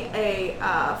to be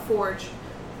a forge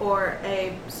or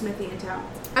a smithy in town?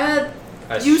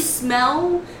 You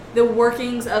smell the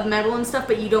workings of metal and stuff,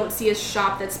 but you don't see a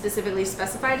shop that's specifically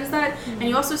specified as that. And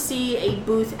you also see a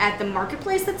booth at the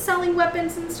marketplace that's selling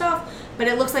weapons and stuff, but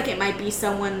it looks like it might be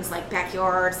someone's like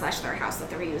backyard / their house that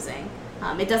they're using.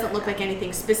 It doesn't look like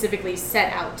anything specifically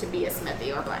set out to be a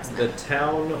smithy or The blacksmith.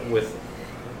 town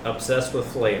obsessed with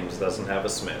flames doesn't have a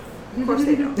smith. Of course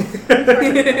they don't. But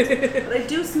I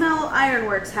do smell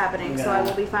ironworks happening, so I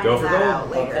will be finding Go for that gold. out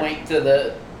I'll later. point to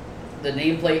the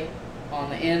nameplate on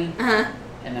the inn, Uh-huh.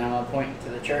 and then I'm gonna point to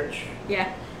the church. Yeah.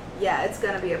 Yeah, it's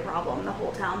gonna be a problem. The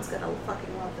whole town's gonna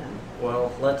fucking love them.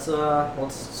 Well, let's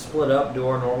split up, do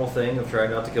our normal thing of trying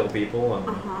not to kill people, and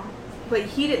Uh-huh. But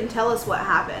he didn't tell us what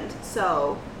happened,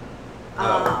 so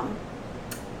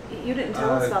you didn't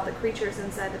tell us about the creatures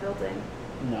inside the building.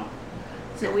 No.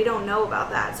 So we don't know about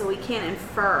that, so we can't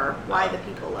infer why the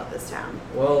people love this town.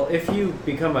 well, if you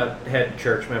become a head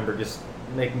church member, just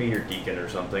make me your deacon or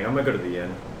something. I'm gonna go to the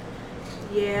inn.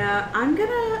 Yeah, I'm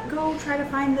gonna go try to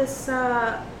find this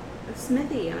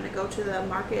smithy. I'm gonna go to the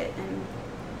market and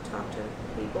talk to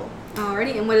people.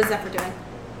 Alrighty, and what is Zephyr doing?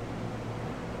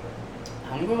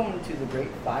 I'm going to the Great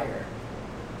Fire.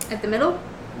 At the middle?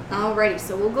 Alrighty,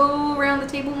 so we'll go around the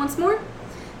table once more.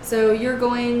 So you're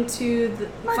going to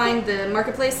find the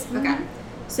marketplace? Okay.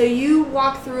 So you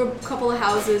walk through a couple of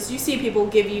houses. You see people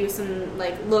give you some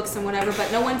like looks and whatever,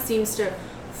 but no one seems to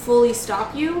fully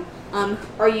stop you.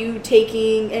 Are you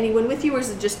taking anyone with you, or is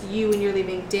it just you and you're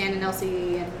leaving Dan and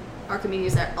Elsie and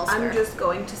Archimedes elsewhere? I'm just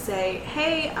going to say,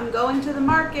 hey, I'm going to the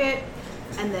market,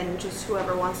 and then just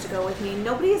whoever wants to go with me.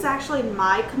 Nobody is actually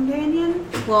my companion.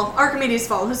 Well, Archimedes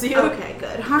follows you. Okay,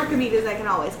 good. Archimedes, I can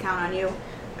always count on you.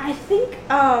 I think,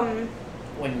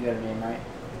 When you got her name right.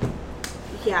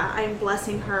 yeah, I'm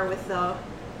blessing her with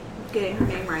getting her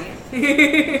name right.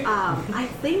 I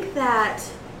think that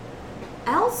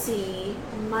Elsie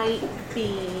might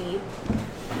be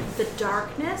the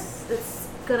darkness that's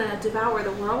gonna devour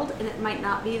the world, and it might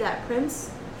not be that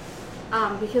prince,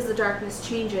 because the darkness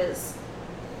changes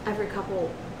every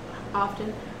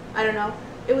often. I don't know.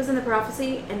 It was in the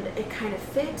prophecy, and it kind of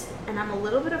fit, and I'm a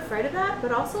little bit afraid of that,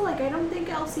 but also, like, I don't think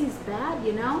Elsie's bad,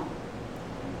 you know?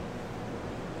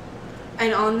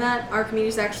 And on that,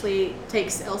 Archimedes actually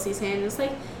takes Elsie's hand and is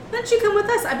like, why don't you come with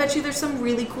us? I bet you there's some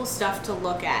really cool stuff to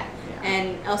look at. Yeah.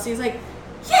 And Elsie's like,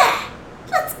 yeah,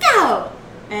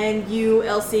 And you,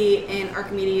 Elsie, and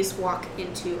Archimedes walk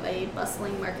into a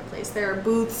bustling marketplace. There are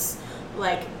booths,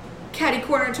 like,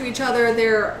 catty-corner to each other.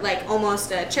 They're, like,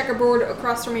 almost a checkerboard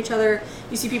across from each other.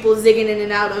 You see people zigging in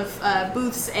and out of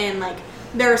booths, and, like,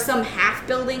 there are some half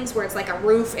buildings where it's, like, a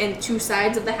roof and two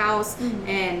sides of the house,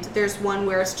 and there's one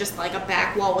where it's just, like, a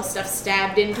back wall with stuff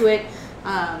stabbed into it.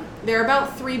 There are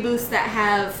about 3 booths that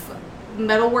have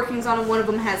metal workings on them. One of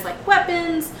them has, like,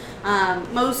 weapons.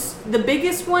 The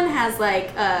biggest one has,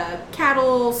 like,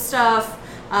 cattle stuff,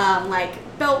 like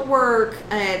belt work.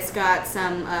 It's got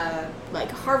some,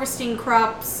 like, harvesting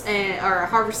crops or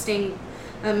harvesting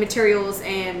materials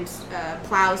and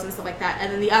plows and stuff like that.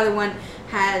 And then the other one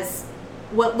has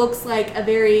what looks like a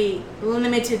very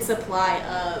limited supply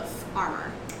of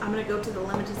armor. I'm going to go to the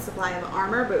limited supply of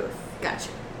armor booth. Gotcha.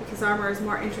 Because armor is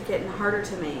more intricate and harder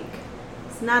to make.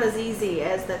 It's not as easy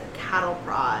as the cattle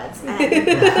prods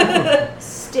and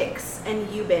sticks and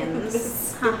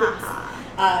U-bins. Ha ha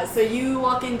ha. So you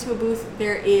walk into a booth.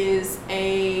 There is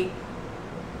I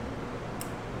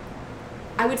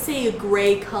would say a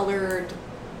gray-colored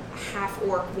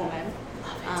half-orc woman.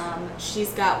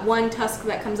 She's got one tusk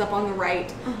that comes up on the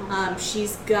right.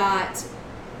 She's got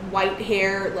white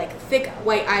hair, like thick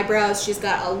white eyebrows. She's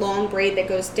got a long braid that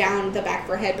goes down the back of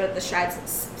her head, but the sides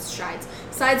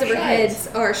of her head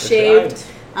are shaved.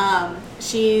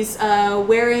 She's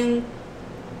wearing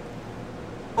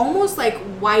almost like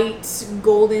white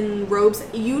golden robes.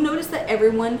 You notice that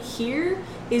everyone here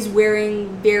is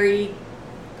wearing very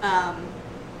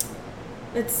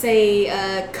let's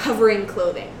say covering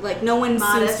clothing. Like no one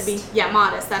Modest. seems to be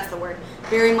modest, that's the word.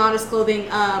 Very modest clothing.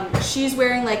 She's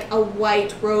wearing like a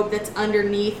white robe that's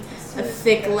underneath a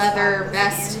thick leather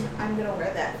vest. I'm gonna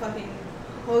wear that fucking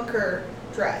hooker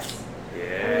dress.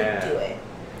 Yeah. I'm gonna do it.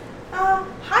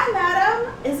 Hi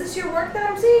madam, is this your work that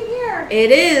I'm seeing here?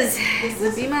 It is. This Would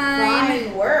is be mine.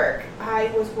 fine work.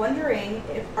 I was wondering,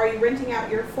 are you renting out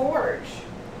your forge?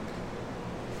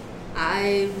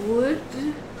 I would.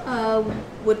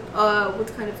 What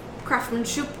kind of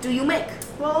craftsmanship do you make?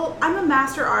 Well, I'm a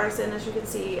master artisan, as you can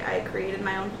see. I created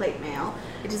my own plate mail.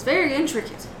 It is very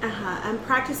intricate. I'm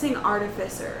practicing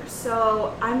artificer,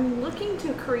 so I'm looking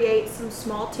to create some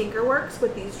small tinker works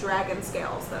with these dragon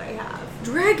scales that I have.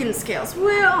 Dragon scales.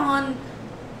 Where on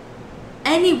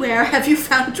anywhere have you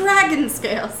found dragon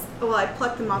scales? Well, I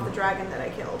plucked them off the dragon that I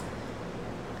killed.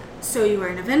 So you were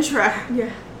an adventurer.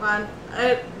 Yeah. Well,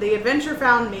 the adventure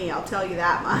found me, I'll tell you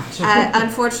that much.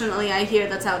 Unfortunately, I hear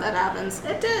that's how that happens.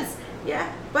 It does,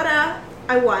 yeah. But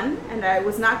I won, and I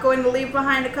was not going to leave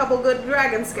behind a couple good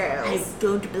dragon scales. I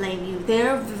don't blame you.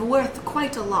 They're worth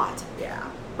quite a lot.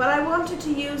 Yeah. But I wanted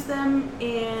to use them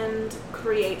and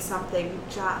create something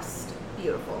just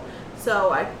beautiful.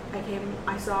 So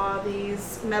I saw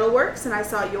these metalworks, and I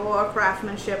saw your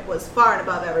craftsmanship was far and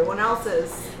above everyone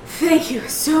else's. Thank you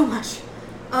so much.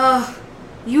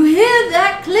 You hear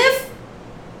that, Cliff?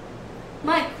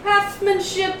 My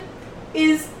craftsmanship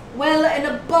is well and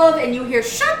above, and you hear,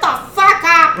 shut the fuck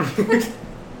up!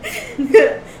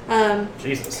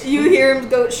 Jesus. You hear him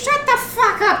go, shut the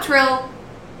fuck up, Trill.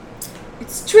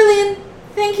 It's Trillian.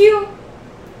 Thank you.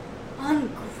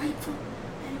 Ungrateful.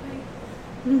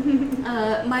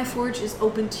 Anyway. My forge is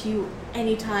open to you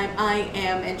anytime. I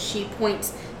am, and she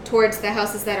points towards the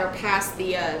houses that are past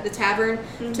the tavern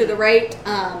to the right,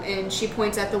 and she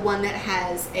points at the one that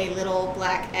has a little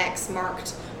black X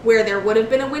marked where there would have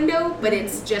been a window, but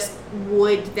it's just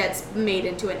wood that's made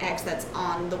into an X that's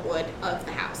on the wood of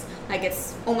the house. Like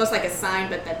it's almost like a sign,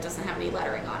 but that doesn't have any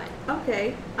lettering on it.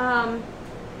 Okay.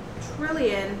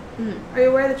 Trillian, are you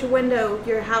aware that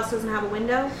your house doesn't have a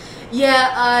window?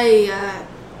 Yeah, I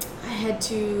had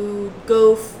to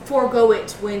forego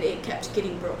it when it kept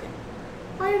getting broken.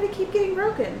 Why did it keep getting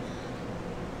broken?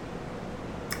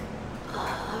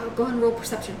 Go ahead and roll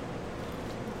perception.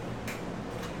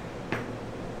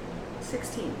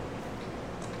 16.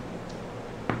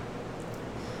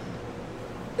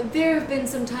 There have been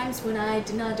some times when I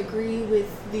did not agree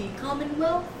with the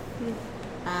Commonwealth.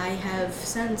 I have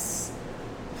since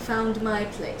found my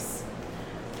place.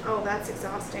 Oh, that's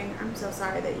exhausting. I'm so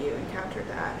sorry that you encountered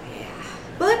that. Yeah.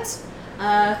 But,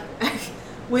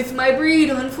 with my breed,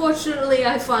 unfortunately,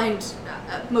 I find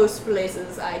at most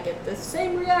places I get the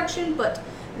same reaction, but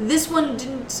this one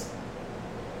didn't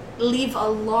leave a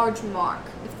large mark,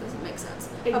 if this makes sense.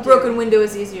 A broken window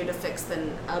is easier to fix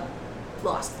than a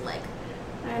lost leg.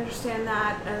 I understand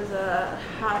that as a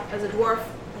dwarf.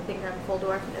 I think I'm a full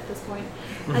dwarf at this point.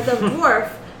 As a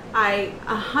dwarf, I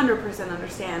 100%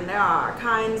 understand there are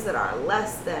kinds that are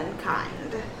less than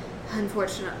kind.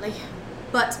 Unfortunately.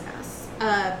 But, Yes.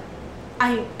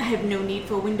 I have no need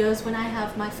for windows when I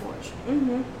have my forge.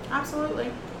 Mm-hmm.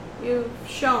 Absolutely. You've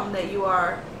shown that you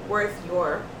are worth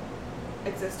your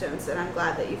existence, and I'm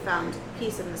glad that you found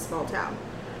peace in this small town.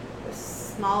 This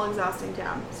small, exhausting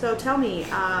town. So tell me,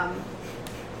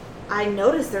 I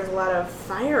noticed there's a lot of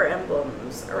fire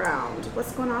emblems around.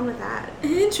 What's going on with that?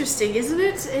 Interesting, isn't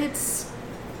it? It's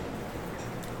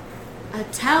a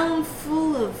town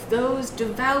full of those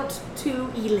devout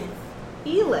to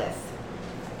Elith.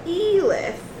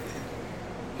 Elith.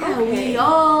 Yeah, Okay. we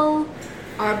all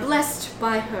are blessed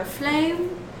by her flame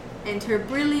and her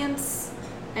brilliance,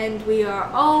 and we are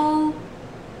all...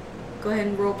 Go ahead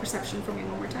and roll perception for me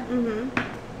one more time.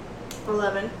 Mm-hmm.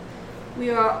 11.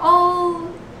 We are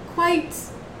all quite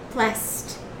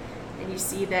blessed. And you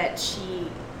see that she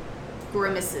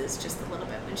grimaces just a little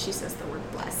bit when she says the word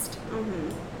blessed. Mm-hmm.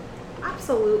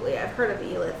 Absolutely. I've heard of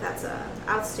Elith. That's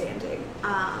outstanding.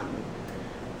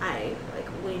 I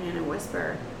lean in and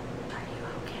whisper, "Are you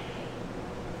okay?"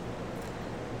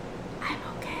 I'm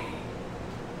okay.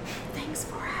 Thanks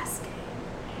for asking.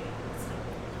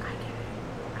 I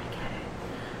get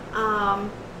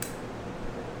it.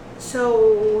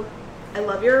 So I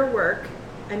love your work.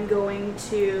 I'm going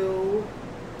to...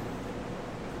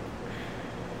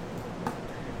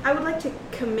 I would like to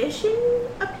commission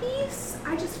a piece.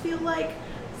 I just feel like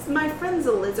my friend's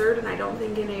a lizard, and I don't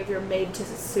think any of your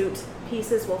made-to-suit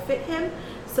pieces will fit him.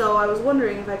 So I was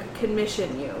wondering if I could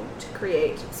commission you to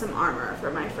create some armor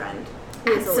for my friend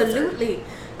who is a lizard. Absolutely.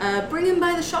 Bring him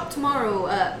by the shop tomorrow,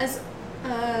 as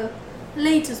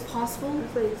late as possible.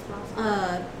 As late as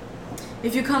possible.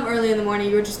 If you come early in the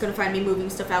morning, you're just going to find me moving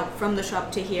stuff out from the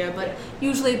shop to here. But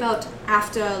usually about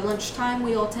after lunchtime,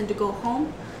 we all tend to go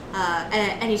home.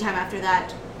 And anytime after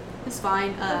that is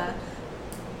fine.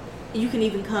 You can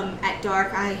even come at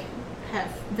dark. I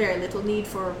have very little need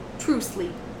for true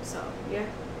sleep. So, Yeah,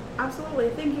 absolutely.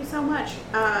 Thank you so much.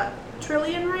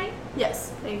 Trillion, right?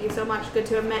 yes, Thank you so much. Good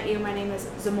to have met you. My name is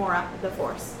Zamora the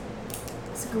Force.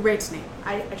 it's a great name.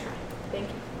 I try. Thank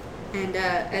you. And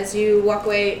as you walk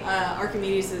away,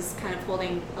 Archimedes is kind of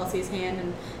holding Elsie's hand,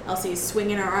 and Elsie's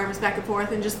swinging her arms back and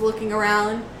forth and just looking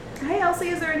around. Hey, Elsie,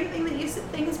 is there anything that you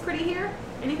think is pretty here?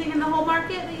 Anything in the whole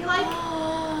market that you like?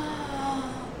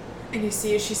 And you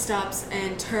see as she stops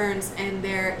and turns, and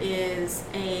there is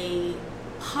a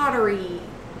pottery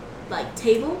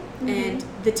table, and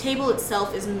the table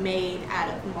itself is made out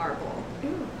of marble.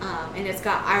 Ooh. And it's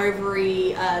got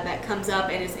ivory that comes up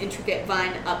and is intricate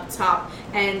vine up top,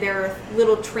 and there are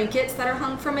little trinkets that are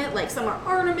hung from it, like some are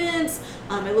ornaments,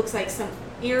 it looks like some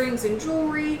earrings and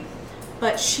jewelry.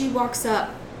 But she walks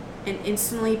up and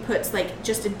instantly puts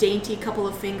just a dainty couple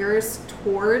of fingers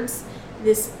towards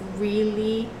this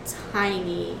really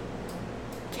tiny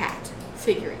cat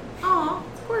figurine. Aw,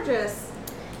 it's gorgeous.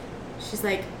 She's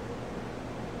like,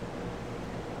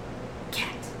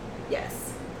 cat.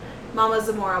 Yes. Mama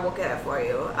Zamora will get it for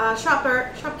you.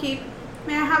 Shopkeep,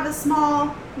 may I have the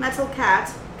small metal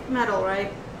cat? Metal,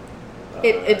 right?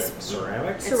 It's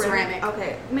ceramics. It's ceramic.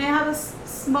 Okay. May I have a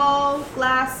small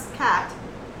glass cat?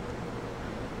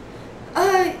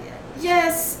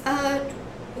 Yes,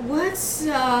 what's,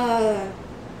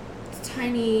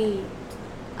 tiny,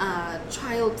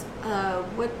 child,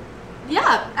 what,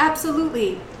 yeah,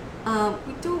 absolutely.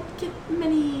 We don't get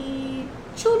many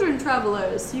children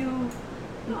travelers. You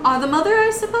are the mother, I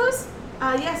suppose?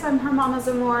 Yes, I'm her Mama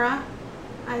Zamora.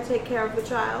 I take care of the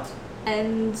child.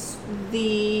 And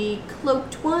the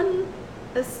cloaked one?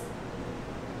 This,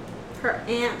 her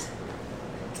aunt.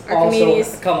 Archimedes.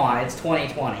 Also, come on, it's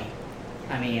 2020.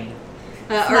 I mean,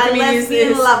 My Archimedes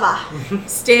lesbian is lover.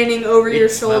 standing over your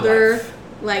It's my shoulder,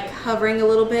 hovering a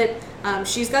little bit.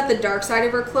 She's got the dark side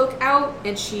of her cloak out,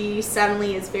 and she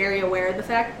suddenly is very aware of the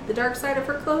fact that the dark side of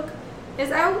her cloak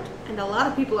is out. And a lot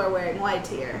of people are wearing white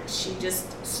here. She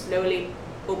just slowly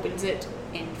opens it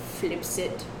and flips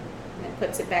it and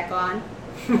puts it back on.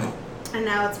 And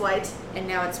now it's white. And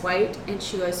now it's white, and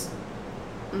she goes,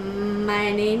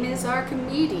 "My name is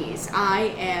Archimedes.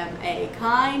 I am a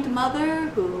kind mother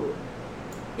who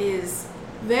is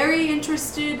very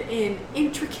interested in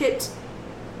intricate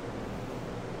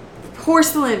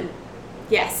porcelain."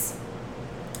 Yes.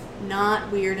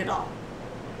 Not weird at all.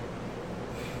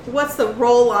 What's the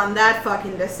roll on that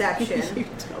fucking deception? You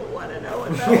don't want to know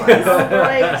what that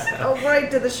was. Oh, right.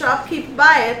 Did the shopkeep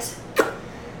buy it?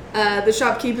 The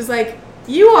shopkeep is like,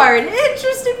 "You are an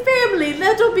interesting family.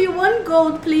 That'll be 1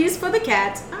 gold, please, for the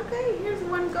cat." Okay, here's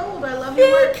 1 gold. I love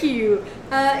your work. Thank you.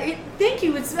 Thank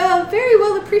you. It's very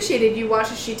well appreciated. You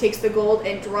watch as she takes the gold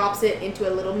and drops it into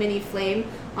a little mini flame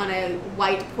on a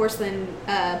white porcelain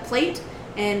plate,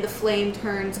 and the flame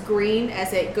turns green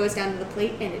as it goes down to the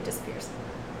plate, and it disappears.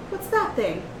 What's that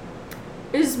thing?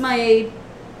 It is my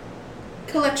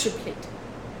collection plate.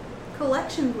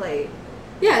 Collection plate.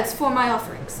 Yeah, it's for my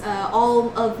offerings.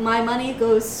 All of my money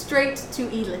goes straight to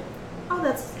Elin. Oh,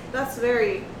 that's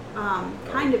very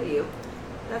kind of you.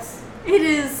 That's It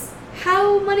is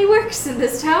how money works in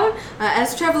this town.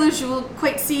 As travelers, you will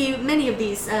quite see many of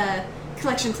these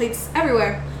collection plates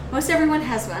everywhere. Most everyone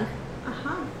has one.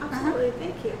 absolutely.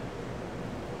 Thank you.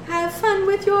 Have fun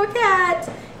with your cat.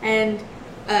 And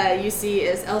you see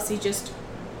as Elsie just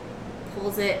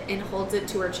pulls it and holds it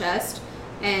to her chest,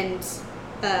 and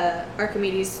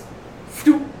Archimedes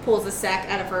pulls a sack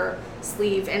out of her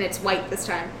sleeve, and it's white this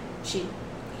time. She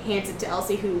hands it to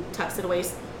Elsie, who tucks it away,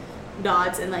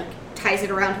 nods, and like ties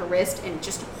it around her wrist, and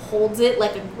just holds it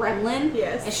like a gremlin.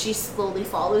 Yes. As she slowly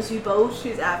follows you both.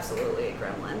 She's absolutely a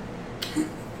gremlin.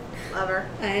 Love her.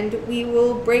 And we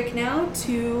will break now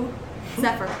to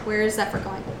Zephyr. Where is Zephyr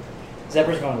going?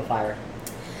 Zephyr's going to the fire.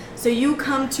 So you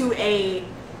come to a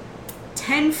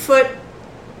 10-foot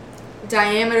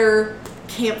diameter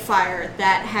campfire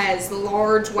that has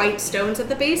large white stones at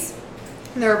the base.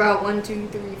 There are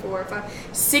about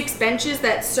 6 benches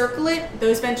that circle it.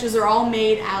 Those benches are all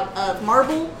made out of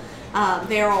marble.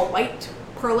 They are all white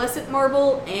pearlescent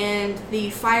marble, and the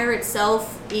fire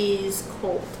itself is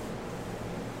cold.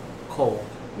 Cold.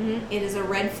 It is a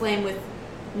red flame with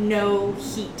no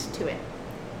heat to it.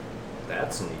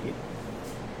 That's neat.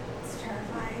 It's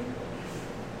terrifying.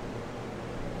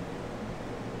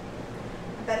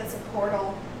 I bet it's a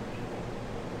portal.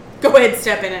 Go ahead,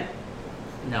 step in it.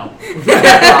 No.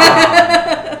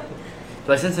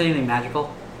 Do I sense anything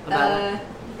magical about it?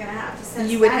 You're gonna have to send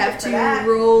You would magic have for that. to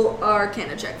roll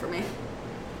Arcana check for me.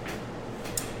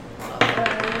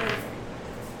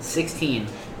 16.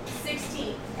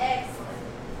 16. Excellent.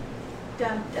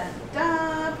 Dun dun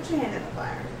dun. Put your hand in the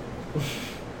fire.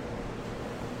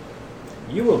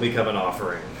 You will become an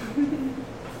offering.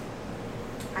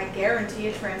 I guarantee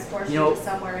it transports You know- you to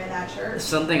somewhere in that church.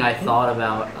 Something I thought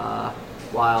about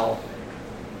while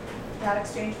That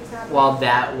exchange was happening. while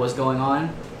that was going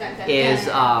on Dun, dun, is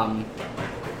dun.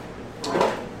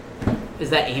 is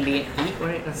that ambient heat? What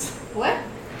is What?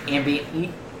 ambient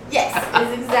heat? Yes,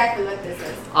 is exactly what this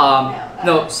is.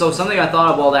 No. So something I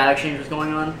thought of while that exchange was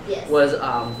going on Yes. was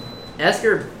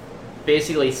Esther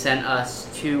basically sent us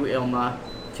to Ilma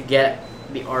to get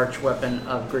the arch weapon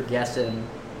of Grigesson,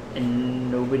 and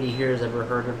nobody here has ever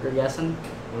heard of Grigesson.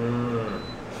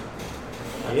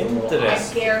 I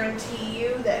Interesting. guarantee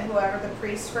you that whoever the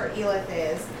priest for Elith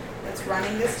is that's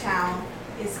running this town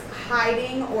is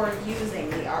hiding or using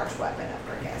the arch weapon of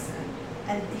Grigesson.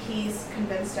 And he's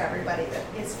convinced everybody that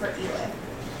it's for Elith.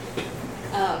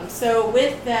 So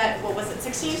with that, what was it,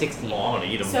 16? 16. Oh, I'm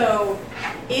gonna eat them. So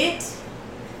it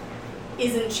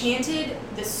is enchanted.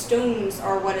 The stones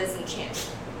are what is enchanted.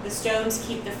 The stones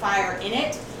keep the fire in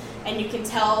it, and you can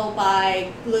tell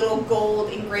by little gold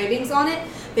engravings on it.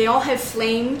 They all have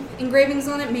flame engravings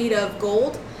on it made of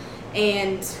gold,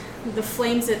 and the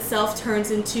flames itself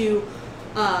turns into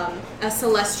a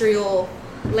celestial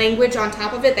language on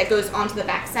top of it that goes onto the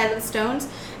backside of the stones,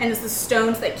 and it's the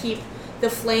stones that keep the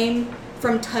flame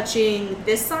from touching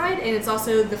this side, and it's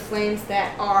also the flames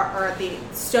that are the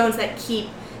stones that keep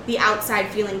the outside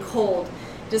feeling cold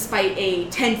despite a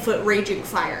 10-foot raging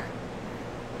fire.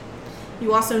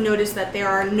 You also notice that there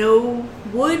are no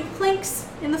wood planks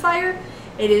in the fire.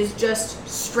 It is just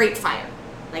straight fire.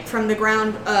 Like from the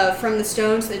ground, from the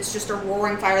stones, it's just a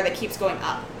roaring fire that keeps going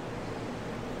up.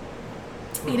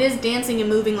 It is dancing and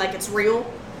moving like it's real,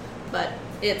 but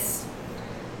it's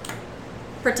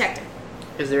protected.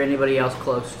 Is there anybody else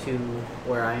close to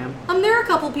where I am? There are a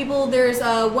couple people. There's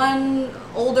one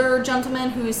older gentleman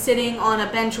who's sitting on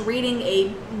a bench reading a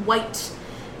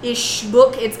white-ish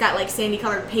book. It's got like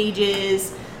sandy-colored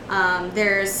pages.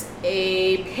 There's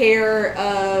a pair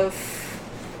of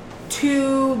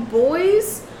 2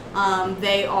 boys.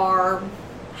 They are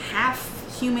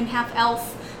half human, half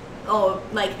elf. Oh,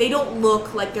 like they don't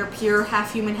look like they're pure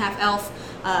half human, half elf.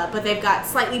 But they've got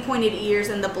slightly pointed ears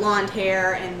and the blonde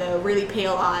hair and the really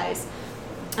pale eyes.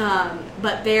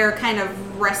 But they're kind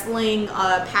of wrestling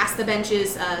past the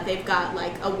benches. They've got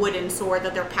like a wooden sword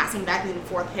that they're passing back and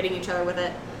forth, hitting each other with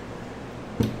it.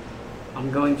 I'm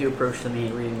going to approach the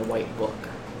man reading the white book.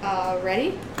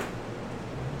 Ready?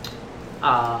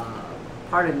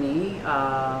 Pardon me,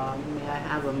 may I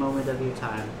have a moment of your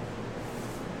time?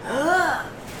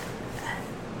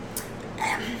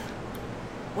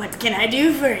 What can I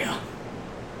do for you?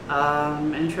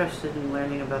 I'm interested in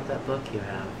learning about that book you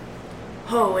have.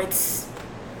 Oh, it's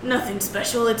nothing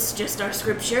special. It's just our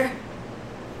scripture.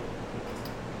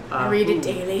 I read it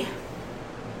daily.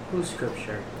 Whose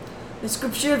scripture? The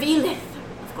scripture of Elith,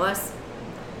 of course.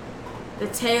 The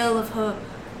tale of her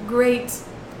great,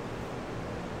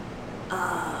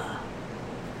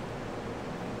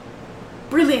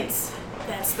 brilliance.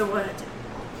 That's the word.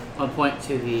 I'll point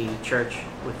to the church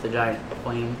with the giant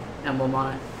flame emblem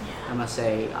on it. I must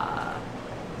say,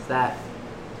 is that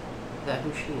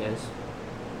who she is?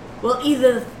 Well,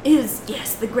 Elith is,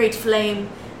 yes, the great flame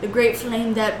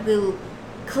that will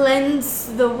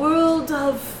cleanse the world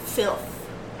of filth.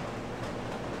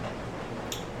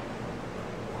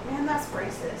 Man, that's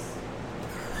racist.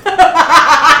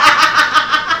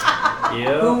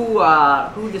 Yeah.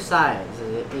 Who decides?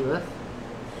 Is it Elith?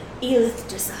 Elith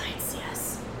decides,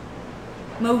 yes.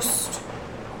 Most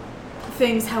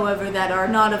things, however, that are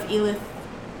not of Elith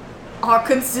are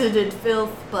considered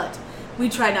filth, but we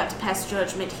try not to pass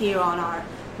judgment here on our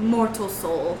mortal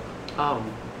soul. Oh.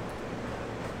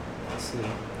 I see.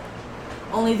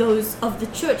 Only those of the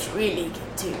church really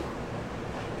get to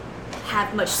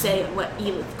have much say in what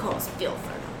Elith calls filth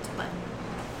or not, but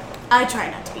I try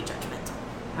not to be judgmental.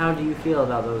 How do you feel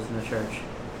about those in the church?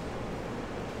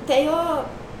 They are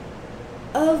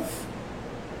of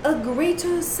a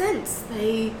greater sense.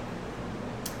 They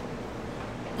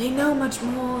know much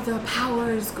more, their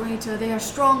power is greater, they are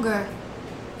stronger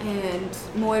and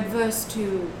more adverse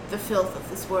to the filth of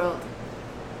this world.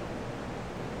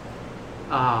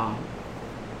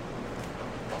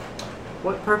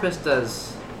 What purpose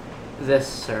does this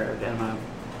serve? And I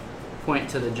point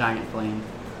to the giant flame.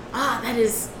 That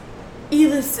is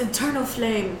Elith's eternal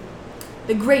flame,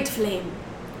 the great flame.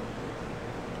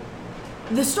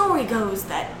 The story goes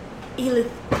that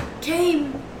Elith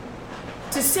came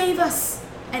to save us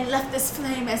and left this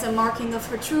flame as a marking of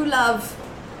her true love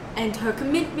and her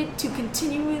commitment to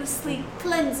continuously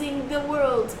cleansing the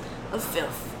world of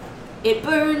filth. It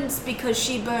burns because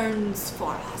she burns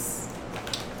for us.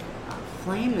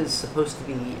 Flame is supposed to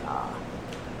be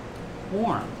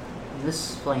warm. And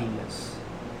this flame is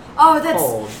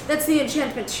cold. That's the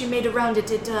enchantment she made around it.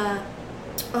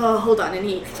 Hold on, and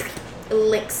he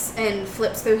licks and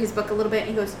flips through his book a little bit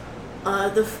and he goes,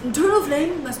 the eternal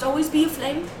flame must always be a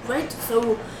flame, right?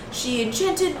 So she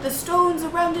enchanted the stones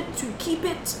around it to keep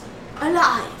it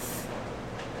alive.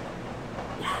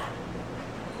 Yeah.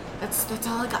 That's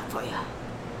all I got for you.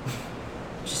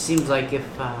 Just seems like if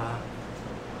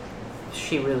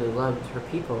she really loved her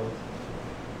people,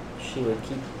 she would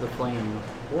keep the flame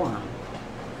warm.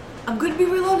 I'm going to be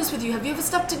real honest with you. Have you ever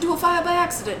stepped into a fire by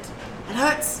accident? It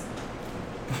hurts.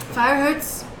 Fire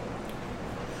hurts.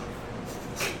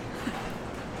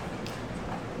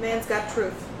 Man's got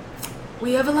truth.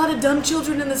 We have a lot of dumb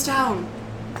children in this town.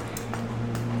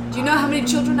 Do you know how many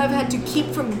children I've had to keep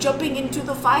from jumping into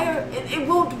the fire? It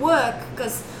won't work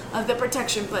because of the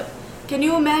protection, but can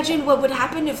you imagine what would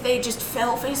happen if they just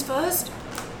fell face first?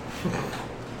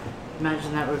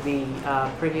 Imagine that would be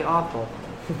pretty awful.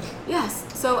 Yes,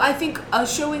 so I think a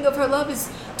showing of her love is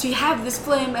to have this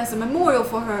flame as a memorial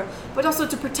for her, but also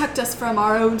to protect us from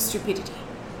our own stupidity.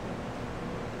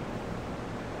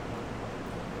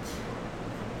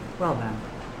 Well then.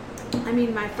 I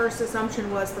mean, my first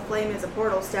assumption was the flame is a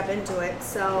portal, step into it,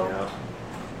 so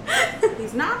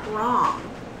he's not wrong.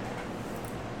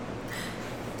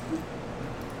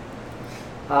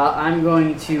 I'm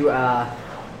going to,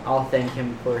 I'll thank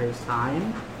him for his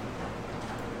time,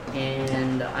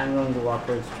 and I'm going to walk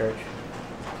towards the church.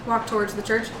 Walk towards the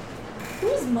church.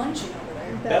 Who's munching over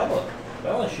there?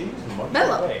 Bella, she's munching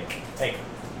Bella. away. Hey,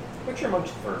 put your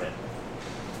munching fur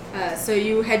in. So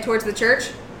you head towards the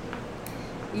church.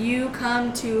 You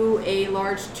come to a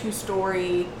large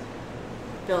 2-story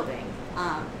building.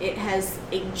 It has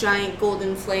a giant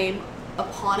golden flame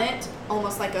upon it,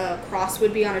 almost like a cross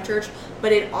would be on a church,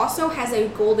 but it also has a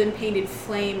golden painted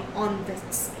flame on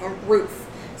the roof.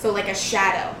 So like a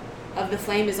shadow of the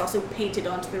flame is also painted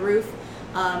onto the roof.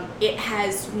 It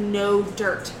has no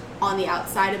dirt on the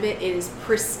outside of it. It is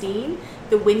pristine.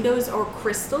 The windows are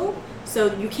crystal,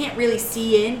 so you can't really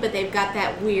see in, but they've got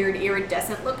that weird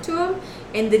iridescent look to them.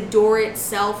 And the door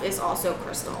itself is also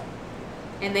crystal.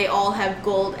 And they all have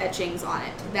gold etchings on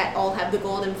it that all have the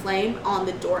golden flame on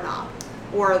the doorknob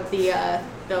or the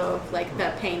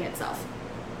pane itself.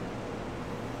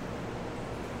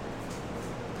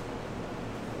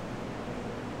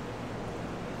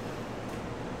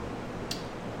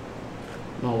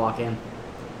 I'm gonna walk in.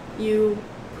 You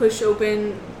push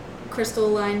open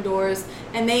crystal-lined doors,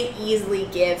 and they easily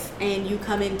give, and you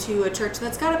come into a church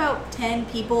that's got about 10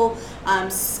 people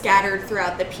scattered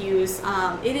throughout the pews.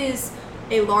 It is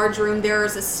a large room. There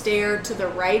is a stair to the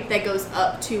right that goes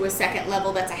up to a second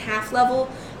level that's a half level.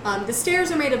 The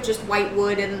stairs are made of just white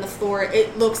wood, and then the floor,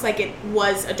 it looks like it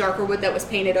was a darker wood that was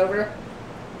painted over.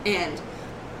 And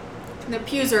the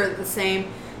pews are the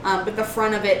same, but the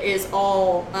front of it is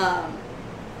all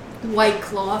white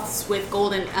cloths with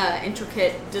golden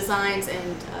intricate designs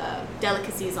and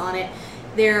delicacies on it.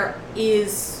 There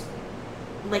is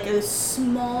like a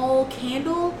small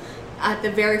candle at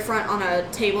the very front on a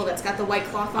table that's got the white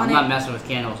cloth on I'm it. not messing with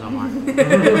candles no more.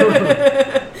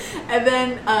 And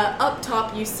then up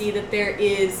top you see that there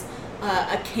is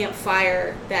a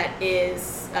campfire that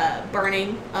is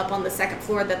burning up on the second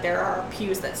floor, that there are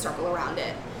pews that circle around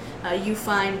it. You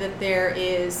find that there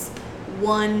is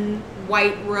one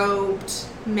white-robed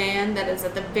man that is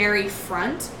at the very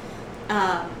front.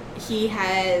 He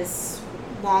has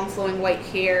long flowing white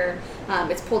hair.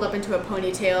 It's pulled up into a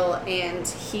ponytail, and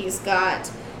he's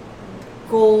got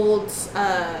gold,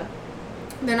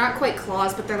 they're not quite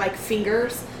claws, but they're like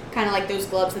fingers, kind of like those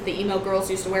gloves that the emo girls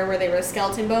used to wear where they were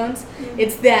skeleton bones. Mm-hmm.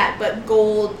 It's that, but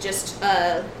gold, just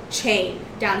chain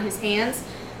down his hands.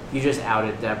 You just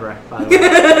outed Deborah, by the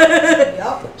way.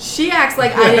 Yup. She acts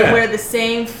like I didn't wear the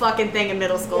same fucking thing in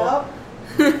middle school. Yup.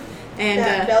 And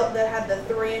that belt that had the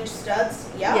 3-inch studs.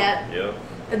 Yep. Yeah. Yep.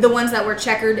 The ones that were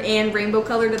checkered and rainbow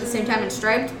colored at the same time and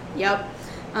striped. Yep.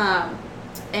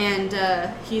 And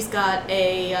he's got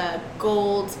a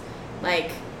gold,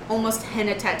 like almost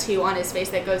henna tattoo on his face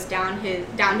that goes down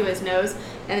to his nose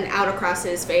and then out across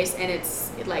his face, and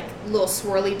it's like little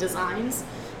swirly designs.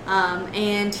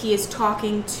 And he is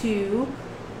talking to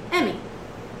Emmy,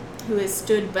 who has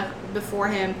stood before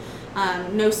him.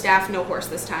 No staff, no horse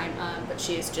this time, but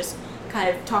she is just kind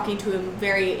of talking to him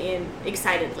very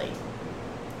excitedly.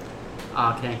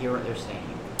 Can I hear what they're saying?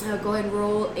 Go ahead and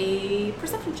roll a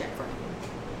perception check for me.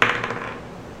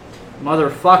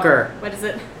 Motherfucker! What is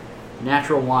it?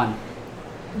 Natural 1.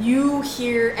 You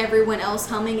hear everyone else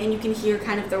humming, and you can hear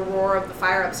kind of the roar of the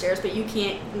fire upstairs, but you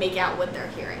can't make out what they're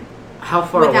hearing. How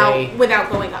far away?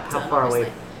 Without going up to How them, far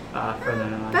obviously. away from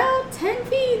them am I? About 10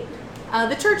 feet.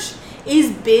 The church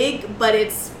is big, but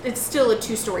it's still a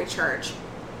 2-story church.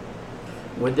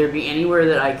 Would there be anywhere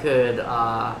that I could,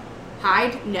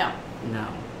 Hide? No. No.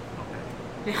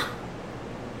 Okay. No.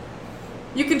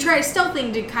 You can try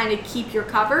stealthing to kind of keep your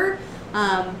cover,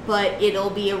 but it'll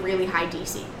be a really high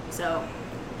DC. So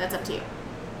that's up to you.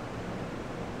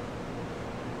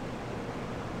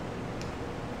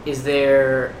 Is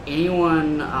there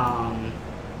anyone,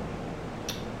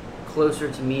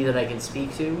 closer to me that I can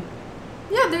speak to?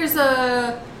 Yeah, there's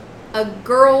a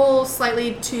girl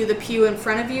slightly to the pew in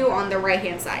front of you on the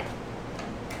right-hand side.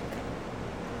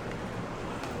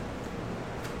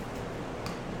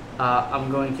 I'm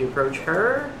going to approach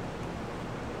her,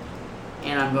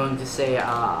 and I'm going to say,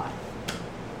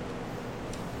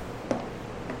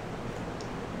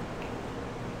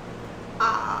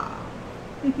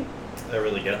 That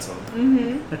really gets them.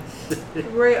 Mm-hmm.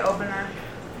 Great opener.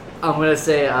 I'm going to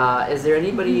say, is there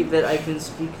anybody that I can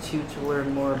speak to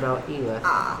learn more about Elith?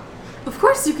 Of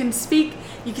course you can speak.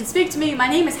 You can speak to me. My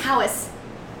name is Howis.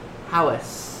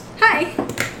 Howis. Hi.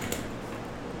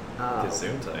 Good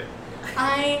Zoom type.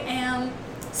 I am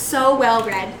so well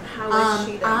read. How is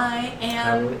she though? I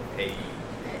am. Hey.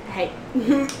 Hey.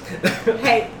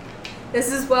 Hey.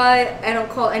 This is why I don't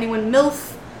call anyone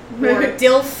MILF or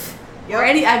DILF or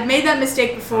any. I've made that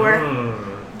mistake before.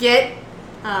 Get.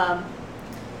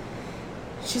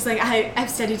 She's like, I've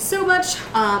studied so much.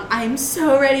 I'm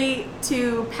so ready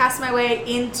to pass my way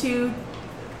into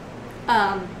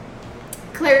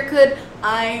clerichood.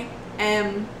 I'm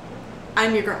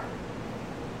your girl.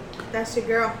 That's your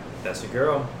girl. That's your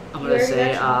girl. I'm going to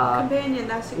say, companion.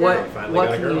 That's your girl. what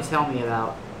can you tell me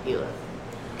about Elith?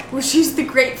 Well, she's the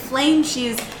great flame.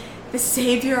 She's the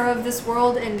savior of this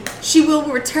world, and she will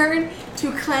return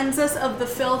to cleanse us of the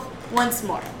filth once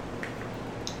more.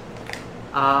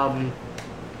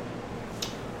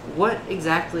 What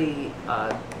exactly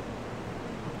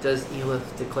does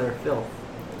Elith declare filth?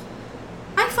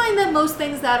 I find that most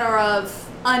things that are of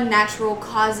unnatural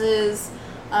causes,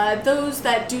 those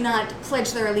that do not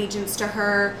pledge their allegiance to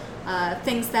her,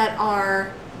 things that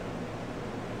are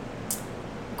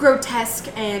grotesque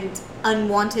and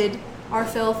unwanted are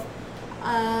filth.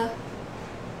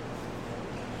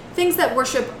 Things that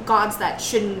worship gods that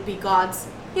shouldn't be gods.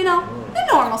 You know, the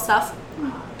normal stuff.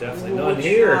 Definitely none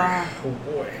here. Oh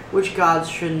boy. Which gods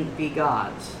shouldn't be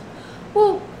gods?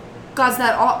 Well, gods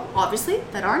that obviously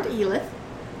that aren't Elith.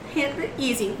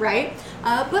 Easy, right?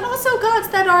 But also gods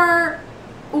that are,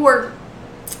 or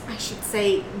I should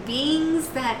say, beings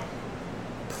that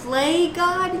play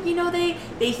God. You know, they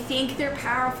think they're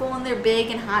powerful and they're big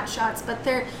and hot shots, but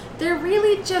they're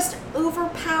really just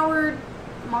overpowered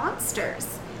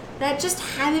monsters. that just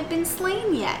haven't been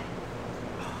slain yet.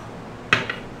 She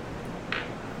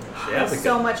I have has a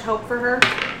so good- much hope for her.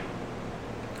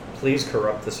 Please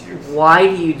corrupt this youth. Why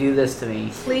do you do this to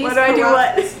me? Please What do I do, corrupt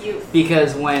what? this youth.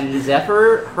 Because when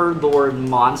Zephyr heard the word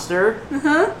monster,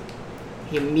 Uh-huh.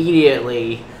 he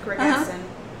immediately Gregerson.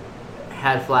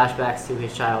 had flashbacks to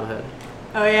his childhood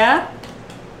Oh, yeah?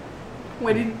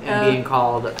 What did... and being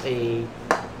called a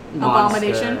monster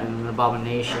Abomination? and an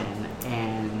abomination,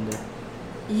 and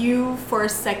You, for a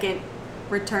second,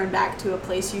 return back to a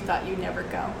place you thought you'd never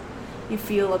go. You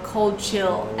feel a cold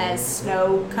chill as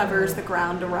snow covers the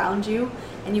ground around you,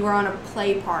 and you are on a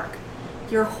play park.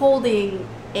 You're holding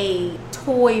a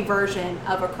toy version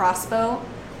of a crossbow,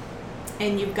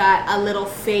 and you've got a little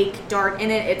fake dart in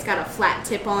it. It's got a flat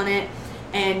tip on it,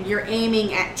 and you're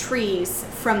aiming at trees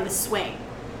from the swing.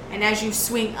 And as you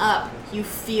swing up, you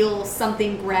feel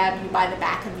something grab you by the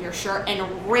back of your shirt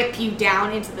and rip you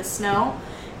down into the snow,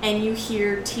 and you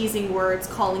hear teasing words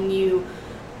calling you,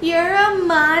 "You're a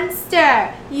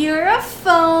monster, you're a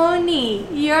phony,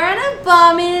 you're an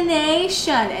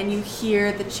abomination," and you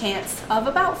hear the chants of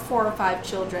about 4 or 5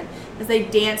 children as they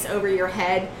dance over your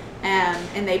head,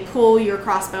 and they pull your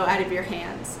crossbow out of your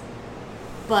hands.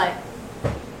 But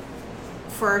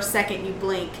for a second you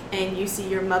blink and you see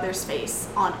your mother's face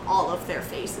on all of their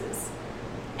faces.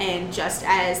 And just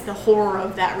as the horror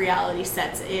of that reality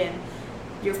sets in,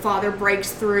 your father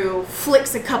breaks through,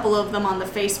 flicks a couple of them on the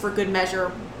face for good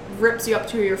measure, rips you up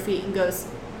to your feet and goes,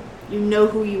 "You know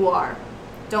who you are.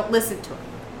 Don't listen to him."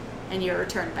 And you're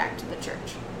returned back to the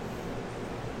church.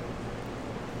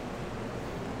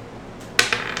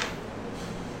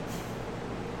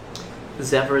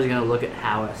 Zephyr is going to look at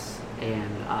Howis and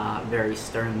very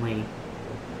sternly,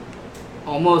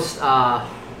 almost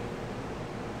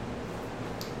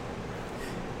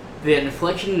the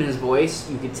inflection in his voice,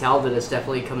 you could tell that it's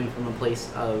definitely coming from a place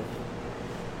of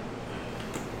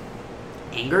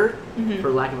anger,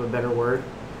 for lack of a better word.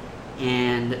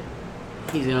 And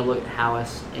he's going to look at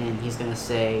Howis and he's going to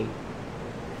say,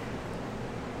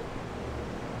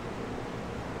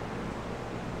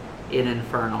 "In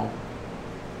Infernal,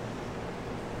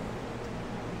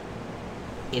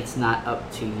 it's not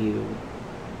up to you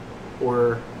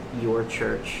or your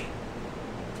church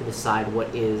to decide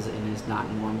what is and is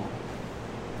not normal."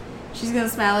 She's gonna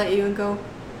smile at you and go,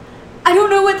 "I don't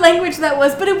know what language that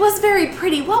was, but it was very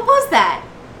pretty. What was that?"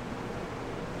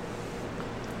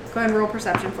 Go ahead and roll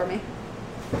perception for me.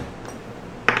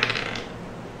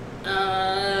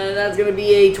 That's gonna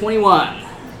be a 21.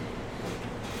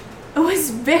 It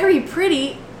was very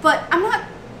pretty, but I'm not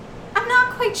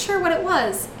quite sure what it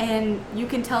was. And you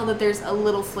can tell that there's a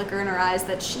little flicker in her eyes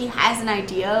that she has an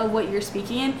idea of what you're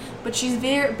speaking in, but she's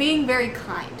being very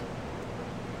kind.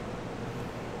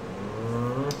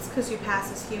 It's because you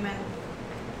pass as human.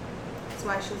 That's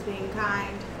why she's being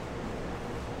kind.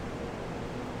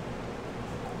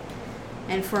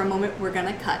 And for a moment, we're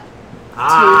gonna cut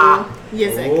Ah! to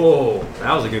Yizik. Oh,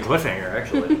 that was a good cliffhanger,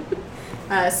 actually.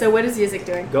 So what is Yizik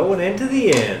doing? Going into the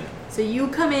inn. So you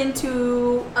come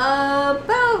into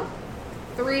about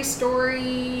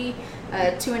 3-story,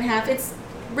 2.5. It's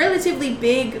relatively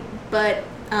big, but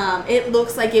it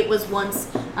looks like it was once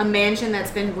a mansion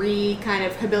that's been kind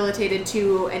of habilitated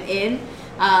to an inn.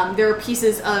 There are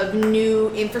pieces of new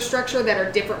infrastructure that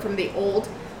are different from the old.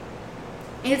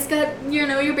 It's got,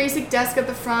 your basic desk at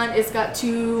the front. It's got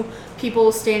 2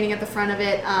 people standing at the front of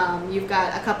it. You've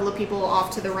got a couple of people off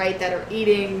to the right that are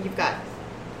eating. You've got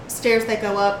stairs that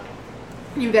go up.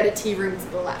 You've got a tea room to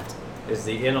the left. Is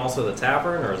the inn also the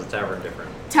tavern, or is the tavern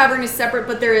different? Tavern is separate,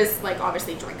 but there is,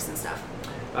 obviously drinks and stuff.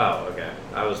 Oh, okay.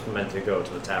 I was meant to go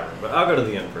to the tavern, but I'll go to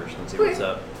the inn first and see what's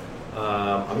up.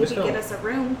 I'm You just can gonna get us a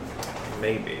room.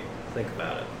 maybe think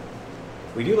about it.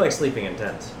 We do like sleeping in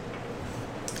tents.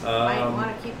 Might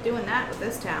want to keep doing that with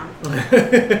this town.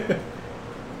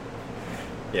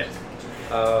 Yeah.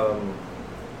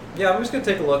 Yeah, I'm just gonna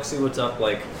take a look, see what's up.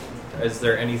 Is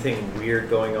there anything weird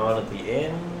going on at the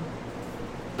inn?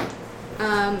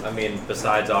 I mean,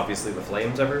 besides obviously the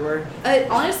flames everywhere.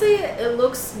 Honestly, it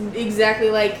looks exactly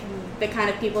like the kind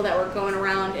of people that were going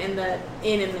around in the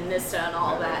inn in Minista and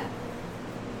all that.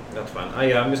 That's fine.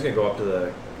 Yeah, I'm just gonna go up to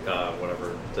the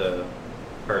the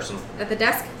person. At the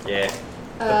desk? Yeah.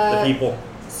 The people.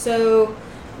 So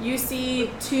you see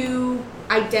 2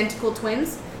 identical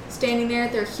twins standing there.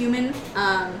 They're human.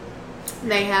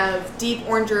 They have deep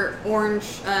orange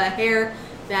hair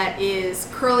that is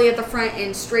curly at the front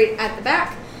and straight at the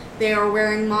back. They are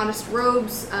wearing modest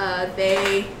robes.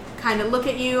 They kind of look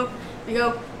at you. They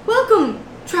go, "Welcome,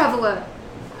 traveler.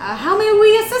 How may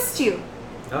we assist you?"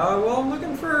 Well, I'm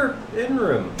looking for inn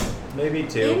room. Maybe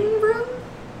 2. In room?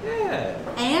 Yeah.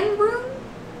 And room?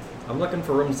 I'm looking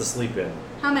for rooms to sleep in.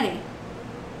 How many?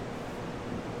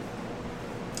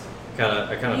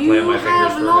 I kind of You play on my fingers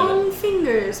have for a long minute.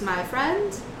 fingers, my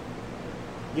friend.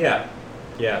 Yeah.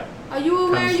 Yeah. Are you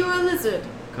aware Comes- you're a lizard?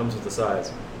 Comes with the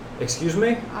size. Excuse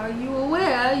me? Are you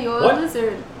aware you're What? a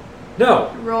lizard?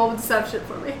 No. Roll deception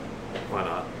for me. Why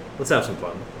not? Let's have some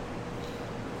fun.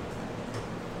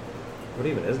 What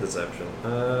even is deception?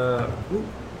 Ooh.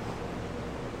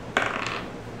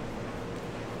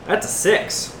 That's a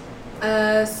 6.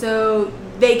 So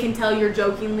they can tell you're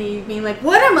jokingly being like,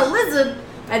 "What? I'm a lizard,"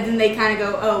 and then they kind of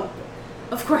go, "Oh,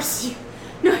 of course you.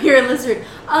 No, you're a lizard."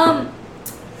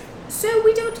 So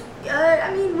we don't.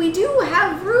 I mean, we do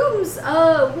have rooms.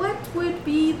 What would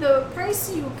be the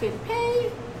price you could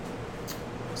pay?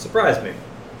 Surprise me.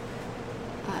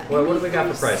 Well, what do we got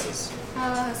for price?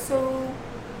 prices? So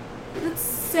let's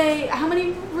say, how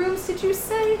many rooms did you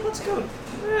say? Let's go.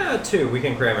 2. We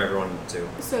can cram everyone into 2.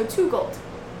 So 2 gold.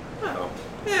 Oh.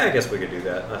 Yeah, I guess we could do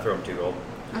that. I'll throw them 2 gold.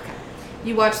 Okay.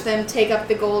 You watch them take up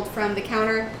the gold from the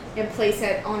counter and place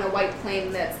it on a white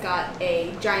flame that's got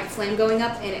a giant flame going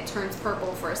up, and it turns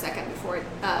purple for a second before it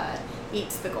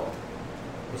eats the gold.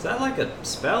 Was that like a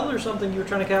spell or something you were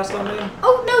trying to cast on me?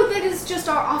 Oh no, that is just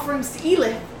our offerings to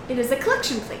Elith. It is a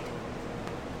collection plate.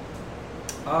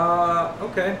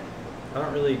 Okay. I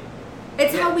don't really...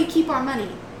 It's Yeah. how we keep our money.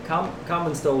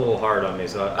 Common's still a little hard on me,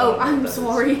 so I Oh, don't know what I'm that is.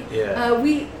 sorry. Yeah.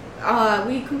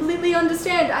 We completely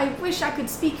understand. I wish I could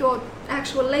speak your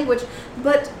actual language,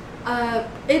 but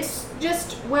it's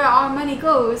just where our money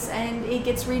goes, and it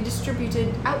gets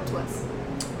redistributed out to us.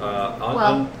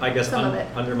 I guess some of it.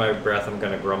 under my breath, I'm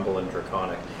going to grumble in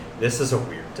Draconic. This is a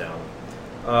weird town.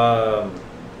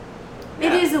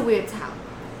 It is a weird town.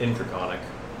 In Draconic.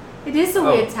 It is a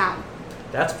Oh. weird town.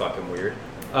 That's fucking weird.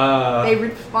 They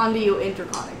respond to you in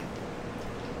Draconic.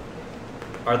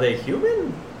 Are they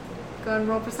human? Go and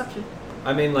roll perception.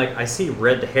 I mean, like, I see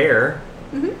red hair.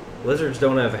 Mm-hmm. Lizards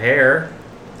don't have hair.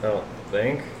 I don't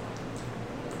think.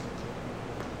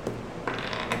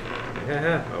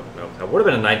 Yeah. Oh, no. That would have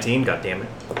been a 19, God damn it.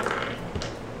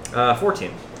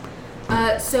 14.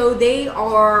 So they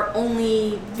are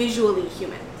only visually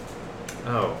human.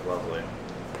 Oh, lovely.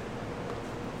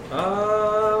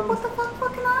 What the fuck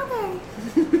fucking are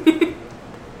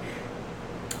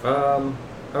they?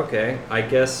 Okay. I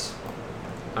guess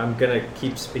I'm gonna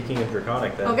keep speaking in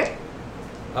Draconic then. Okay.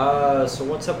 So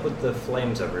what's up with the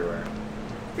flames everywhere?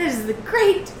 This is the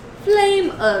great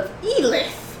flame of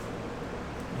Elith.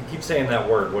 You keep saying that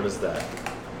word. What is that?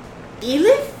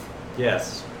 Elith?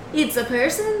 Yes. It's a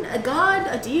person, a god,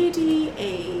 a deity,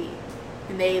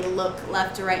 and they look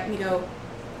left to right and go,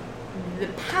 the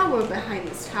power behind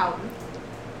this town.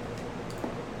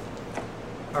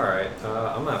 Alright,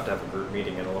 I'm gonna have a group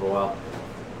meeting in a little while.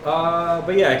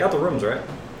 But yeah, I got the rooms, right?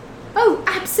 Oh,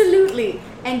 absolutely.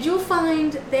 And you'll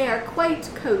find they are quite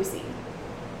cozy.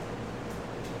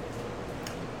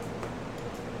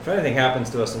 If anything happens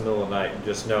to us in the middle of the night,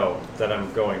 just know that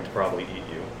I'm going to probably eat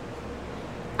you.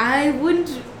 I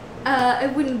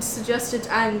wouldn't suggest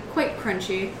it. I'm quite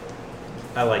crunchy.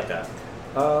 I like that.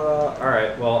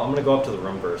 Alright, well, I'm gonna go up to the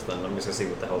room first then. I'm just gonna see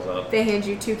what the hell's up. They hand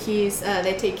you 2 keys.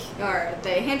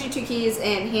 They hand you 2 keys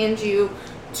and hand you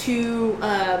 2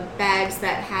 bags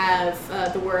that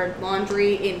have the word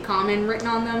laundry in common written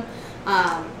on them.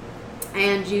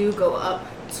 And you go up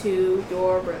to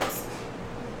your rooms.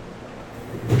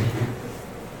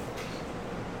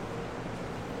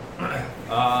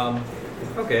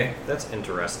 Okay, that's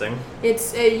interesting.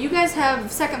 It's you guys have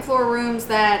 2nd floor rooms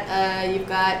that you've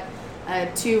got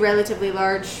 2 relatively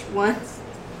large ones.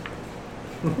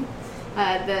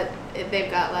 That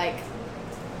they've got like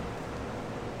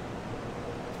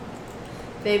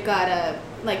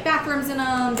bathrooms in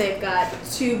them. They've got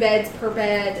 2 beds per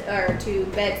bed or 2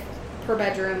 beds per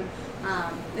bedroom.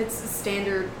 It's a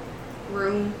standard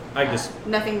room.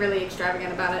 Nothing really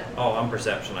extravagant about it. Oh, I'm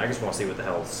perception. I just want to see what the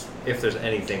hell's... if there's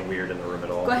anything weird in the room at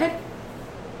all. Go ahead.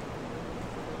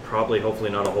 Probably, hopefully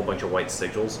not a whole bunch of white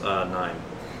sigils. 9.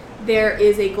 There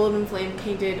is a golden flame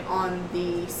painted on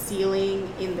the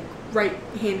ceiling in the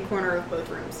right-hand corner of both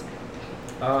rooms.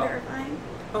 Terrifying.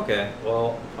 Okay,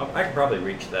 well, I can probably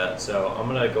reach that, so I'm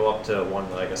gonna go up to one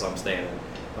that I guess I'm staying in.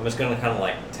 I'm just gonna kind of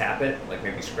like tap it, like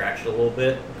maybe scratch it a little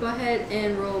bit. Go ahead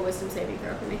and roll a wisdom saving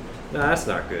throw for me. No, that's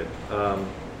not good.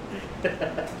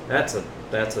 That's a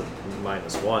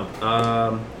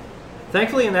 -1.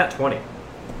 Thankfully, in that 20.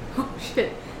 Oh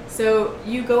shit. So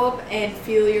you go up and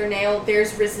feel your nail.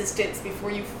 There's resistance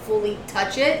before you fully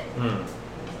touch it.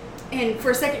 And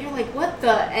for a second you're like, what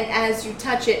the? And as you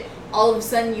touch it, all of a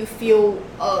sudden you feel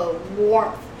a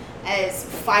warmth as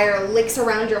fire licks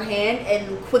around your hand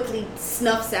and quickly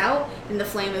snuffs out, and the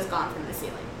flame is gone from the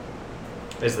ceiling.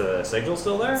 Is the sigil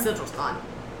still there? Sigil's gone.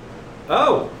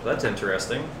 Oh, that's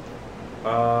interesting.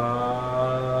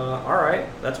 Alright.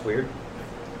 That's weird.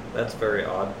 That's very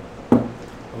odd. I'm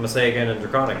gonna say again in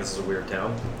Draconic, this is a weird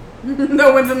town.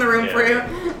 No one's in the room for you.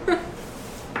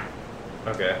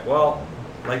 Okay, well,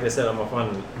 like they said, I'm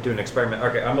gonna do an experiment.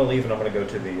 Okay, I'm gonna leave and I'm gonna go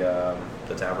to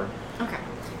the tavern. Okay.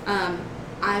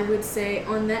 I would say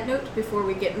on that note, before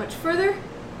we get much further,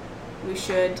 we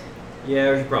should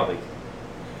Yeah, we should probably.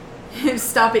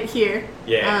 stop it here.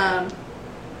 Yeah.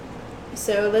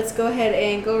 So let's go ahead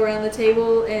and go around the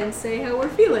table and say how we're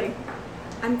feeling.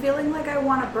 I'm feeling like I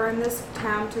want to burn this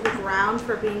town to the ground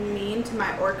for being mean to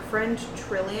my orc friend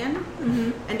Trillian.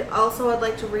 Mm-hmm. And also I'd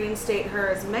like to reinstate her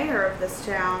as mayor of this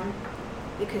town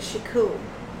because she cool.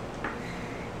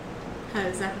 How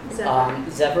does that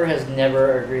Zephyr has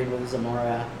never agreed with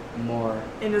Zamora more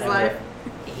in his ever. life?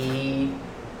 He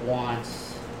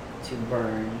wants to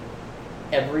burn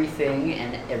everything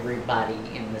and everybody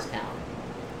in this town.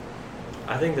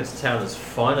 I think this town is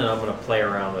fun and I'm gonna play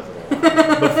around with it a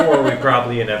lot before we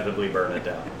probably inevitably burn it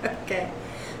down. Okay.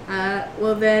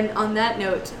 Well then, on that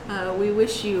note, we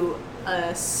wish you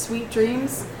sweet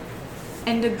dreams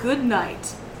and a good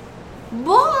night.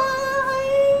 Bye!